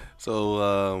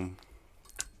 So,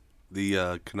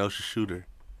 the Kenosha shooter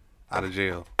out of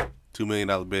jail, $2 million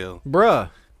bail. Bruh.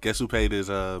 Guess who paid his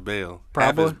bail?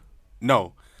 Proud Boy?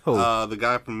 No. Who? The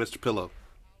guy from Mr. Pillow.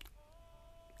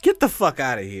 Get the fuck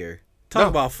out of here. Talk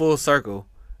about full circle.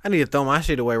 I need to throw my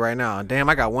shit away right now. Damn,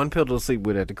 I got one pillow to sleep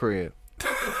with at the crib.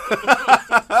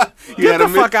 Get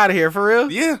the fuck out of here, for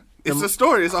real? Yeah. It's a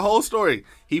story. It's a whole story.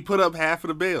 He put up half of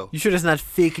the bail. You sure that's not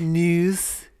fake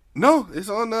news? No, it's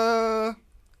on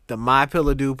The My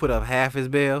Pillow dude put up half his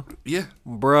bail? Yeah.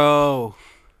 Bro.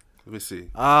 Let me see.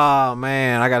 Oh,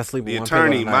 man. I got to sleep with The one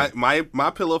attorney, pillow tonight. my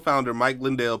Pillow founder, Mike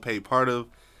Lindell, paid part of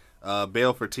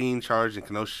bail for teen charged in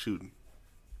Kenosha shooting.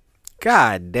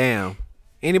 God damn.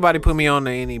 Anybody put me on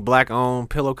to any black-owned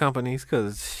pillow companies?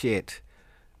 Because, shit.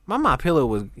 My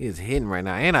pillow is hidden right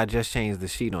now. And I just changed the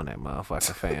sheet on that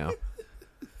motherfucker, fam.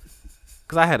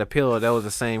 Because I had a pillow that was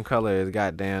the same color as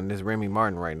goddamn this Remy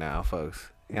Martin right now, folks.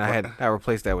 And I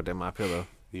replaced that with that My Pillow.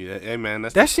 Yeah, hey man,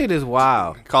 That shit is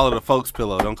wild. Call it a folks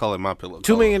pillow. Don't call it My Pillow.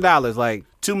 $2 million, like.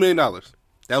 $2 million.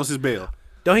 That was his bail.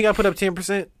 Don't he got to put up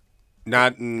 10%?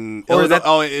 Not in Or is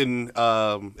Illinois.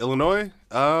 that- In Illinois.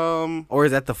 Or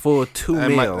is that the full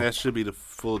 $2 mil? That should be the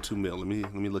full $2 mil.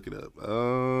 Let me look it up.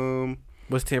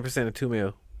 What's 10% of $2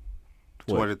 mil?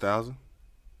 200,000.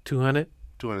 200,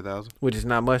 200,000. which is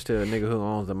not much to a nigga who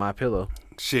owns a MyPillow.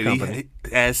 Shit, company.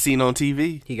 as seen on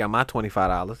TV. He got my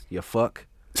 $25. You fuck.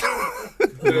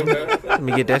 Let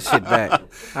me get that shit back.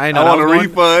 I ain't know I that want was a going-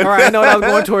 refund. All right, I know that was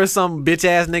going towards some bitch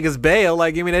ass niggas bail.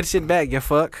 Like, give me that shit back. You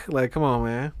fuck. Like, come on,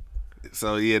 man.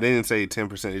 So yeah, they didn't say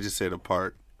 10%. They just said a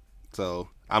part. So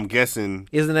I'm guessing.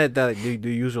 Isn't that the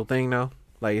usual thing though?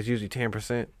 Like, it's usually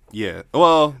 10%. Yeah.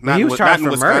 Well, not, he was not charged in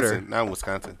for Wisconsin. murder. Not in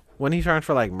Wisconsin. When he charged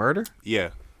for like murder? Yeah.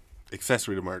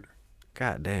 Accessory to murder.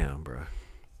 God damn, bro.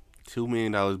 $2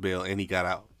 million bail, and he got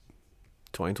out.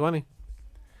 2020.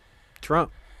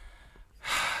 Trump.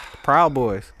 Proud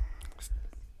Boys.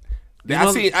 You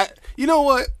know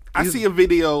what? I see a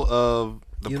video of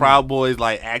the Proud Boys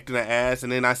like acting an ass,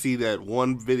 and then I see that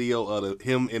one video of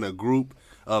him in a group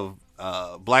of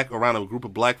around a group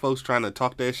of black folks trying to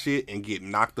talk that shit and get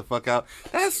knocked the fuck out.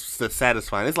 That's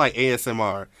satisfying. It's like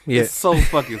ASMR. Yeah. It's so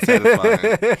fucking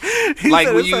satisfying. Like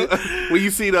when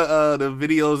you see the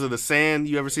videos of the sand.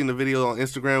 You ever seen the video on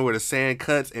Instagram where the sand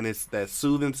cuts and it's that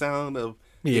soothing sound of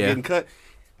it getting cut?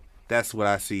 That's what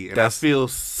I see, and I feel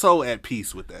so at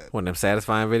peace with that. One of them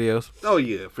satisfying videos. Oh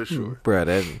yeah, for sure,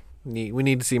 Bro, we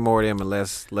need to see more of them and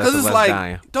less of Because us it's like,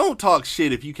 dying. don't talk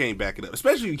shit if you can't back it up,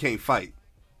 especially if you can't fight.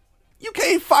 You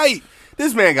can't fight.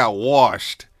 This man got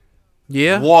washed.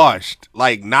 Yeah, washed,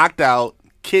 like knocked out,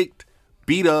 kicked,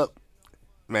 beat up.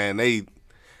 Man, you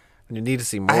need to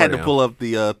see more. I had of to pull up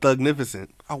the Thugnificent.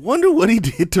 I wonder what he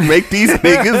did to make these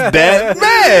niggas that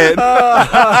mad.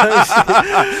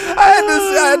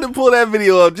 I had to pull that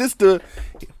video up just to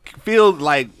feel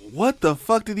like, what the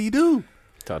fuck did he do?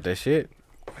 Talk that shit.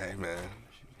 Hey man,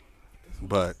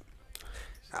 but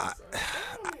I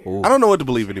don't know what to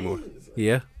believe anymore.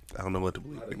 Yeah, I don't know what to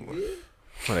believe anymore.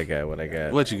 What I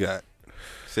got? What you got?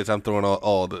 Since I'm throwing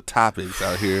all the topics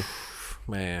out here,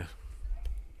 Man,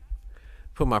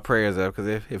 put my prayers up,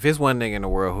 because if it's one nigga in the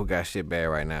world who got shit bad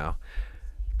right now,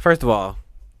 first of all,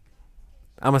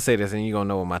 I'm gonna say this and you gonna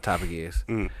know what my topic is.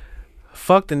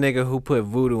 Fuck the nigga who put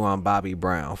voodoo on Bobby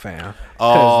Brown, fam.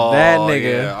 Because that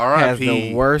nigga has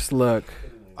the worst luck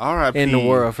in the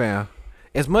world, fam.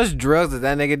 As much drugs as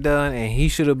that nigga done, and he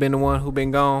should have been the one who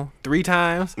been gone 3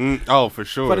 times. Oh, for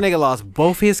sure. But the nigga lost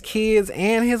both his kids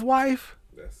and his wife.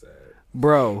 That's sad.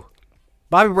 Bro,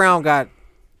 Bobby Brown got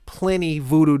plenty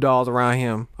voodoo dolls around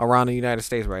him around the United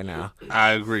States right now.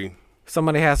 I agree.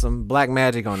 Somebody has some black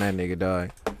magic on that nigga,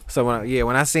 dog. So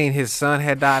when I seen his son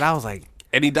had died, I was like,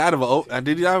 and he died of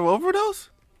did he die of overdose?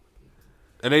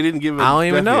 And they didn't give him. I don't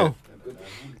even know.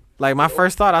 Like, my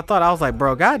first thought, I was like,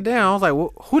 bro, goddamn. I was like,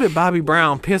 who did Bobby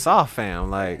Brown piss off, fam?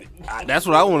 Like, that's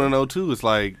what I want to know too. It's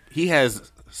like he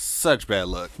has such bad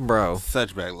luck, bro.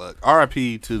 Such bad luck.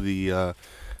 R.I.P. to the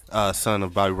son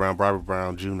of Bobby Brown, Robert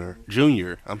Brown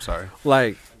Jr. I'm sorry.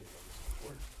 Like,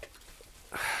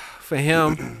 for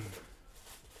him,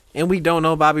 and we don't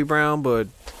know Bobby Brown, but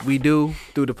we do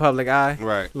through the public eye.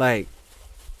 Right. Like,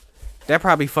 that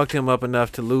probably fucked him up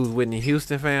enough to lose Whitney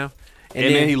Houston, fam.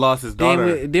 And then he lost his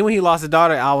daughter. Then when he lost his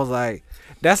daughter, I was like,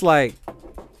 that's like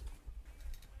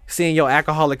seeing your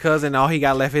alcoholic cousin, all he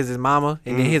got left is his mama,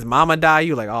 and then his mama die.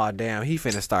 You like, oh damn, he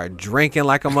finna start drinking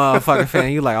like a motherfucker,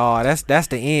 fan. You like, oh, that's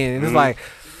the end. And it's like,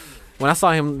 when I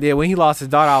saw him, when he lost his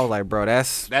daughter, I was like, bro,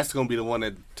 that's gonna be the one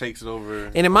that takes it over.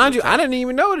 And then mind you, I didn't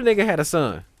even know the nigga had a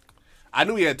son. I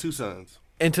knew he had 2 sons.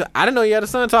 I didn't know he had a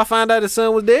son until I found out his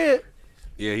son was dead.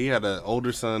 Yeah, he had an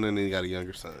older son and then he got a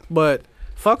younger son. But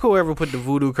fuck whoever put the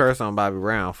voodoo curse on Bobby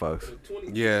Brown, folks.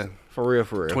 Yeah, for real.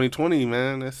 2020,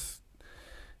 man, it's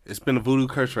been a voodoo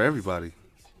curse for everybody.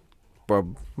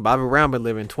 Bro, Bobby Brown been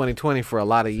living 2020 for a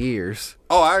lot of years.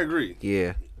 Oh, I agree.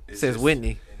 Yeah, since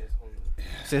Whitney,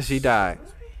 since she died.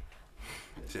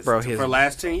 Bro, for the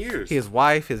last 10 years. His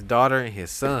wife, his daughter, and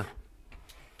his son.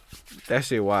 That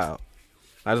shit wild.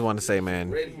 I just want to say,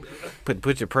 man,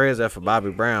 put your prayers up for Bobby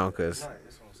Brown, because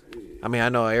I mean, I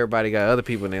know everybody got other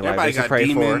people in their life they should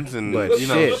pray for, but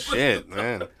shit,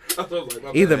 man.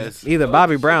 Either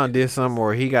Bobby Brown did something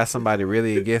or he got somebody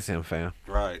really against him, fam.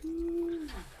 Right.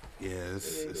 Yeah,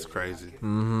 it's crazy.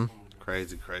 Mm-hmm.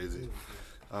 Crazy.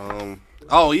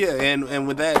 Oh yeah, and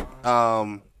with that,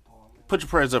 put your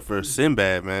prayers up for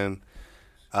Sinbad, man.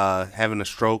 Having a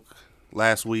stroke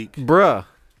last week, bruh,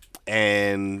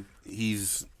 and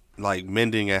he's like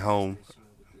mending at home.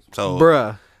 So,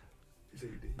 bruh.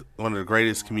 One of the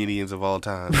greatest comedians of all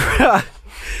time.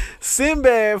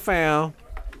 Sinbad, fam.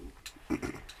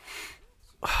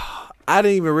 I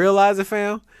didn't even realize it,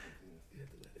 fam.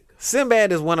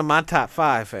 Sinbad is one of my top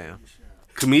 5, fam.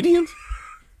 Comedians?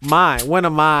 One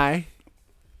of my.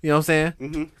 You know what I'm saying?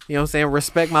 Mm-hmm. You know what I'm saying?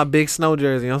 Respect my big snow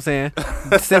jersey. You know what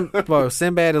I'm saying? Bro,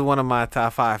 Sinbad is one of my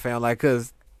top 5, fam. Like,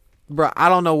 cause, bro, I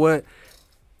don't know what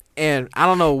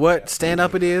stand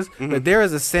up it is, but there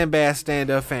is a Sinbad stand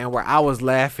up, fam, where I was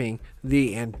laughing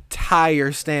the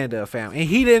entire stand up, fam. And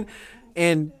he didn't,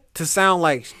 and to sound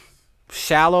like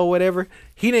shallow or whatever,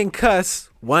 he didn't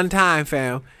cuss one time,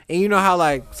 fam. And you know how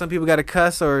like some people got to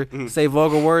cuss or say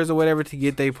vulgar words or whatever to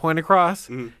get their point across?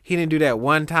 He didn't do that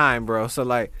one time, bro. So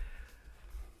like,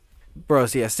 bro,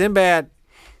 so yeah, Sinbad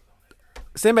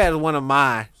is one of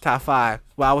my top 5.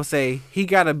 Well, I would say he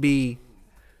gotta be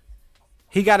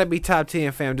top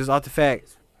 10, fam. Just off the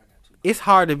fact, it's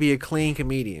hard to be a clean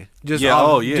comedian. Just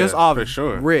off for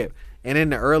sure. Rip. And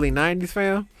in the early 90s,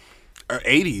 fam. Or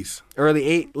 80s.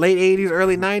 Late 80s,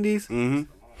 early 90s. Mm-hmm.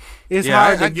 It's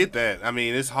hard. I get that. I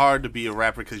mean, it's hard to be a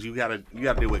rapper because you gotta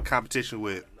deal with competition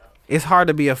with. It's hard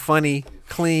to be a funny,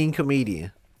 clean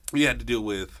comedian. You had to deal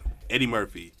with Eddie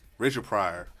Murphy, Richard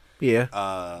Pryor,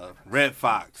 yeah, Red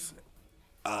Fox,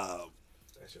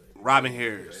 Robin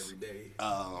Harris,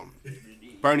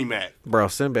 Bernie Mac. Bro,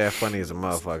 Sinbad funny as a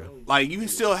motherfucker. Like you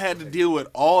still had to deal with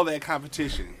all that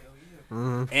competition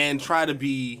and try to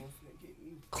be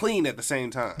clean at the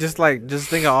same time. Just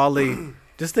think of all the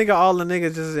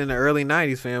niggas just in the early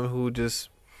 90s, fam, who just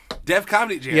Def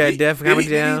Comedy Jam. Yeah, Def Comedy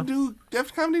Jam. Did he do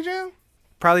Def Comedy Jam?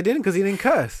 Probably didn't because he didn't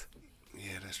cuss.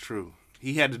 Yeah, that's true.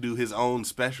 He had to do his own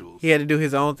specials. He had to do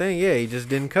his own thing. Yeah, he just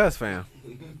didn't cuss, fam.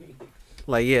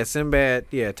 Like, yeah, Sinbad,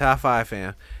 yeah, top 5,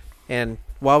 fam. And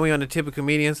while we on the tip of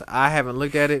comedians, I haven't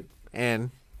looked at it, and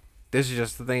this is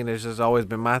just the thing that's just always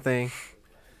been my thing.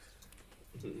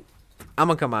 I'm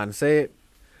going to come out and say it.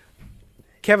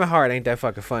 Kevin Hart ain't that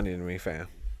fucking funny to me, fam.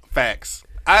 Facts.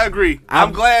 I agree.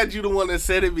 I'm glad you the one that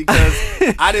said it because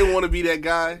I didn't want to be that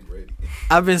guy.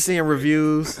 I've been seeing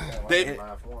reviews.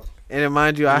 And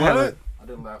mind you, I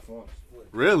didn't laugh once.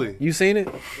 Really? You seen it?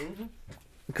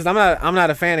 Because I'm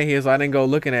not a fan of his, so I didn't go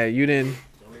looking at it. You didn't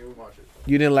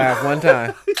laugh one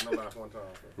time.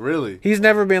 Really? He's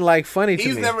never been like funny to me.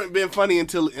 He's never been funny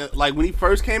until like when he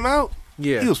first came out.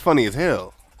 Yeah, he was funny as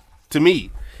hell to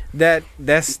me.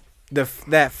 That's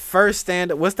that first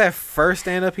stand up. What's that first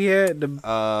stand up he had?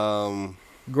 The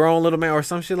Grown Little Man or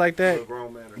some shit like that.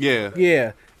 Yeah.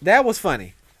 Yeah, that was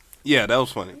funny. Yeah, that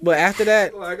was funny. But after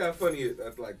that, I got funny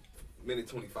at like minute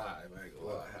 25.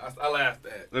 I laughed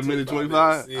at minute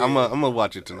 25. Yeah. I'm gonna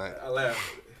watch it tonight. I laughed.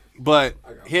 But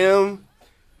him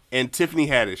and Tiffany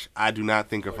Haddish, I do not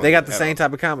think are funny. They got the same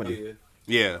type of comedy.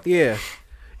 Yeah. Yeah.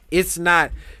 It's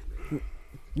not.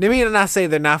 Let me not say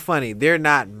they're not funny. They're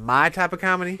not my type of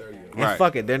comedy. And Right.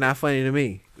 fuck it, they're not funny to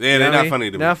me. Yeah, they're not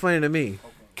funny to me. Not funny to me.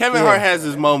 Kevin Hart has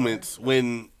his moments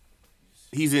when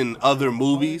he's in other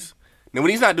movies. Now,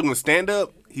 when he's not doing stand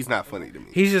up, he's not funny to me.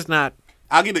 He's just not.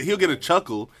 He'll get a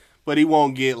chuckle, but he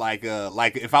won't get like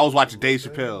if I was watching Dave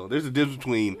Chappelle. There's a difference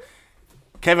between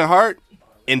Kevin Hart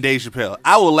and Dave Chappelle.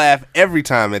 I will laugh every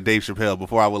time at Dave Chappelle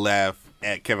before I would laugh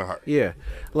at Kevin Hart. Yeah,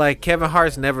 like Kevin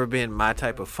Hart's never been my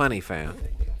type of funny fan.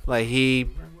 Like he's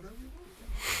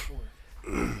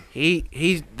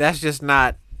that's just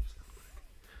not.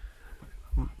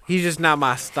 He's just not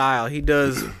my style. He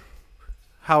does.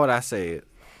 How would I say it?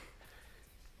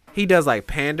 He does like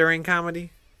pandering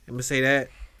comedy. Let me say that.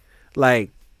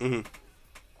 Like,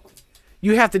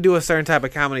 you have to do a certain type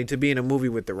of comedy to be in a movie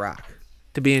with The Rock,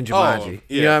 to be in Jumanji.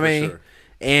 Yeah, you know what I mean? Sure.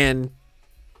 And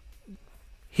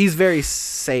he's very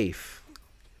safe.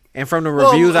 And from the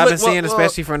reviews I've been seeing,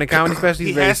 especially from the comedy special,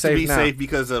 he's very safe now. He has to be safe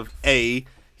because of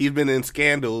he's been in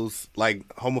scandals, like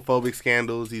homophobic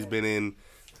scandals. He's been in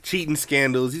cheating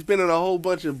scandals. He's been in a whole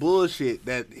bunch of bullshit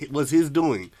that was his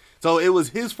doing. So it was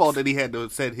his fault that he had to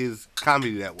set his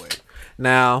comedy that way.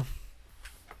 Now,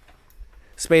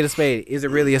 spade to spade, is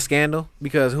it really a scandal?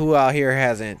 Because who out here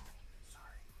hasn't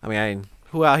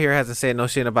said no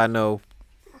shit about no?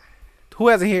 Who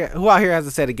out here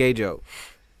hasn't said a gay joke?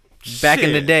 Back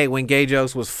in the day when gay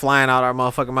jokes was flying out our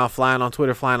motherfucking mouth, flying on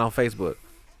Twitter, flying on Facebook.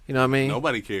 You know what I mean?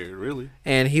 Nobody cared, really.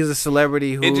 And he's a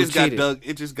celebrity who cheated.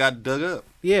 It just got dug up.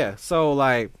 Yeah, so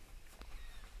like,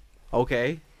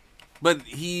 okay. But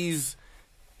he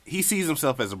sees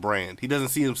himself as a brand. He doesn't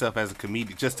see himself as a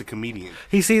comedian, just a comedian.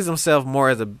 He sees himself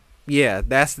more as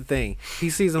that's the thing.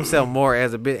 He sees himself more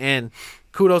as a bit, and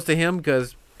kudos to him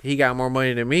because he got more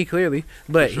money than me, clearly.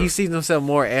 But he sees himself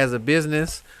more as a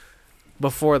business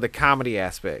before the comedy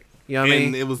aspect. You know what I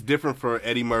mean? It was different for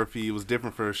Eddie Murphy. It was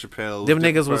different for Chappelle. Them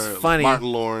niggas was funny. Martin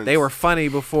Lawrence. They were funny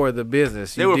before the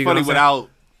business. They were funny without.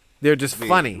 They're just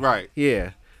funny. Right.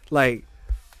 Yeah. Like,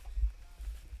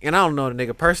 and I don't know the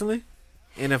nigga personally,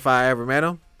 and if I ever met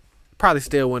him, probably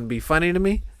still wouldn't be funny to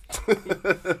me.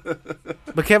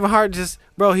 But Kevin Hart just,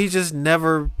 bro, he's just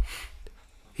never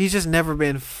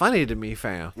been funny to me,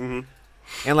 fam. Mm-hmm.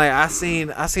 And like I seen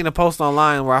a post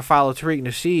online where I follow Tariq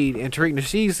Nasheed, and Tariq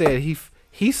Nasheed said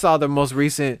he saw the most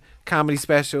recent comedy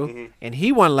special, and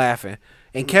he wasn't laughing.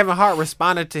 And Kevin Hart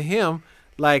responded to him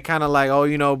like kind of like, oh,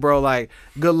 you know, bro, like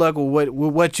good luck with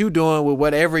what you doing, with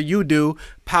whatever you do,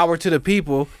 power to the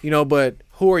people, you know, but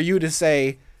who are you to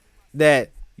say that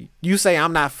you say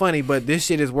I'm not funny, but this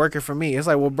shit is working for me? It's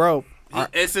like, well, bro,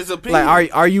 it's his opinion.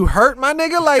 like are you hurt, my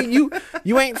nigga? Like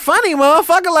you ain't funny,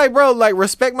 motherfucker. Like, bro, like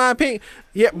respect my opinion.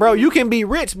 Yeah, bro, you can be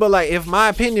rich, but like if my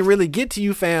opinion really get to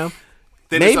you, fam,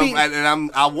 then maybe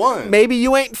I won. Maybe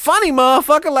you ain't funny,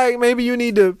 motherfucker. Like maybe you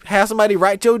need to have somebody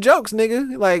write your jokes,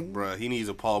 nigga. Like, bruh, he needs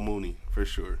a Paul Mooney for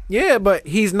sure. Yeah, but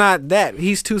he's not that.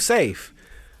 He's too safe.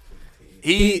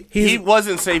 He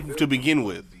wasn't safe to begin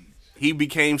with. He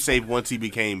became safe once he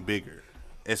became bigger,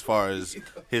 as far as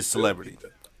his celebrity.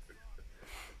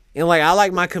 And like I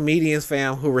like my comedians,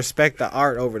 fam, who respect the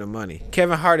art over the money.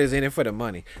 Kevin Hart is in it for the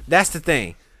money. That's the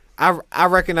thing. I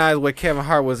recognize what Kevin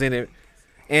Hart was in it,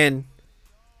 and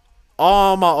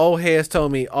all my old heads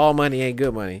told me all money ain't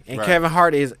good money. And right. Kevin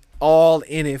Hart is all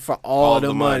in it for all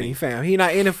the money, fam. He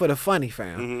not in it for the funny,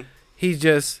 fam. Mm-hmm. He's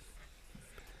just,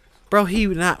 bro, he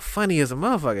not funny as a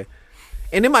motherfucker.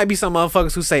 And there might be some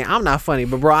motherfuckers who say I'm not funny,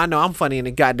 but bro, I know I'm funny in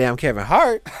the goddamn Kevin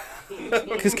Hart.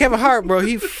 Cause Kevin Hart, bro,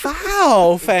 he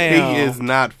foul, fam. He is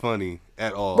not funny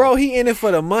at all. Bro, he in it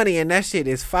for the money, and that shit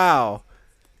is foul.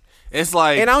 It's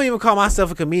like, and I don't even call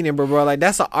myself a comedian, bro. Like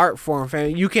that's an art form,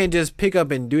 fam. You can't just pick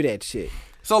up and do that shit.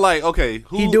 So like, okay,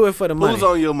 he do it for the money. Who's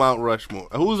on your Mount Rushmore?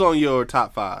 Who's on your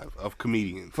top 5 of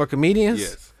comedians? For comedians?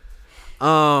 Yes.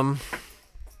 Mount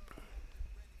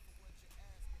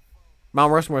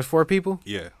Rushmore is 4 people?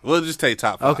 Yeah. We'll just take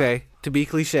top 5. Okay. To be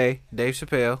cliche, Dave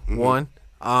Chappelle, 1.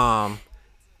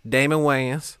 Damon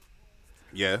Wayans.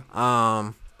 Yeah.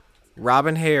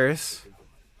 Robin Harris.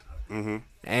 Mm-hmm.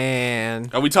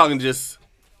 And are we talking just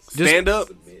stand up?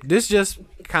 This just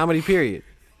comedy period.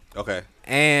 Okay.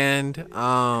 And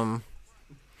I'll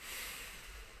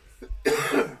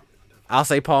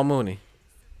say Paul Mooney.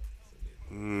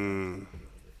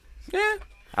 Yeah.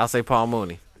 I'll say Paul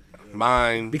Mooney.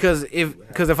 Mine. Because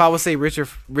if I would say Richard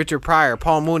Pryor,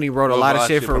 Paul Mooney wrote a lot of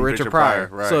shit for Richard Pryor.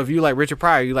 Right. So if you like Richard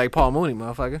Pryor, you like Paul Mooney,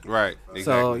 motherfucker. Right. Exactly.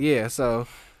 So yeah. So.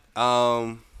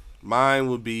 Mine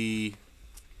would be.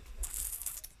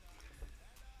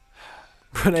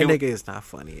 But that nigga is not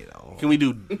funny at all. Can we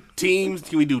do teams?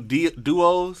 Can we do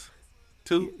duos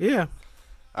too? Yeah.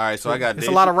 All right. So I got. It's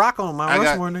a lot of rock on my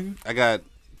Rushmore, nigga. I got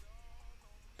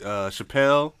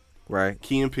Chappelle. Right.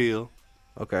 Key and Peele.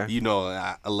 Okay. You know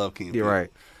I love Key and Peele. You're right.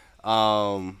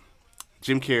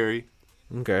 Jim Carrey.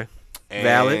 Okay.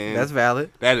 Valid. That's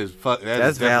valid. That's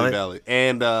definitely valid.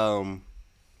 And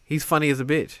he's funny as a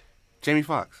bitch. Jamie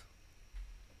Foxx.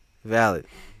 Valid.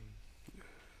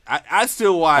 I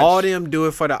still watch. All them do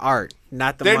it for the art,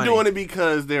 not the money. They're doing it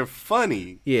because they're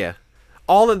funny. Yeah.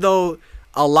 All of those,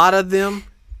 a lot of them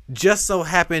just so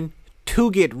happen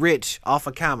to get rich off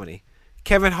of comedy.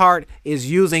 Kevin Hart is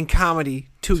using comedy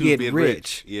to get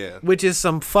rich. Yeah. Which is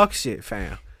some fuck shit,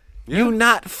 fam. Yeah. You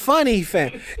not funny,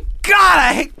 fam.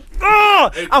 God,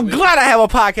 I'm glad I have a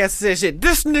podcast that says shit.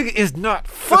 This nigga is not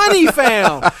funny,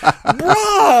 fam.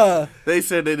 Bruh. They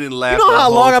said they didn't laugh. You know how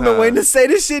long I've been waiting to say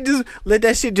this shit? Just let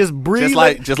that shit just breathe.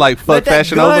 Just like fuck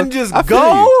Fashion Nova. Over. Just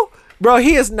go. Bro,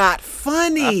 he is not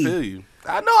funny. I feel you.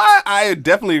 I know. I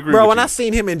definitely agree. Bro, with when you. I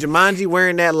seen him in Jumanji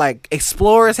wearing that like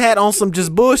Explorer's hat on some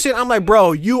just bullshit, I'm like,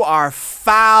 bro, you are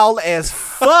foul as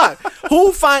fuck.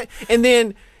 Who find and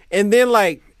then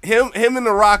like him and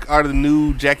The Rock are the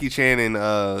new Jackie Chan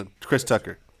and Chris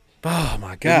Tucker. Oh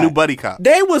my god, the new buddy cop.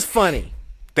 They was funny.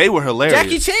 They were hilarious.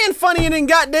 Jackie Chan funnier than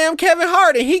goddamn Kevin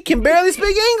Hart, and he can barely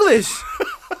speak English.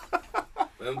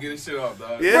 Let him get his shit off,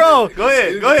 dog. Yeah, bro, go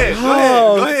ahead.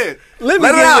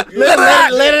 Let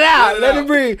it out. Let it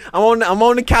breathe. I'm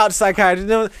on the couch,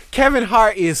 psychiatrist. Kevin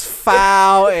Hart is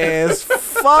foul as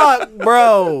fuck,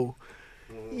 bro.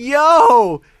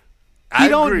 Yo, he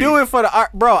don't do it for the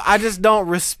art, bro. I just don't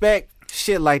respect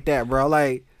shit like that, bro.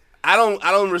 Like I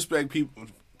don't respect people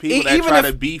that try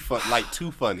to be fun, like too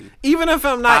funny. Even if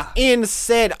I'm not in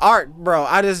said art, bro,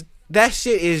 that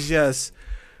shit is just.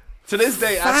 To this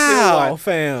day,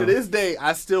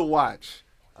 I still watch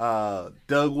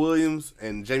Doug Williams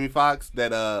and Jamie Foxx,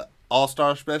 that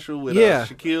All-Star special with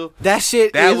Shaquille.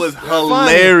 That was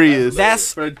hilarious.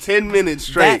 That's for 10 minutes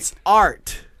straight. That's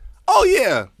art. Oh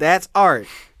yeah, that's art.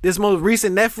 This most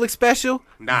recent Netflix special,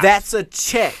 that's a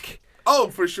check. Oh,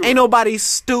 for sure. Ain't nobody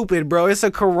stupid, bro. It's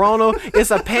a corona.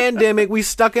 It's a pandemic. We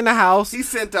stuck in the house. He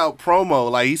sent out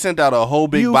promo. Like, he sent out a whole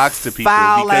big box to people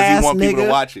foul because he ass want people nigga.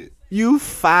 to watch it. You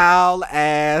foul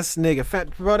ass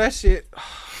nigga. Bro, that shit.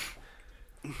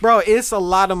 Bro, it's a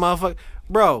lot of motherfuckers.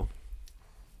 Bro,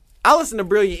 I listen to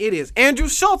Brilliant Idiots. Andrew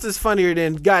Schultz is funnier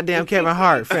than goddamn Kevin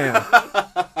Hart, fam.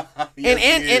 and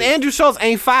Andrew Schultz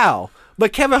ain't foul.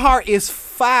 But Kevin Hart is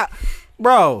foul.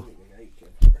 Bro,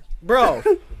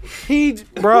 he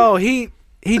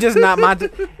just not my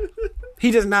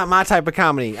type of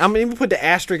comedy. I'm gonna even put the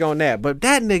asterisk on that. But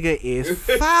that nigga is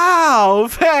foul,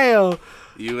 fam.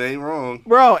 You ain't wrong,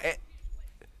 bro.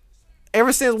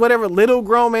 Ever since whatever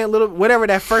whatever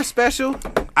that first special,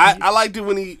 I liked it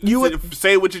when he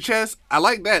say it with your chest. I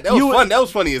like that. That was fun. That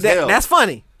was funny as hell. That's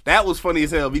funny. That was funny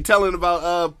as hell. Be telling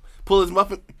about pull his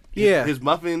muffin. Yeah, his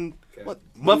muffin. What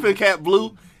muffin cap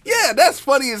blue? Yeah, that's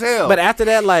funny as hell. But after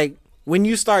that, like when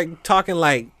you start talking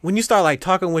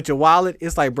talking with your wallet,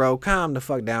 it's like, bro, calm the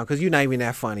fuck down, because you're not even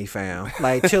that funny, fam.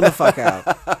 Like, chill the fuck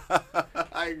out.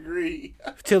 I agree.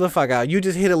 Chill the fuck out. You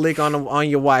just hit a lick on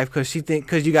your wife because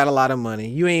you got a lot of money.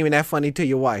 You ain't even that funny to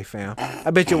your wife, fam. I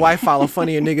bet your wife follow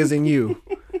funnier niggas than you.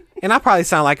 And I probably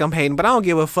sound like I'm hating, but I don't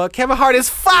give a fuck. Kevin Hart is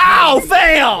foul,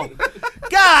 fam.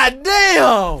 God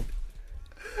damn.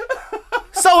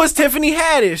 So is Tiffany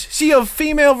Haddish. She a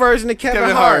female version of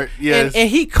Kevin Hart. Yes. And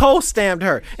he co-stamped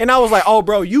her. And I was like, oh,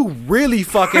 bro, you really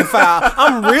fucking foul.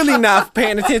 I'm really not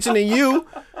paying attention to you.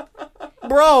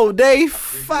 Bro, they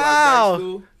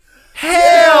foul.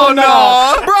 Hell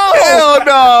no. Bro. Hell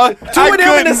no. Two of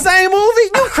them in the same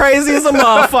movie? You crazy as a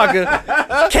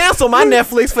motherfucker. Cancel my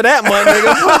Netflix for that month,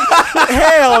 nigga.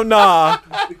 Hell no.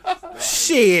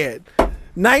 Shit.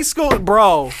 Night School,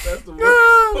 bro. That's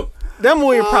the that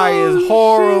movie probably is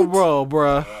horrible,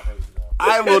 bro.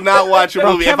 I will not watch a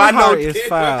movie. Kevin Hart is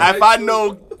foul. If I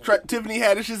know Tiffany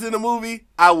Haddish is in a movie,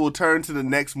 I will turn to the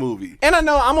next movie. And I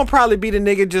know I'm gonna probably be the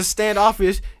nigga just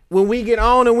standoffish when we get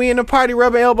on and we in the party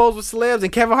rubbing elbows with celebs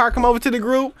and Kevin Hart come over to the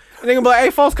group and they gonna be like, hey,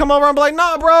 folks, come over. I'm like,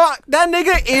 nah, bro, that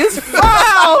nigga is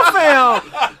foul, fam.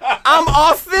 I'm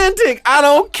authentic. I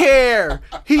don't care.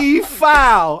 He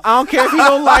foul. I don't care if he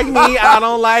don't like me. I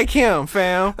don't like him,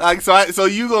 fam. Like, so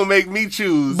you gonna make me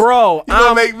choose, bro? You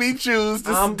gonna make me choose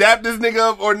to dap this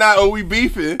nigga up or not? Or we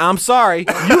beefing? I'm sorry. You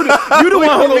the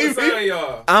one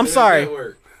who. I'm sorry.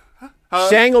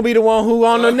 She ain't gonna be the one who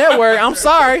on the network. I'm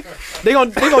sorry. They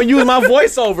gonna use my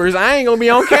voiceovers. I ain't gonna be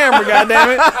on camera,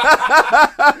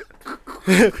 goddammit.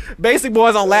 Basic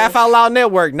Boys on Laugh Out Loud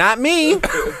Network, not me.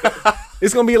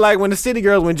 It's gonna be like when the City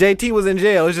Girls, when JT was in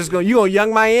jail. It's just you gonna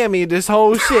Young Miami this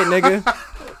whole shit, nigga.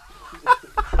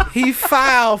 He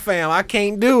foul, fam. I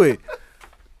can't do it.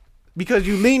 Because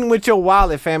you lean with your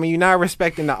wallet, fam, and you not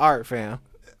respecting the art, fam.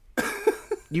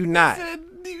 You not.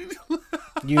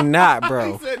 You not,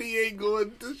 bro. He said he ain't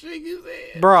going to shake his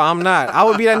hand. Bro, I'm not. I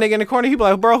would be that nigga in the corner. He'd be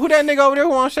like, bro, who that nigga over there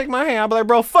who want to shake my hand? I'd be like,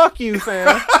 bro, fuck you,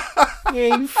 fam.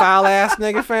 Yeah, you foul ass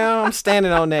nigga, fam. I'm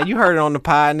standing on that. You heard it on the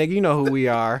pod, nigga. You know who we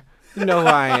are. You know who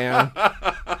I am.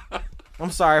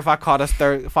 I'm sorry if I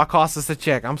cost us a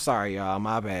check. I'm sorry, y'all.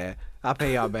 My bad. I'll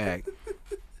pay y'all back.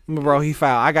 Bro, he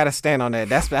foul. I gotta stand on that.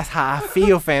 That's how I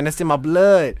feel, fam. That's in my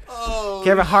blood. Oh,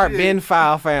 Kevin Hart been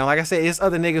foul, fam. Like I said, it's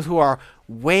other niggas who are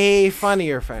way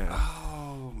funnier, fam.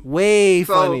 Way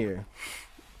funnier.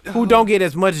 Who don't get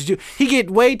as much juice. He get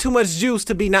way too much juice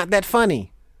to be not that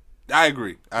funny. I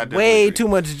agree. I definitely way agree. too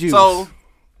much juice. So,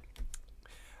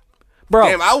 bro,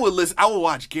 damn, I would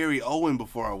watch Gary Owen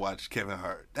before I watch Kevin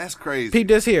Hart. That's crazy. Peep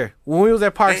this here. When we was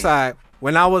at Parkside,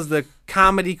 when I was the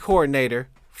comedy coordinator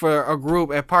for a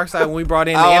group at Parkside, when we brought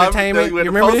in the entertainment, you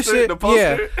remember this shit?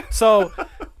 Yeah. So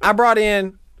I brought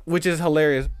in, which is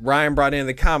hilarious, Ryan brought in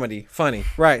the comedy, funny,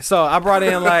 right? So I brought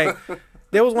in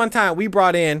there was one time we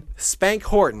brought in Spank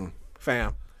Horton,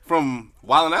 fam, from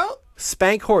Wildin' Out.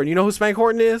 Spank Horton, you know who Spank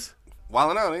Horton is?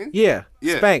 Wildin' Out, ain't he? Yeah.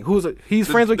 Spank. He's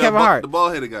friends with Kevin Hart. The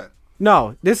bald-headed guy.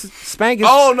 No, this is Spank. Is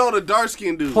oh no, the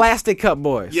dark-skinned dude. Plastic Cup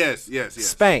Boys. Yes.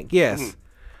 Spank, yes.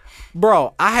 Mm-hmm.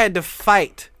 Bro, I had to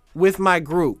fight with my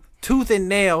group, tooth and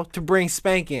nail, to bring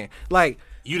Spank in. Like,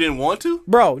 you didn't want to?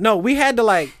 Bro, no, we had to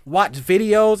watch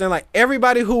videos, and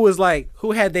everybody who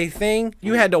had their thing,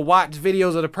 you had to watch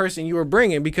videos of the person you were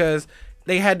bringing, because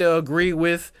they had to agree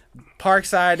with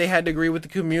Parkside, they had to agree with the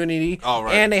community,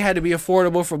 and they had to be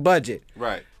affordable for budget.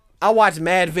 Right. I watched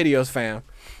mad videos, fam.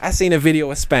 I seen a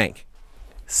video of Spank.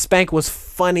 Spank was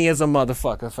funny as a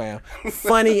motherfucker, fam.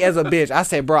 Funny as a bitch. I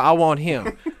said, bro, I want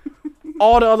him.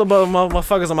 All the other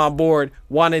motherfuckers on my board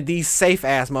wanted these safe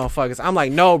ass motherfuckers. I'm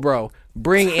like, no, bro.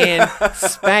 Bring in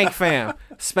Spank, fam.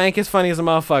 Spank is funny as a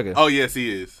motherfucker. Oh yes,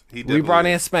 he is. We brought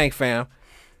in Spank, fam.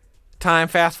 Time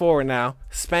fast forward now.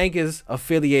 Spank is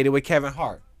affiliated with Kevin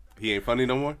Hart. He ain't funny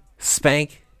no more.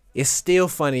 Spank is still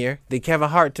funnier than Kevin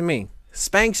Hart to me.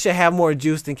 Spank should have more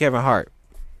juice than Kevin Hart,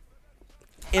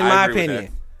 in my agree with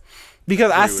opinion.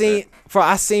 Because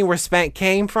I seen where Spank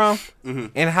came from Mm-hmm.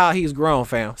 and how he's grown,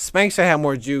 fam. Spank should have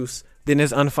more juice than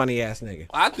this unfunny ass nigga.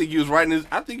 I think he was writing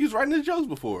his jokes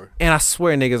before. And I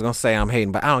swear niggas gonna say I'm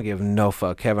hating, but I don't give no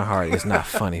fuck. Kevin Hart is not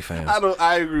funny, fam.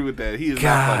 I agree with that. He is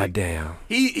not funny. God damn.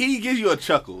 He gives you a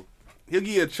chuckle. He'll give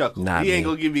you a chuckle. Not he ain't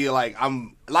me. gonna give you like if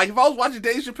I was watching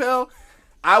Dave Chappelle,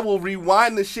 I will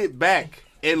rewind the shit back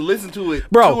and listen to it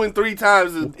 2 and 3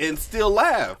 times and still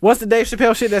laugh. What's the Dave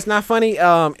Chappelle shit that's not funny?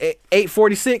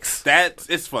 846.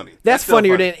 It's funny. That's still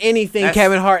funnier funny. than anything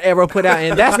Kevin Hart ever put out,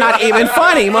 and that's not even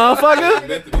funny, motherfucker.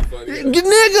 Meant to be funny.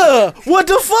 Nigga, what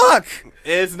the fuck?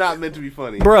 It's not meant to be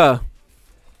funny. Bruh,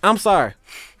 I'm sorry.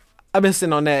 I've been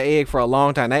sitting on that egg for a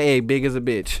long time. That egg big as a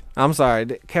bitch. I'm sorry.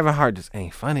 Kevin Hart just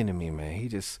ain't funny to me, man. He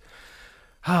just...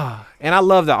 and I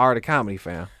love the art of comedy,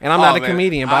 fam. And I'm not a man,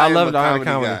 comedian, but I am love a the art of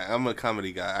comedy. Guy. I'm a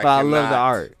comedy guy. But I love the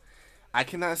art. I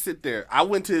cannot sit there. I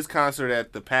went to his concert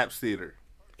at the Pabst Theater.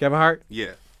 Kevin Hart?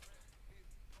 Yeah.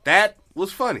 That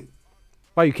was funny.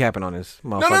 Why you capping on this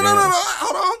motherfucker? No.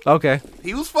 Hold on. Okay.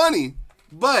 He was funny.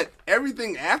 But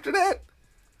everything after that,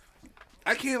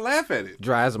 I can't laugh at it.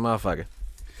 Dry as a motherfucker.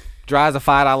 Dry as a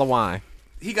 $5 wine.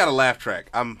 He got a laugh track.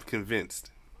 I'm convinced.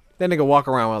 That nigga walk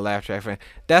around with a laugh track, fam.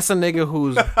 That's a nigga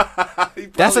who's...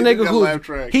 That's a nigga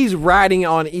who's... He's riding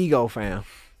on ego, fam.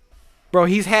 Bro,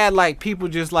 he's had, like, people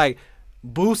just, like,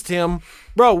 boost him.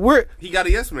 Bro, He got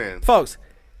a yes man. Folks,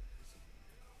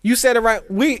 you said it right.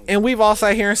 We've all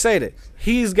sat here and said it.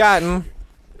 He's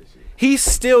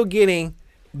still getting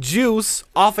juice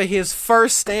off of his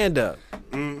first stand-up.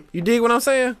 You dig what I'm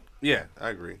saying? Yeah, I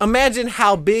agree. Imagine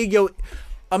how big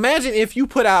imagine if you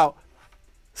put out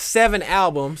 7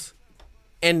 albums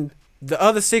and the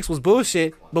other 6 was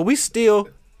bullshit, but we still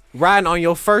riding on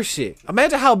your first shit.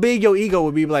 Imagine how big your ego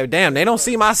would be. Like, damn, they don't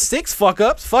see my 6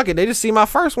 fuck-ups. Fuck it, they just see my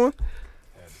first one.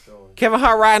 Kevin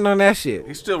Hart riding on that shit.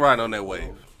 He's still riding on that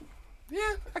wave.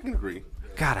 Yeah, I can agree.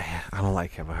 God, I don't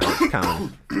like Kevin Hart's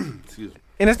comedy. Excuse me.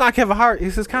 And it's not Kevin Hart,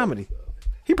 it's his comedy.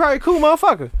 He probably a cool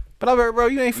motherfucker. But I'm like, bro,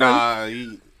 you ain't funny.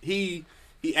 Nah, he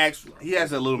has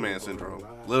that little man syndrome.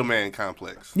 Little man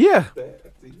complex. Yeah.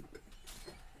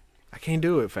 I can't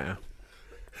do it, fam.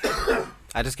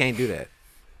 I just can't do that.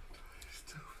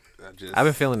 I've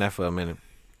been feeling that for a minute.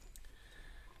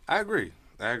 I agree.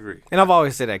 And I've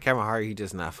always said that Kevin Hart, he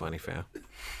just not funny, fam.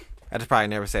 I just probably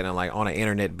never said it like on an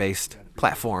internet-based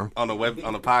platform. On the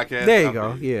podcast. There you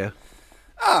go. Yeah.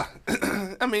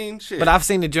 I mean, shit. But I've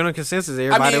seen the general consensus.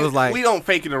 Everybody was like, we don't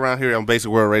fake it around here on Basic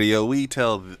World Radio. We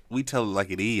tell it like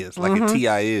it is, like a TI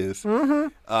is.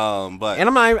 Mm-hmm. But and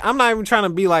I'm not even trying to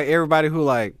be like everybody who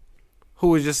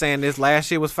was just saying this last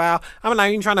shit was foul. I'm not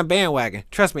even trying to bandwagon.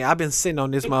 Trust me, I've been sitting on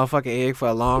this motherfucking egg for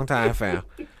a long time, fam.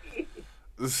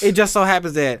 It just so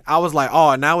happens that I was like,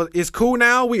 oh, now it's cool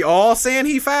now? We all saying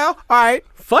he foul? All right,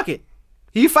 fuck it.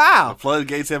 He foul. The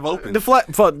floodgates have opened.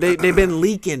 They've been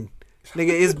leaking.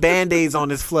 Nigga, it's Band-Aids on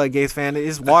this floodgates, fam.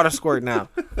 It's water squirting out.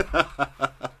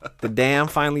 The dam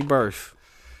finally burst.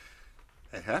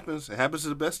 It happens. It happens to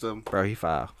the best of them. Bro, he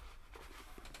foul.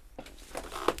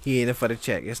 He in it for the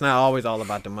check. It's not always all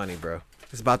about the money, bro.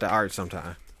 It's about the art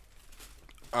sometimes.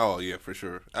 Oh, yeah, for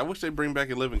sure. I wish they'd bring back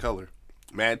In Living Color.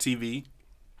 Mad TV.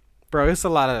 Bro, it's a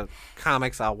lot of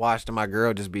comics I watched and my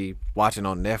girl just be watching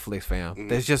on Netflix, fam.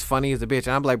 That's just funny as a bitch.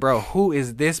 And I'm like, bro, who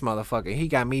is this motherfucker? He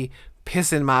got me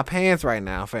pissing my pants right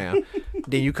now, fam.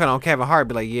 Then you cut on Kevin Hart,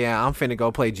 be like, yeah, I'm finna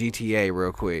go play GTA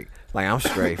real quick. Like, I'm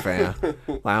straight, fam.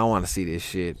 Like, I don't want to see this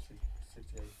shit.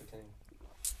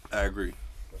 I agree.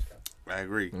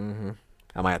 Mm-hmm.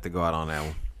 I might have to go out on that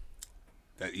one.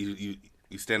 That you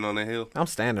stand on that hill? I'm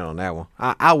standing on that one.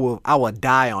 I will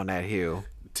die on that hill.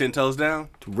 10 toes down?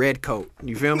 Red coat.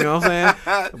 You feel me what I'm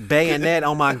saying? Bayonet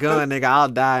on my gun, nigga. I'll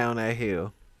die on that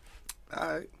hill.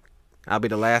 All right. I'll be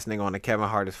the last nigga on the Kevin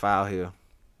Hart is foul hill.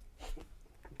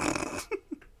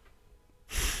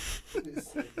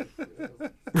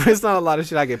 It's not a lot of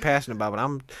shit I get passionate about,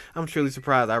 but I'm truly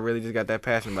surprised. I really just got that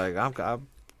passion. Like,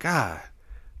 God,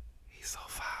 he's so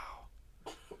foul.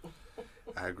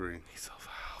 I agree. He's so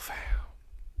foul, fam.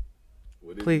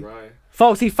 What is Please. Ryan?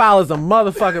 Folks, he foul as a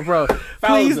motherfucker, bro.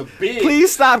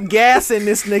 Please stop gassing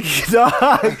this nigga,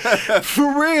 dog.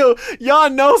 For real. Y'all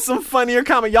know some funnier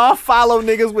comment. Y'all follow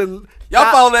niggas with... Y'all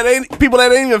follow people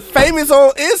that ain't even famous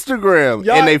on Instagram,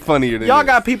 and they funnier than y'all this.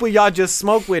 got people y'all just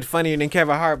smoke with funnier than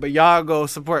Kevin Hart, but y'all go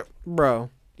support... Bro,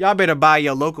 y'all better buy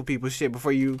your local people shit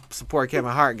before you support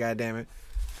Kevin Hart, goddammit.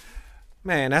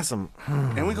 Man, that's some.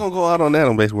 And we're gonna go out on that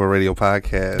on Baseball Radio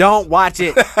Podcast. Don't watch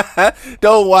it.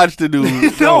 Don't watch the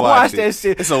dude. Don't watch it. that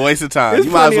shit. It's a waste of time. It's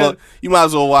You might plenty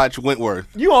as well watch Wentworth.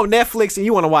 You on Netflix and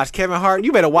you want to watch Kevin Hart?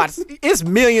 You better watch. It's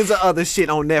millions of other shit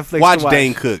on Netflix. Watch to watch.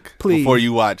 Dane Cook Please. before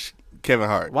you watch Kevin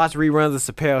Hart. Watch reruns of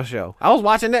Chappelle Show. I was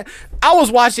watching that. I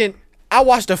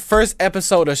watched the first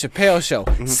episode of Chappelle Show.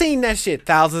 Seen that shit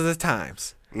thousands of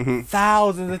times.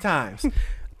 Thousands of times.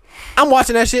 I'm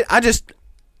watching that shit.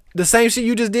 The same shit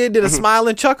you just did a smile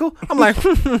and chuckle. I'm like,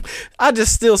 I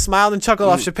just still smile and chuckle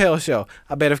off Chappelle's Show.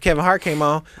 I bet if Kevin Hart came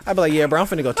on, I'd be like, yeah, bro, I'm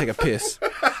finna go take a piss.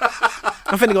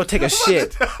 I'm finna go take a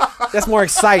shit. That's more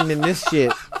exciting than this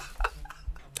shit.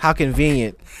 How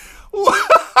convenient.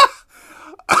 What?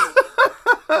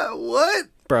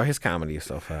 Bro, his comedy is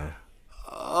so foul.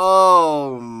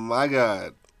 Oh my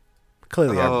God.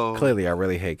 Clearly, I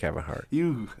really hate Kevin Hart.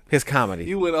 His comedy.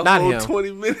 You went a Not whole him.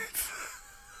 20 minutes.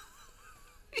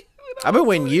 I've been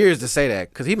waiting years to say that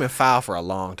because he been foul for a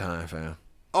long time, fam.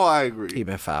 Oh, I agree. He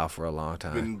been foul for a long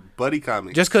time. Been buddy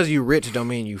comedy. Just because you rich don't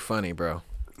mean you funny, bro.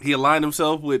 He aligned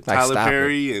himself with Like, Tyler stop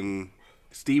Perry and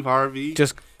Steve Harvey.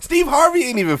 Just Steve Harvey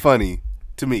ain't even funny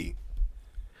to me.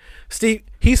 Steve,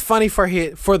 he's funny for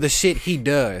the shit he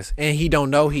does and he don't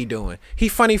know he doing. He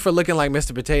funny for looking like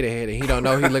Mr. Potato Head and he don't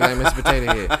know he look like Mr. Potato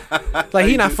Head. Like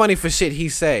he not funny for shit he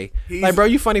say. Like bro,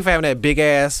 you funny for having that big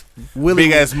ass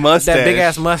mustache. That big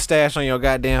ass mustache on your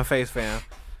goddamn face, fam.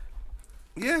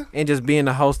 Yeah. And just being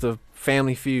the host of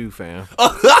Family Feud, fam.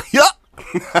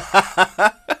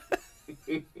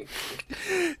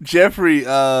 Jeffrey,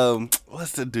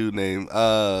 what's the dude name?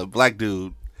 Black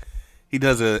dude. He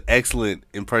does an excellent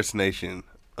impersonation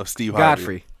of Steve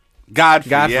Harvey. Godfrey,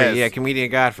 yes. yeah,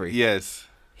 comedian Godfrey. Yes.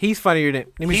 He's funnier than.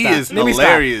 Let me He stop. is Let me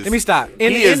hilarious. Let me stop.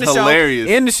 He is hilarious.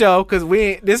 In the show, because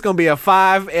this gonna be a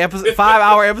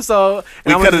 5-hour episode.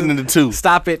 We and cut it into 2.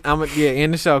 Stop it.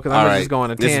 In the show because I'm just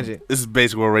going on a tangent. This is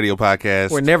Baseball Radio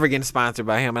Podcast. We're never getting sponsored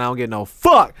by him, and I don't get no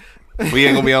fuck. We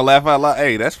ain't gonna be on Laugh Out Loud.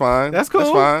 Hey, that's fine. That's cool.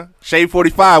 That's fine. Shade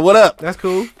 45. What up? That's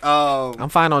cool. I'm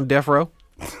fine on Death Row.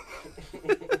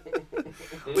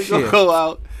 We gonna go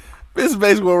out. This is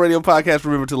Baseball Radio Podcast.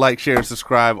 Remember to like, share, and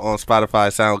subscribe on Spotify,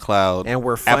 SoundCloud. And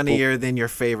we're funnier than your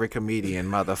favorite comedian,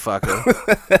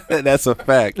 motherfucker. That's a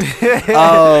fact.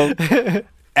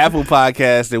 Apple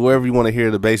Podcast and wherever you want to hear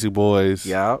the Basic Boys.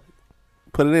 Yeah.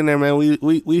 Put it in there, man. We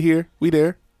here. We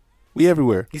there. We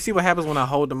everywhere. You see what happens when I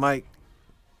hold the mic?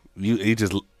 You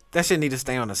just that shit need to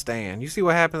stay on the stand. You see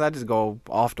what happens? I just go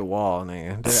off the wall,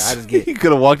 man. I just get. You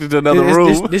could have walked into another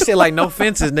room. This shit like no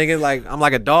fences, nigga. Like I'm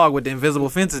like a dog with the invisible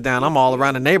fences down. I'm all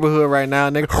around the neighborhood right now,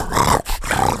 nigga.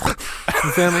 You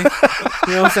feel me?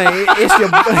 You know what I'm saying?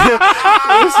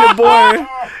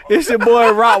 It's your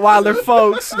boy Rottweiler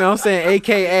folks. You know what I'm saying?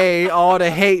 AKA all the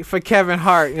hate for Kevin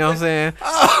Hart. You know what I'm saying?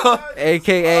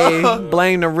 AKA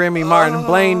blame the Remy Martin,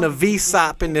 blame the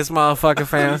V-Sop in this motherfucker,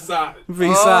 fam.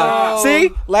 V-Sop.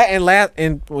 See?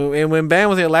 And when Bam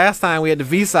was here last time, we had the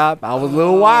V-Sop. I was a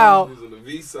little wild.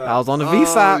 I was on the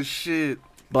V-Sop. Oh shit!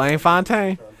 Blame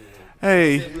Fontaine.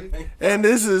 Hey, and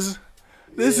this is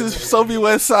Sophie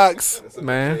West Sox.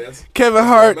 Man. Kevin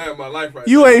Hart,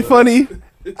 you ain't funny.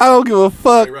 I don't give a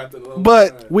fuck.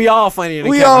 But we all funnier than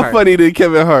we Kevin all Hart. funny than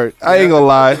Kevin Hart. I ain't gonna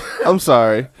lie. I'm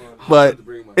sorry, but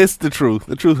it's the truth.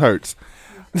 The truth hurts.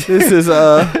 This is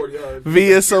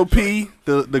VSOP,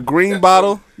 the green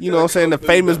bottle. You know what I'm saying? The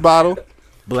famous bottle.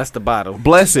 Bless the bottle.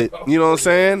 Bless it. You know what I'm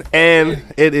saying? And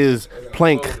it is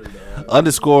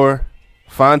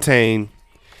Plank_Fontaine.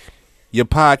 Your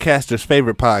podcaster's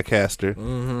favorite podcaster.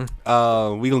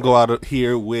 Mm-hmm. We gonna go out of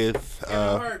here with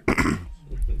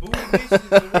Booty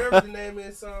Bitches, whatever the name of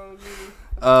that song is.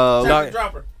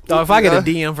 Dropper. Dog, if I get a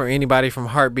DM from anybody from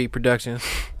Heartbeat Productions,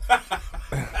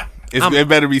 it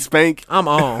better be Spank. I'm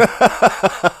on.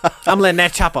 I'm letting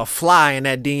that chopper fly in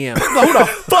that DM. Like, who the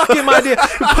fuck am I? You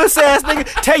pussy ass nigga.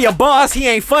 Tell your boss he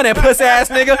ain't funny, pussy ass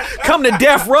nigga. Come to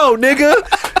Death Row, nigga.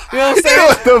 You know what I'm saying? You know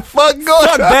what the fuck going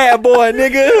Fuck on? bad boy,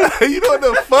 nigga. You know what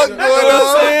the fuck going You know what I'm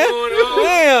on? saying?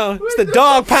 Damn, it's the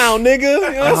dog pound, nigga. You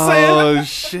know what I'm saying? Oh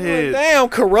shit! Damn,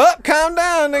 corrupt. Calm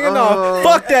down, nigga. No,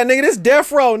 fuck that, nigga. This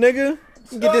Death Row, nigga.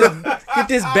 Get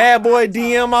this bad boy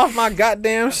DM off my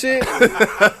goddamn shit.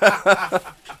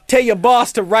 Tell your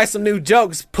boss to write some new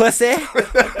jokes, pussy.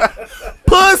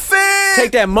 Pussy.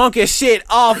 Take that monkey shit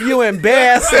off. You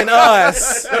embarrassing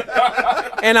us.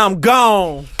 And I'm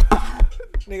gone.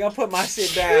 Nigga, I put my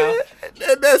shit down.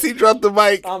 That's he dropped the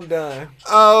mic. I'm done.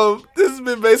 This has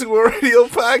been Basic World Radio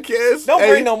Podcast. Don't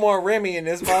bring no more Remy in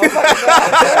this motherfucker.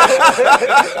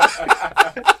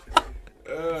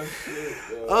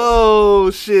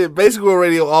 Oh shit! Basic World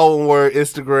Radio, all one word.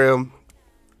 Instagram.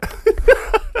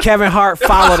 Kevin Hart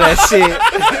follow that shit.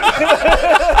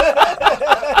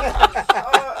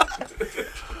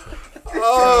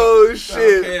 Oh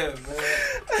shit! Yeah,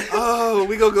 man. Oh,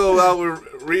 we gonna go out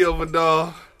with Rio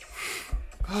Vidal.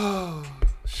 Oh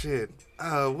shit!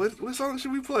 What song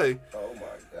should we play? Oh my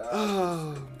god.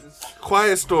 Oh,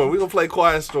 Quiet Storm. We gonna play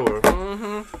Quiet Storm.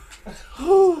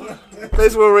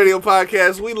 Facebook Radio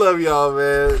Podcast. We love y'all,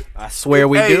 man. I swear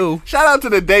we do. Shout out to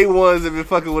the day ones that been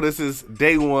fucking with us since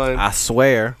day one. I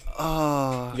swear.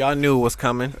 Oh, Y'all knew it was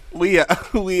coming. we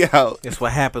out. That's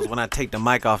what happens when I take the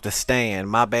mic off the stand.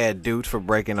 My bad, dudes, for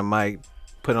breaking the mic.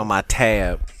 Put it on my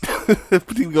tab.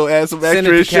 You go add some Send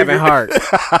extra it to Kevin sugar. Hart.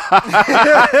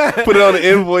 Put it on the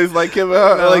invoice like Kevin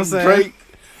Hart, Know what I'm like saying? Drake.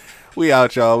 We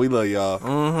out, y'all. We love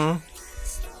y'all.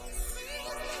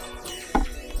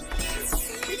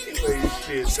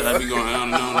 Said I be going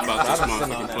on and on about this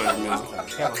motherfucking player, man.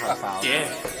 Yeah.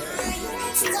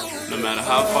 No matter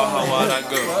how far, how wide I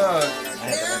go,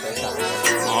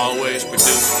 I'm always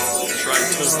producing. That's right,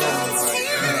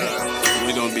 too.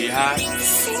 We gonna be high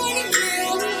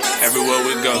everywhere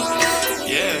we go.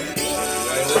 Yeah.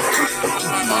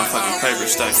 Motherfucking paper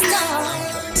stacking.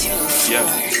 Yeah.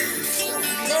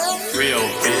 Rio,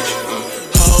 bitch.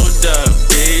 Hold up,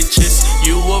 bitches.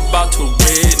 You about to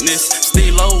witness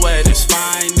Stilo at his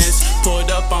finest. Pulled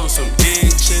up on some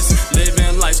inches.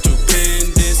 Living like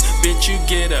stupendous. Bitch, you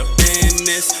get up in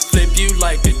this. Flip you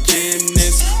like a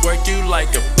gymnast. Work you like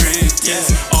a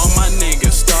princess. All my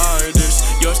niggas starters.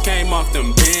 Yours came off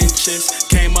them benches.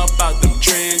 Came up out them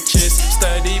trenches.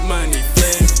 Studied money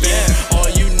flipping. Yeah. All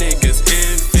you niggas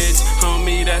infants.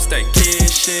 Homie, that's that kid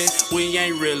shit. We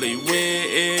ain't really with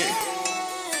it.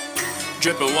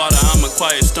 Dripping water, I'm a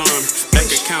quiet storm. Bank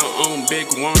account on big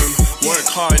worm. Work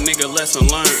hard, nigga, lesson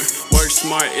learned. Work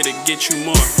smart, it'll get you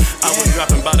more. I was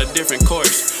dropping about a different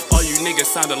course. All you niggas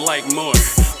sounded like more.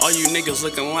 All you niggas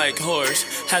looking like horse.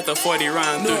 Had the 40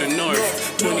 round through the north.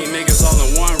 20 niggas all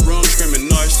in one room, screaming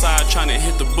north side, trying to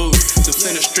hit the booth. Some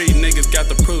center street niggas got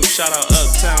the proof. Shout out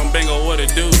Uptown, Bango, what it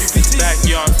do?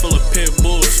 Backyard full of pit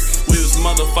bulls. We was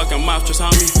motherfucking mobsters,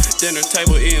 homie. Dinner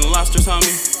table eating lobsters, homie.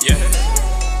 Yeah.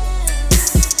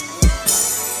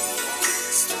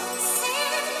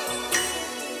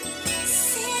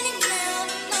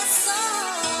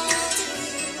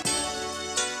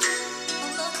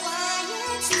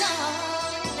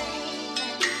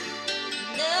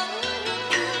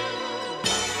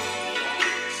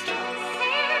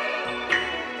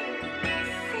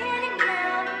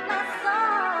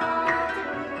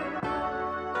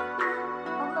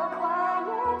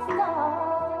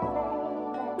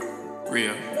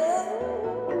 Real.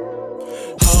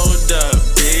 Hold up,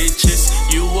 bitches.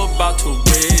 You about to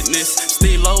witness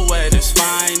Stilo at his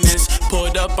finest.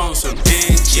 Pulled up on some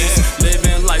inches.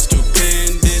 Living like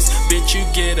stupendous. Bitch, you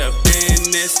get up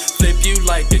in this. Flip you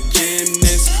like a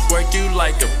gymnast. Work you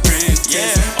like a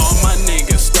princess. All my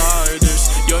niggas starters.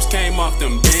 Yours came off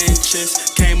them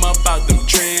benches. Came up out them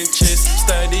trenches.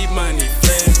 Studied money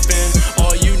flipping.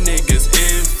 All you niggas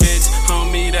infants.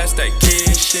 Homie, that's that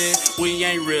kid shit. We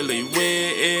ain't really with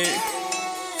it.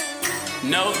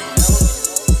 Nope.